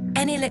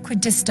 Any liquid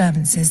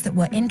disturbances that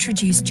were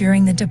introduced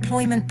during the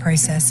deployment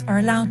process are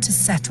allowed to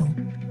settle.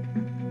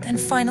 Then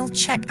final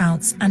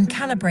checkouts and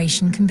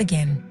calibration can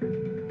begin.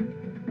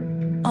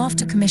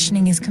 After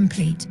commissioning is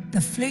complete, the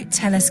FLUTE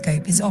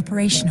telescope is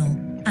operational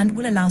and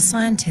will allow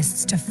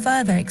scientists to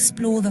further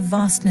explore the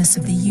vastness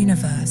of the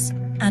universe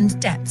and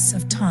depths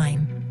of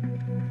time.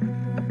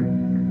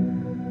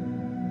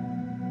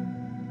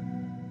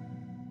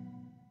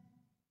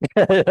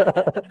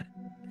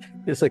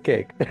 It's a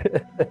cake.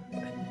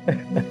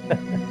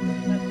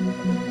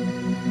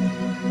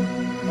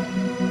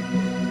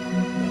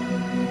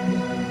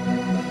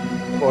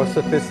 More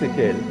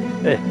sophisticated.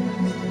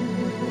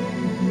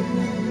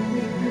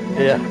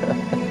 Yeah.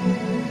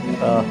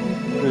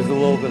 There's a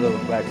little bit of a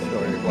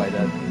backstory why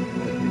that would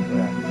be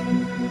correct.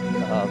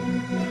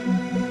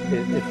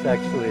 It's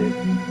actually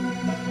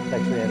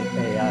an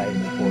AI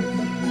voice,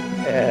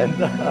 and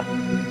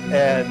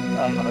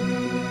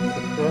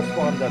the first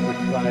one that we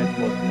tried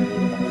was a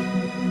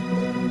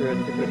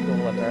stereotypical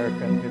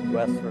American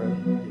Midwestern,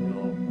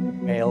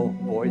 male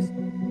voice,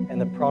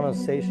 and the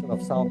pronunciation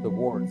of some of the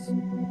words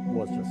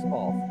was just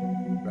off,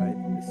 right?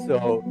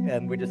 So,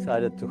 and we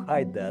decided to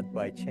hide that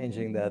by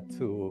changing that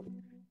to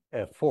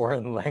a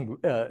foreign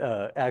language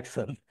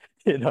accent,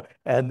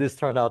 and this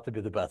turned out to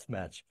be the best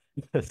match.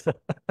 So,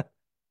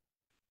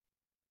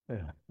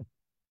 yeah.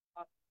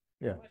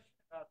 Yeah.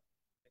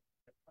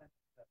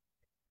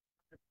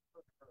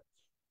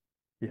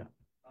 Yeah.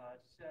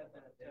 Said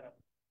that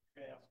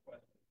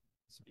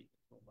speak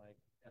to Mike.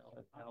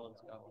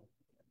 Alan's going.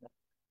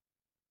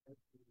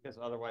 Because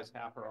otherwise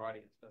half our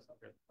audience doesn't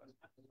hear the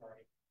question.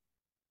 Sorry.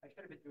 I should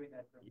have been doing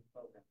that during the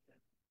program.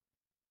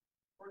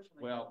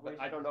 Well, but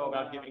I don't know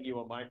about giving you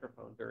a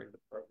microphone during the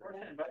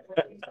program.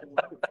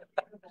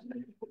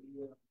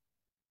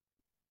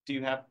 Do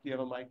you have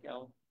a mic,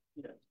 Alan?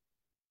 Yeah.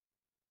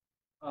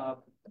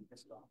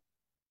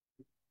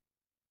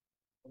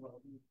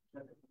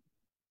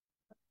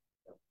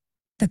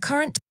 The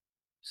current.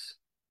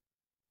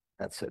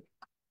 That's it.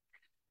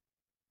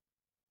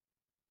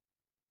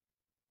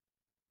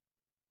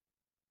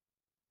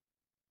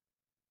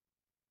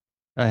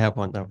 I have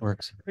one that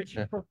works.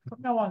 From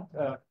now on,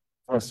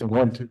 do we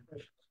want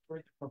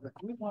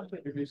to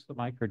introduce the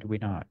mic or do we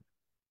not?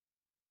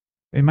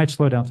 It might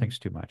slow down things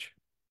too much.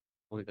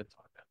 We'll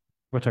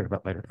talk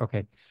about later.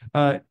 Okay.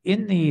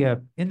 In the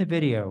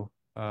video,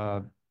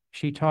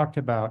 she talked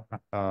about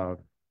I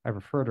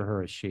refer to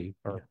her as she,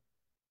 or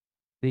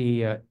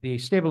the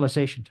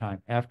stabilization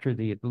time after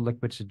the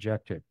liquid's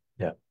ejected.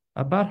 Yeah.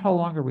 About how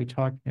long are we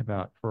talking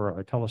about for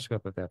a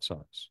telescope of that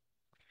size?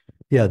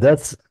 Yeah,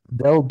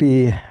 that'll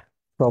be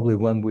probably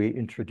when we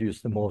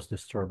introduce the most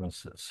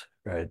disturbances,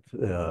 right?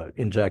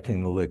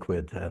 Injecting the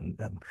liquid and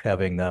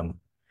having them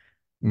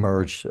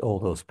merge all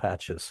those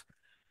patches.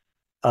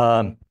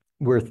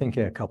 We're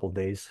thinking a couple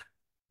days,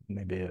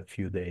 maybe a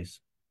few days.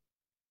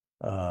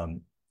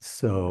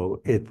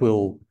 So it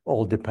will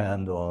all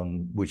depend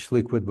on which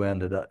liquid we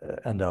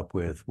end up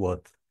with,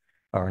 what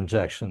our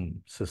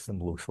injection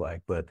system looks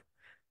like, but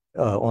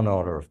on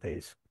order of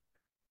days.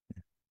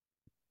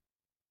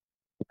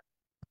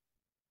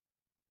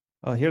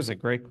 Oh, here's a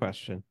great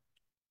question.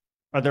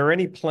 Are there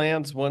any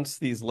plans once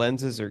these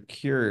lenses are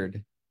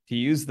cured to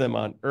use them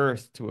on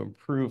Earth to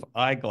improve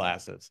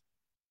eyeglasses?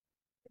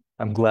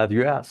 I'm glad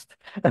you asked.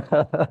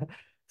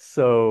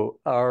 So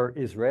our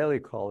Israeli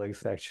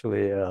colleagues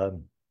actually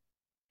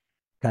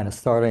kind of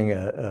starting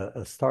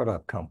a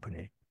startup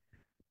company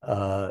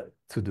to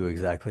do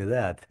exactly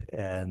that.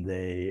 And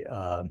they,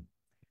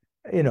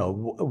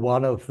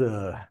 one of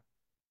the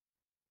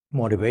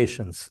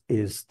motivations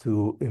is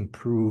to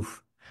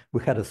improve.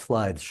 We had a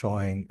slide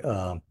showing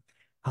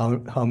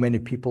how many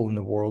people in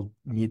the world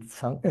need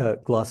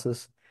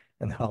glasses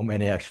and how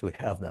many actually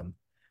have them.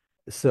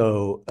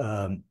 So,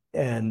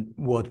 and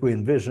what we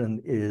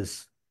envision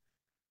is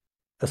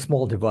a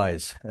small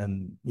device,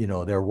 and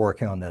they're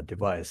working on that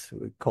device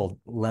called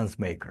Lens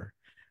Maker,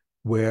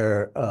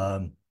 where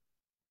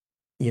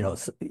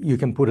you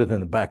can put it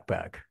in a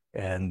backpack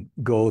and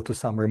go to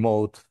some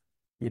remote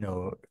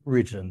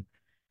region,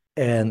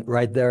 and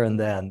right there and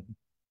then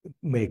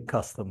make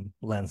custom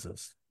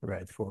lenses,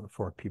 right,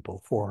 for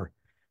people for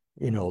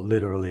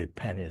literally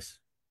pennies.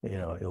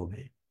 It'll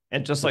be.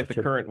 And just like the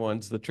current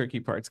ones, the tricky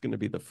part's going to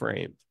be the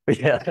frame.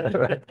 Yeah,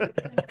 right.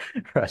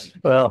 Right.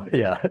 Well,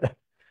 yeah.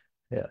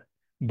 Yeah.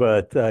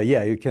 But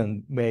yeah, you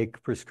can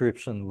make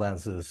prescription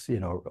lenses,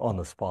 on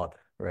the spot,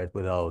 right,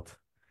 without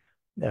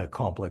a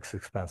complex,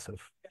 expensive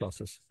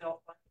process.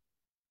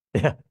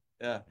 Yeah.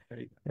 Yeah. There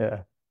you go.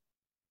 Yeah.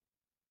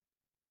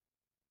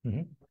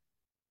 Mm-hmm.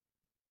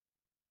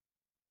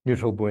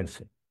 Neutral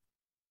buoyancy,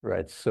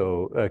 right?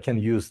 So can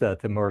use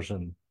that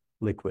immersion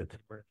liquid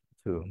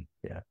to,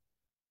 yeah.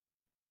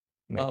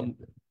 Yeah.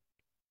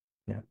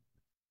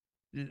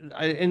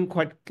 I didn't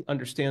quite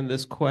understand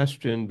this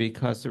question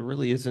because there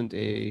really isn't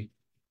a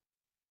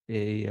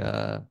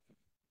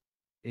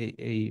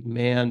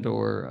manned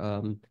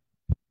or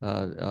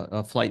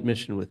a flight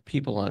mission with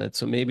people on it.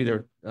 So maybe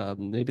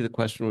maybe the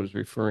question was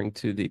referring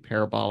to the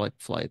parabolic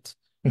flights.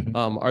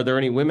 Are there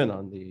any women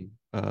on the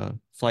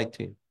flight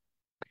team?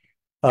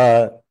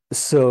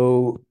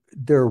 So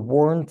there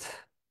weren't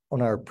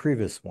on our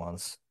previous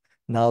ones.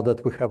 Now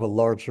that we have a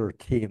larger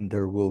team,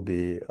 there will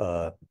be.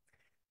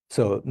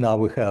 So now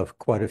we have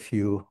quite a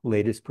few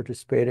ladies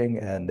participating,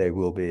 and they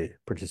will be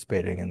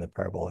participating in the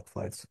parabolic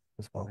flights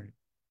as well.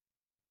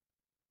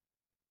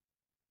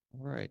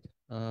 All right.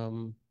 I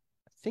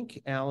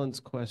think Alan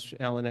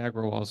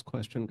Agrawal's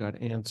question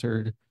got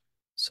answered.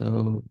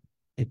 So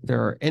if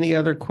there are any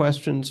other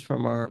questions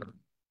from our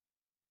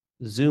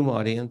Zoom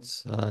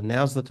audience,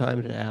 now's the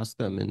time to ask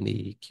them in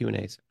the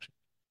Q&A section.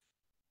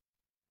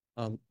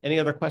 Any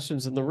other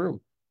questions in the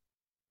room?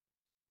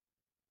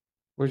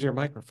 Where's your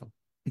microphone?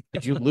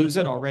 Did you lose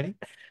it already?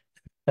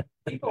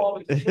 People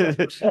always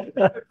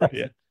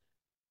Yeah.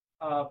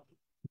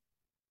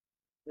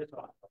 This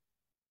one.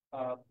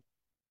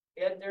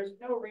 And there's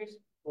no reason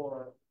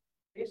for,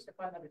 at least if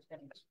I'm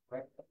understanding this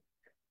correctly.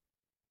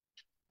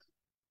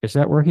 Is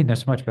that working?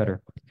 That's much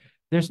better.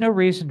 There's no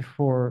reason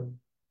for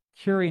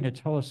curing a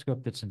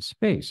telescope that's in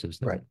space, is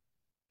there?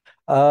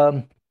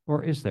 Right.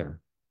 Or is there?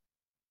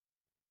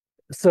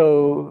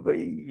 So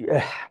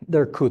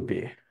there could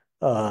be.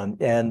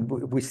 And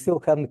we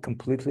still haven't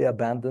completely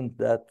abandoned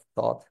that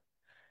thought.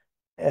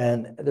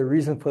 And the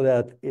reason for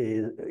that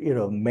is,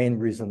 main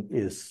reason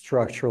is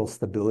structural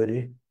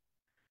stability,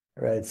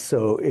 right?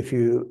 So if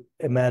you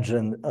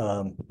imagine,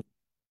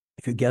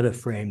 if you get a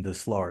frame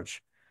this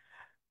large,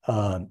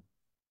 and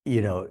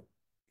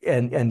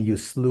you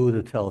slew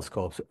the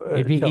telescopes.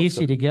 It'd be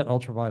easy to get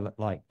ultraviolet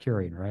light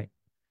curing, right?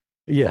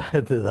 Yeah,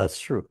 that's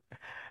true.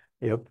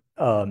 Yep.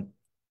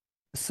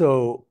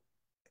 So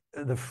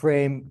the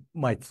frame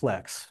might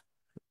flex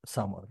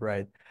somewhat,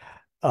 right?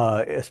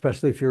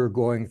 Especially if you're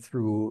going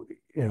through,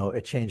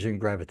 a changing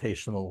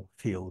gravitational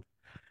field.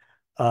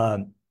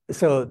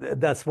 So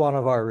that's one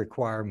of our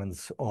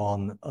requirements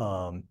on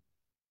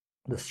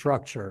the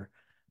structure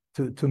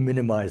to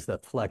minimize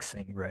that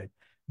flexing, right?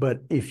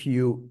 But if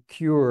you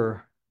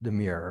cure the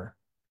mirror,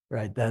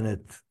 right, then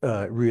it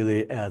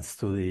really adds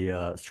to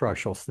the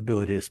structural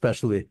stability,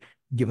 especially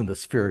given the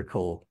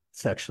spherical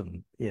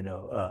section,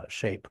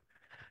 shape.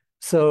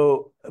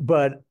 So,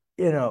 but,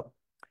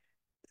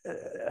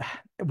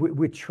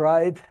 we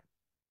tried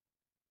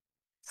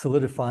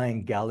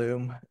solidifying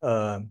gallium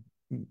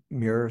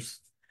mirrors,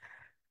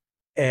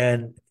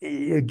 and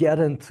you get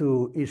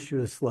into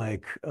issues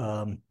like,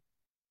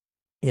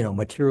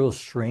 materials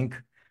shrink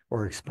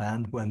or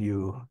expand when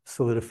you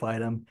solidify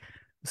them.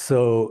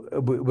 So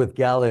with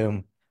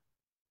gallium,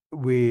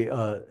 we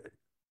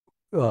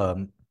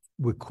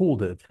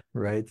cooled it,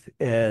 right?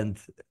 And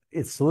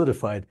it's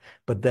solidified,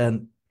 but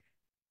then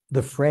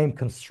the frame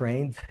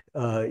constrained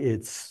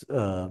its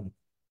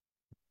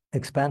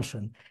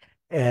expansion.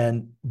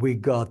 and we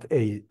got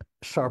a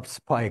sharp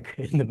spike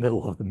in the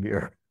middle of the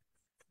mirror.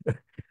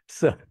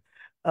 So,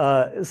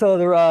 so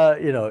there are,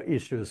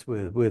 issues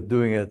with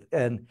doing it.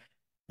 And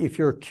if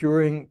you're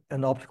curing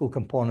an optical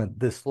component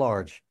this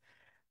large,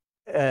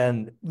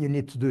 and you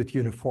need to do it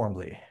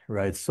uniformly,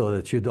 right? So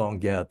that you don't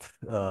get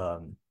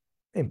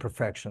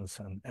imperfections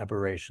and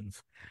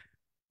aberrations.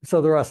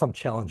 So there are some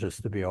challenges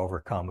to be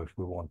overcome if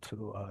we want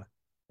to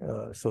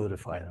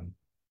solidify them.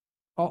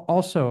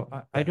 Also,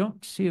 I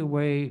don't see a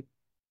way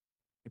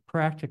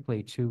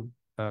practically to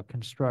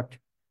construct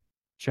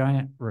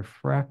giant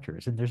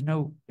refractors. And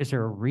is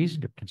there a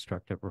reason to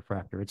construct a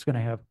refractor? It's going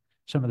to have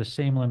some of the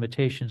same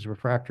limitations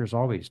refractors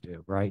always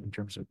do, right? In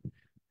terms of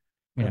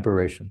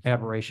aberration.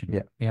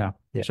 Aberration. Yeah.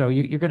 Yeah. So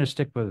you're going to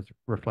stick with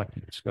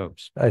reflecting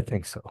scopes. I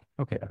think so.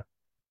 Okay. Yeah.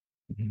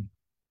 Mm-hmm.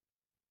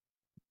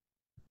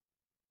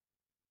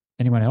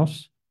 Anyone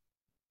else?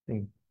 I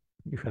think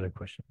you had a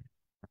question.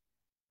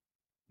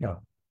 No.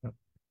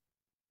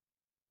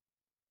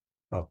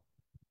 Oh.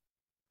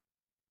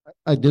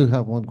 I do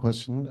have one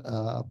question.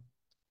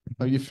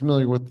 Are you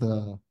familiar with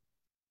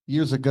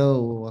years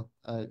ago?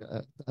 I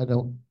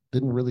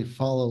didn't really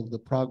follow the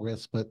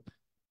progress, but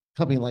a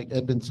company like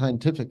Edmund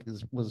Scientific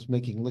was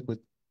making liquid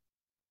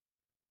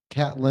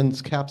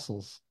lens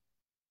capsules.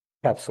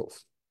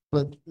 Capsules.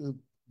 But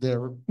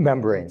they're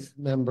membranes.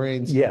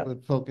 Yeah.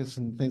 Liquid focus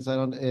and things. I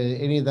don't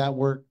any of that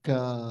work.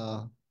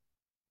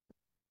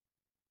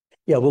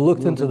 Yeah, we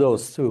looked into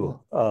those too.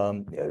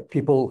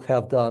 People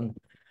have done.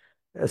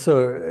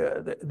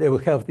 So they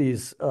would have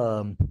these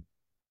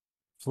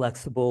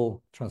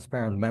flexible,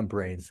 transparent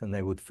membranes, and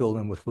they would fill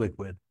them with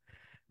liquid,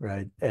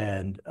 right?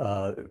 And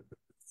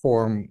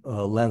form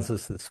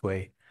lenses this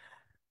way.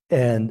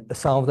 And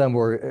some of them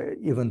were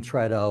even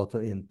tried out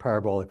in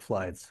parabolic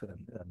flights.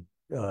 And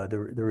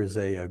there is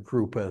a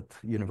group at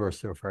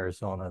University of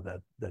Arizona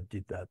that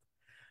did that.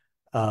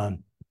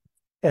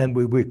 And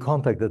we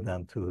contacted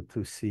them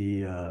to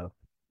see,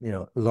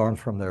 learn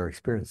from their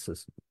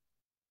experiences.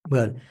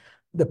 But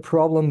the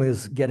problem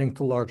is getting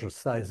to larger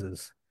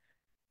sizes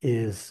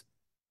is,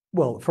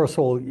 well, first of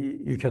all,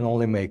 you can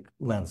only make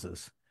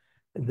lenses.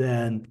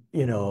 Then,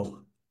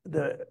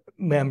 the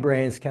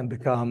membranes can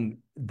become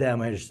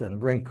damaged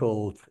and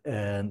wrinkled,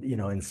 and,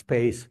 in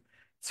space,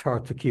 it's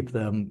hard to keep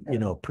them,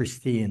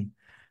 pristine.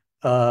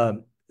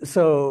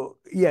 So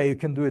yeah, you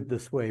can do it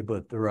this way,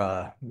 but there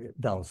are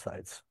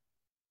downsides.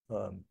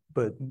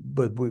 But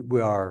we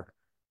are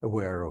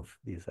aware of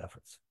these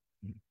efforts.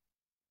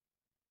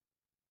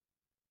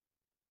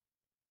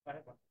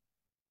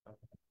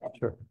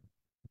 Sure.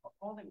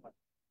 Only one.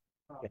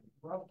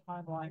 Rough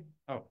timeline.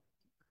 Oh,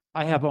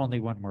 I have only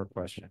one more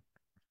question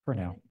for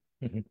now.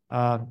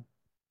 Mm-hmm.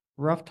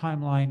 Rough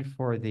timeline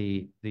for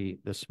the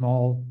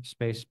small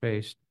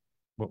space-based,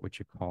 what would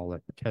you call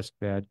it, test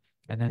bed,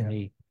 and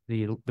then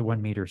the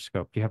 1 meter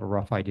scope. Do you have a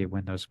rough idea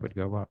when those would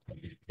go up?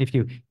 If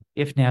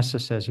NASA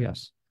says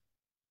yes.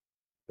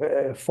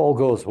 If all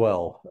goes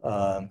well,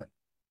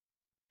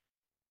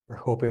 we're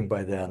hoping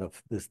by the end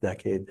of this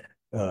decade,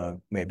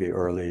 maybe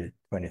early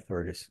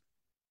 2030s.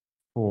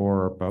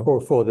 For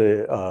both? For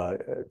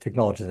the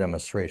technology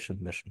demonstration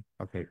mission.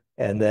 Okay.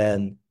 And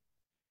then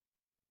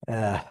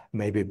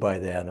maybe by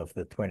the end of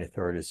the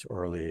 2030s,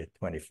 early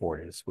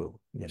 2040s, we'll,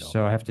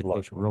 So I have to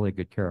take really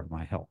good care of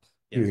my health.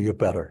 You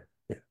better.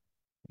 Yeah.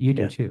 You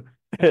do too.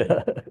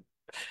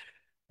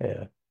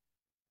 Yeah.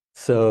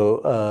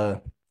 So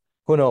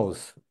who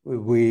knows?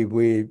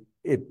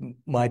 It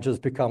might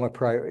just become a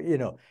priority,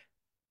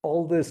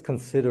 all this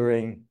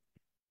considering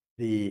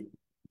the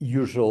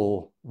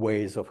usual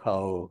ways of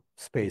how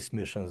space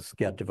missions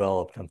get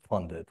developed and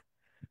funded.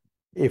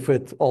 If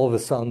it all of a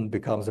sudden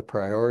becomes a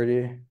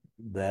priority,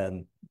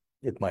 then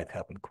it might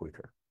happen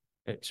quicker.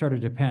 It sort of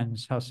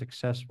depends how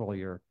successful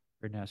your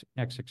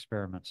next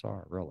experiments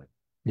are, really.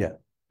 Yeah.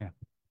 Yeah.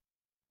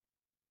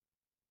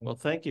 Well,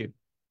 thank you.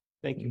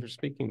 Thank you for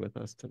speaking with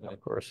us tonight.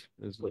 Of course.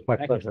 It was My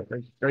pleasure.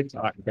 Great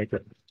talk. Thank you.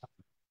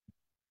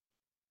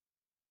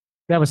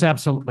 That was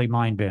absolutely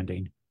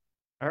mind-bending.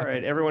 All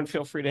right, everyone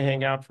feel free to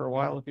hang out for a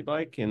while if you'd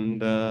like,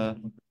 and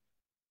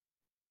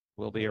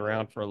we'll be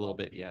around for a little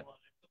bit yet.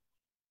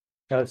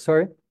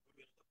 Sorry?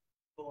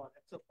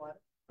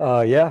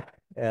 Yeah,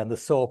 and the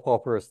soap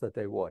operas that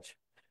they watch.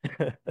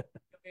 Yeah.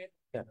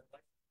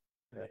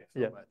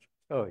 Yeah.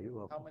 Oh, you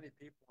will. How many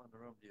people in the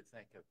room do you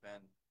think have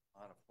been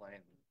on a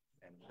plane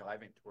and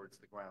diving towards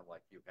the ground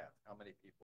like you have? How many people?